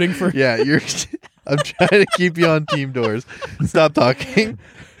by you're- rooting for. Yeah, you're. I'm trying to keep you on Team Doors. Stop talking.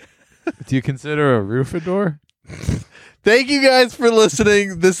 Do you consider a roof a door? Thank you guys for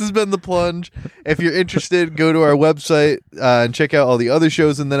listening. This has been The Plunge. If you're interested, go to our website and check out all the other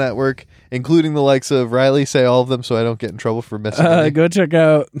shows in the network, including the likes of Riley. Say all of them so I don't get in trouble for missing any. Go check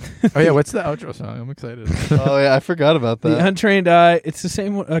out. Oh yeah, what's the outro song? I'm excited. Oh yeah, I forgot about that. The Untrained Eye. It's the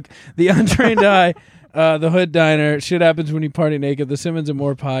same one. The Untrained Eye. The Hood Diner. Shit Happens When You Party Naked. The Simmons and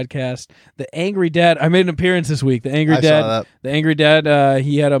More podcast. The Angry Dad. I made an appearance this week. The Angry I Dad. saw that. The Angry Dad.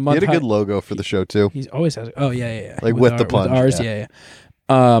 He had a month. He had a good logo for the show too. He's always has. Oh yeah. Like with the Plunge. ours, yeah.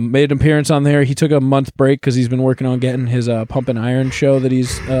 Made an appearance on there. He took a month break because he's been working on getting his Pump and Iron show that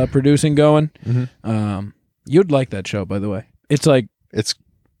he's producing going. Mm-hmm. You'd like that show, by the way. It's like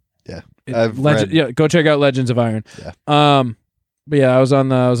yeah. Go check out Legends of Iron. Yeah. But yeah, I was on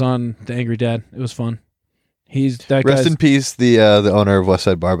the Angry Dad. It was fun. He's that Rest guy's, in peace, the owner of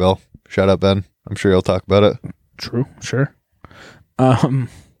Westside Barbell. Shout out Ben. I'm sure he'll talk about it. True, sure. Other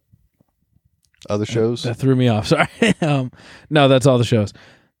shows that threw me off. Sorry. No, that's all the shows.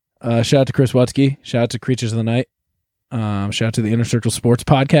 Shout out to Chris Wutsky. Shout out to Creatures of the Night. Shout out to the Inner Circle Sports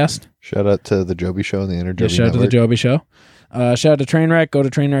Podcast. Shout out to the Joby Show and the Inner Joby Shout out to the Network. Joby Show. Shout out to Trainwreck. Go to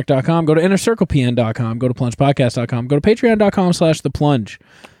trainwreck.com. Go to innercirclepn.com. Go to plungepodcast.com. Go to patreon.com/theplunge.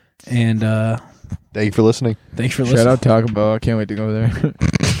 And thank you for listening. Thanks for listening. Shout out Taco Bell. I can't wait to go there.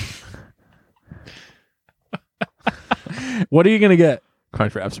 What are you going to get?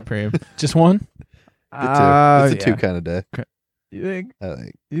 Crunchwrap Supreme. Just one? It's a two kind of day. You think? I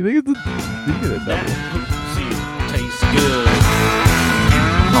think. You think it's a double? Tastes good.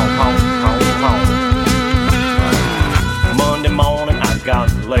 Monday morning I got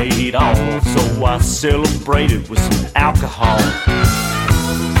laid off, so I celebrated with some alcohol.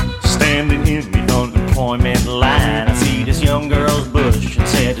 Standing in the unemployment line, I see this young girl's bush and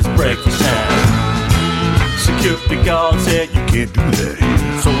said it's breakfast time. Security guard said you can't do that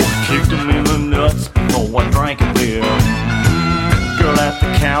here, so I kicked him in the nuts before I drank a beer. Girl at the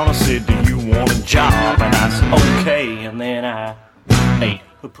counter said, do you want a job? And I said, okay, and then I ate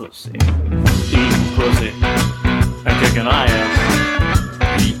her pussy. Eating pussy and kicking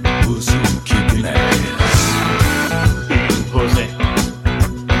ass. Eating pussy and kicking ass. Eating pussy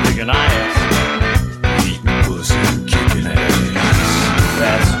and kicking ass. Eating pussy and kicking ass.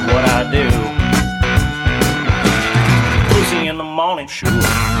 That's what I do. Pussy in the morning, sure.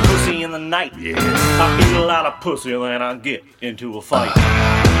 Pussy in the night, yeah. I eat a lot of pussy, then I get into a fight.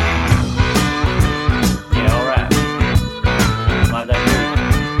 Yeah, alright. Like that good.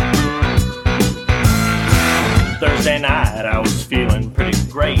 Thursday night, I was feeling pretty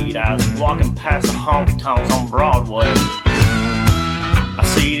great. I was walking past the honky tonks on Broadway. I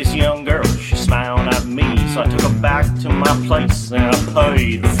see this young girl, she smiled at me, so I took her back to my place and I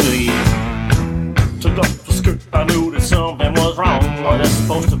paid the fee. Took off the skirt, I knew that something was wrong. Or there's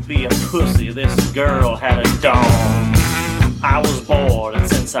supposed to be a pussy, this girl had a dong. I was bored, and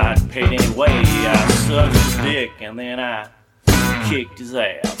since I'd paid anyway, I sucked his dick, and then I kicked his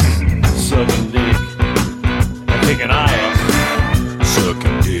ass. Sucking dick, and kicking ass.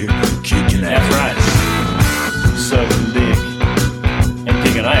 Sucking dick, kicking ass. That's right. Sucking dick, and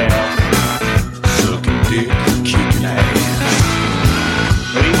kicking ass. Sucking dick, kicking ass.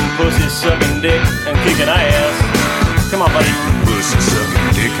 Eating pussy, sucking dick, and kicking ass. Come on, buddy. Pussy, sucking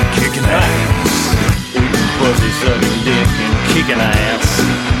dick, and kicking ass. Eating pussy, sucking dick, and kicking ass.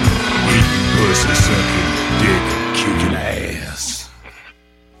 Eating pussy, sucking dick, kicking ass.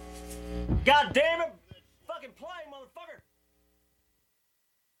 God damn it.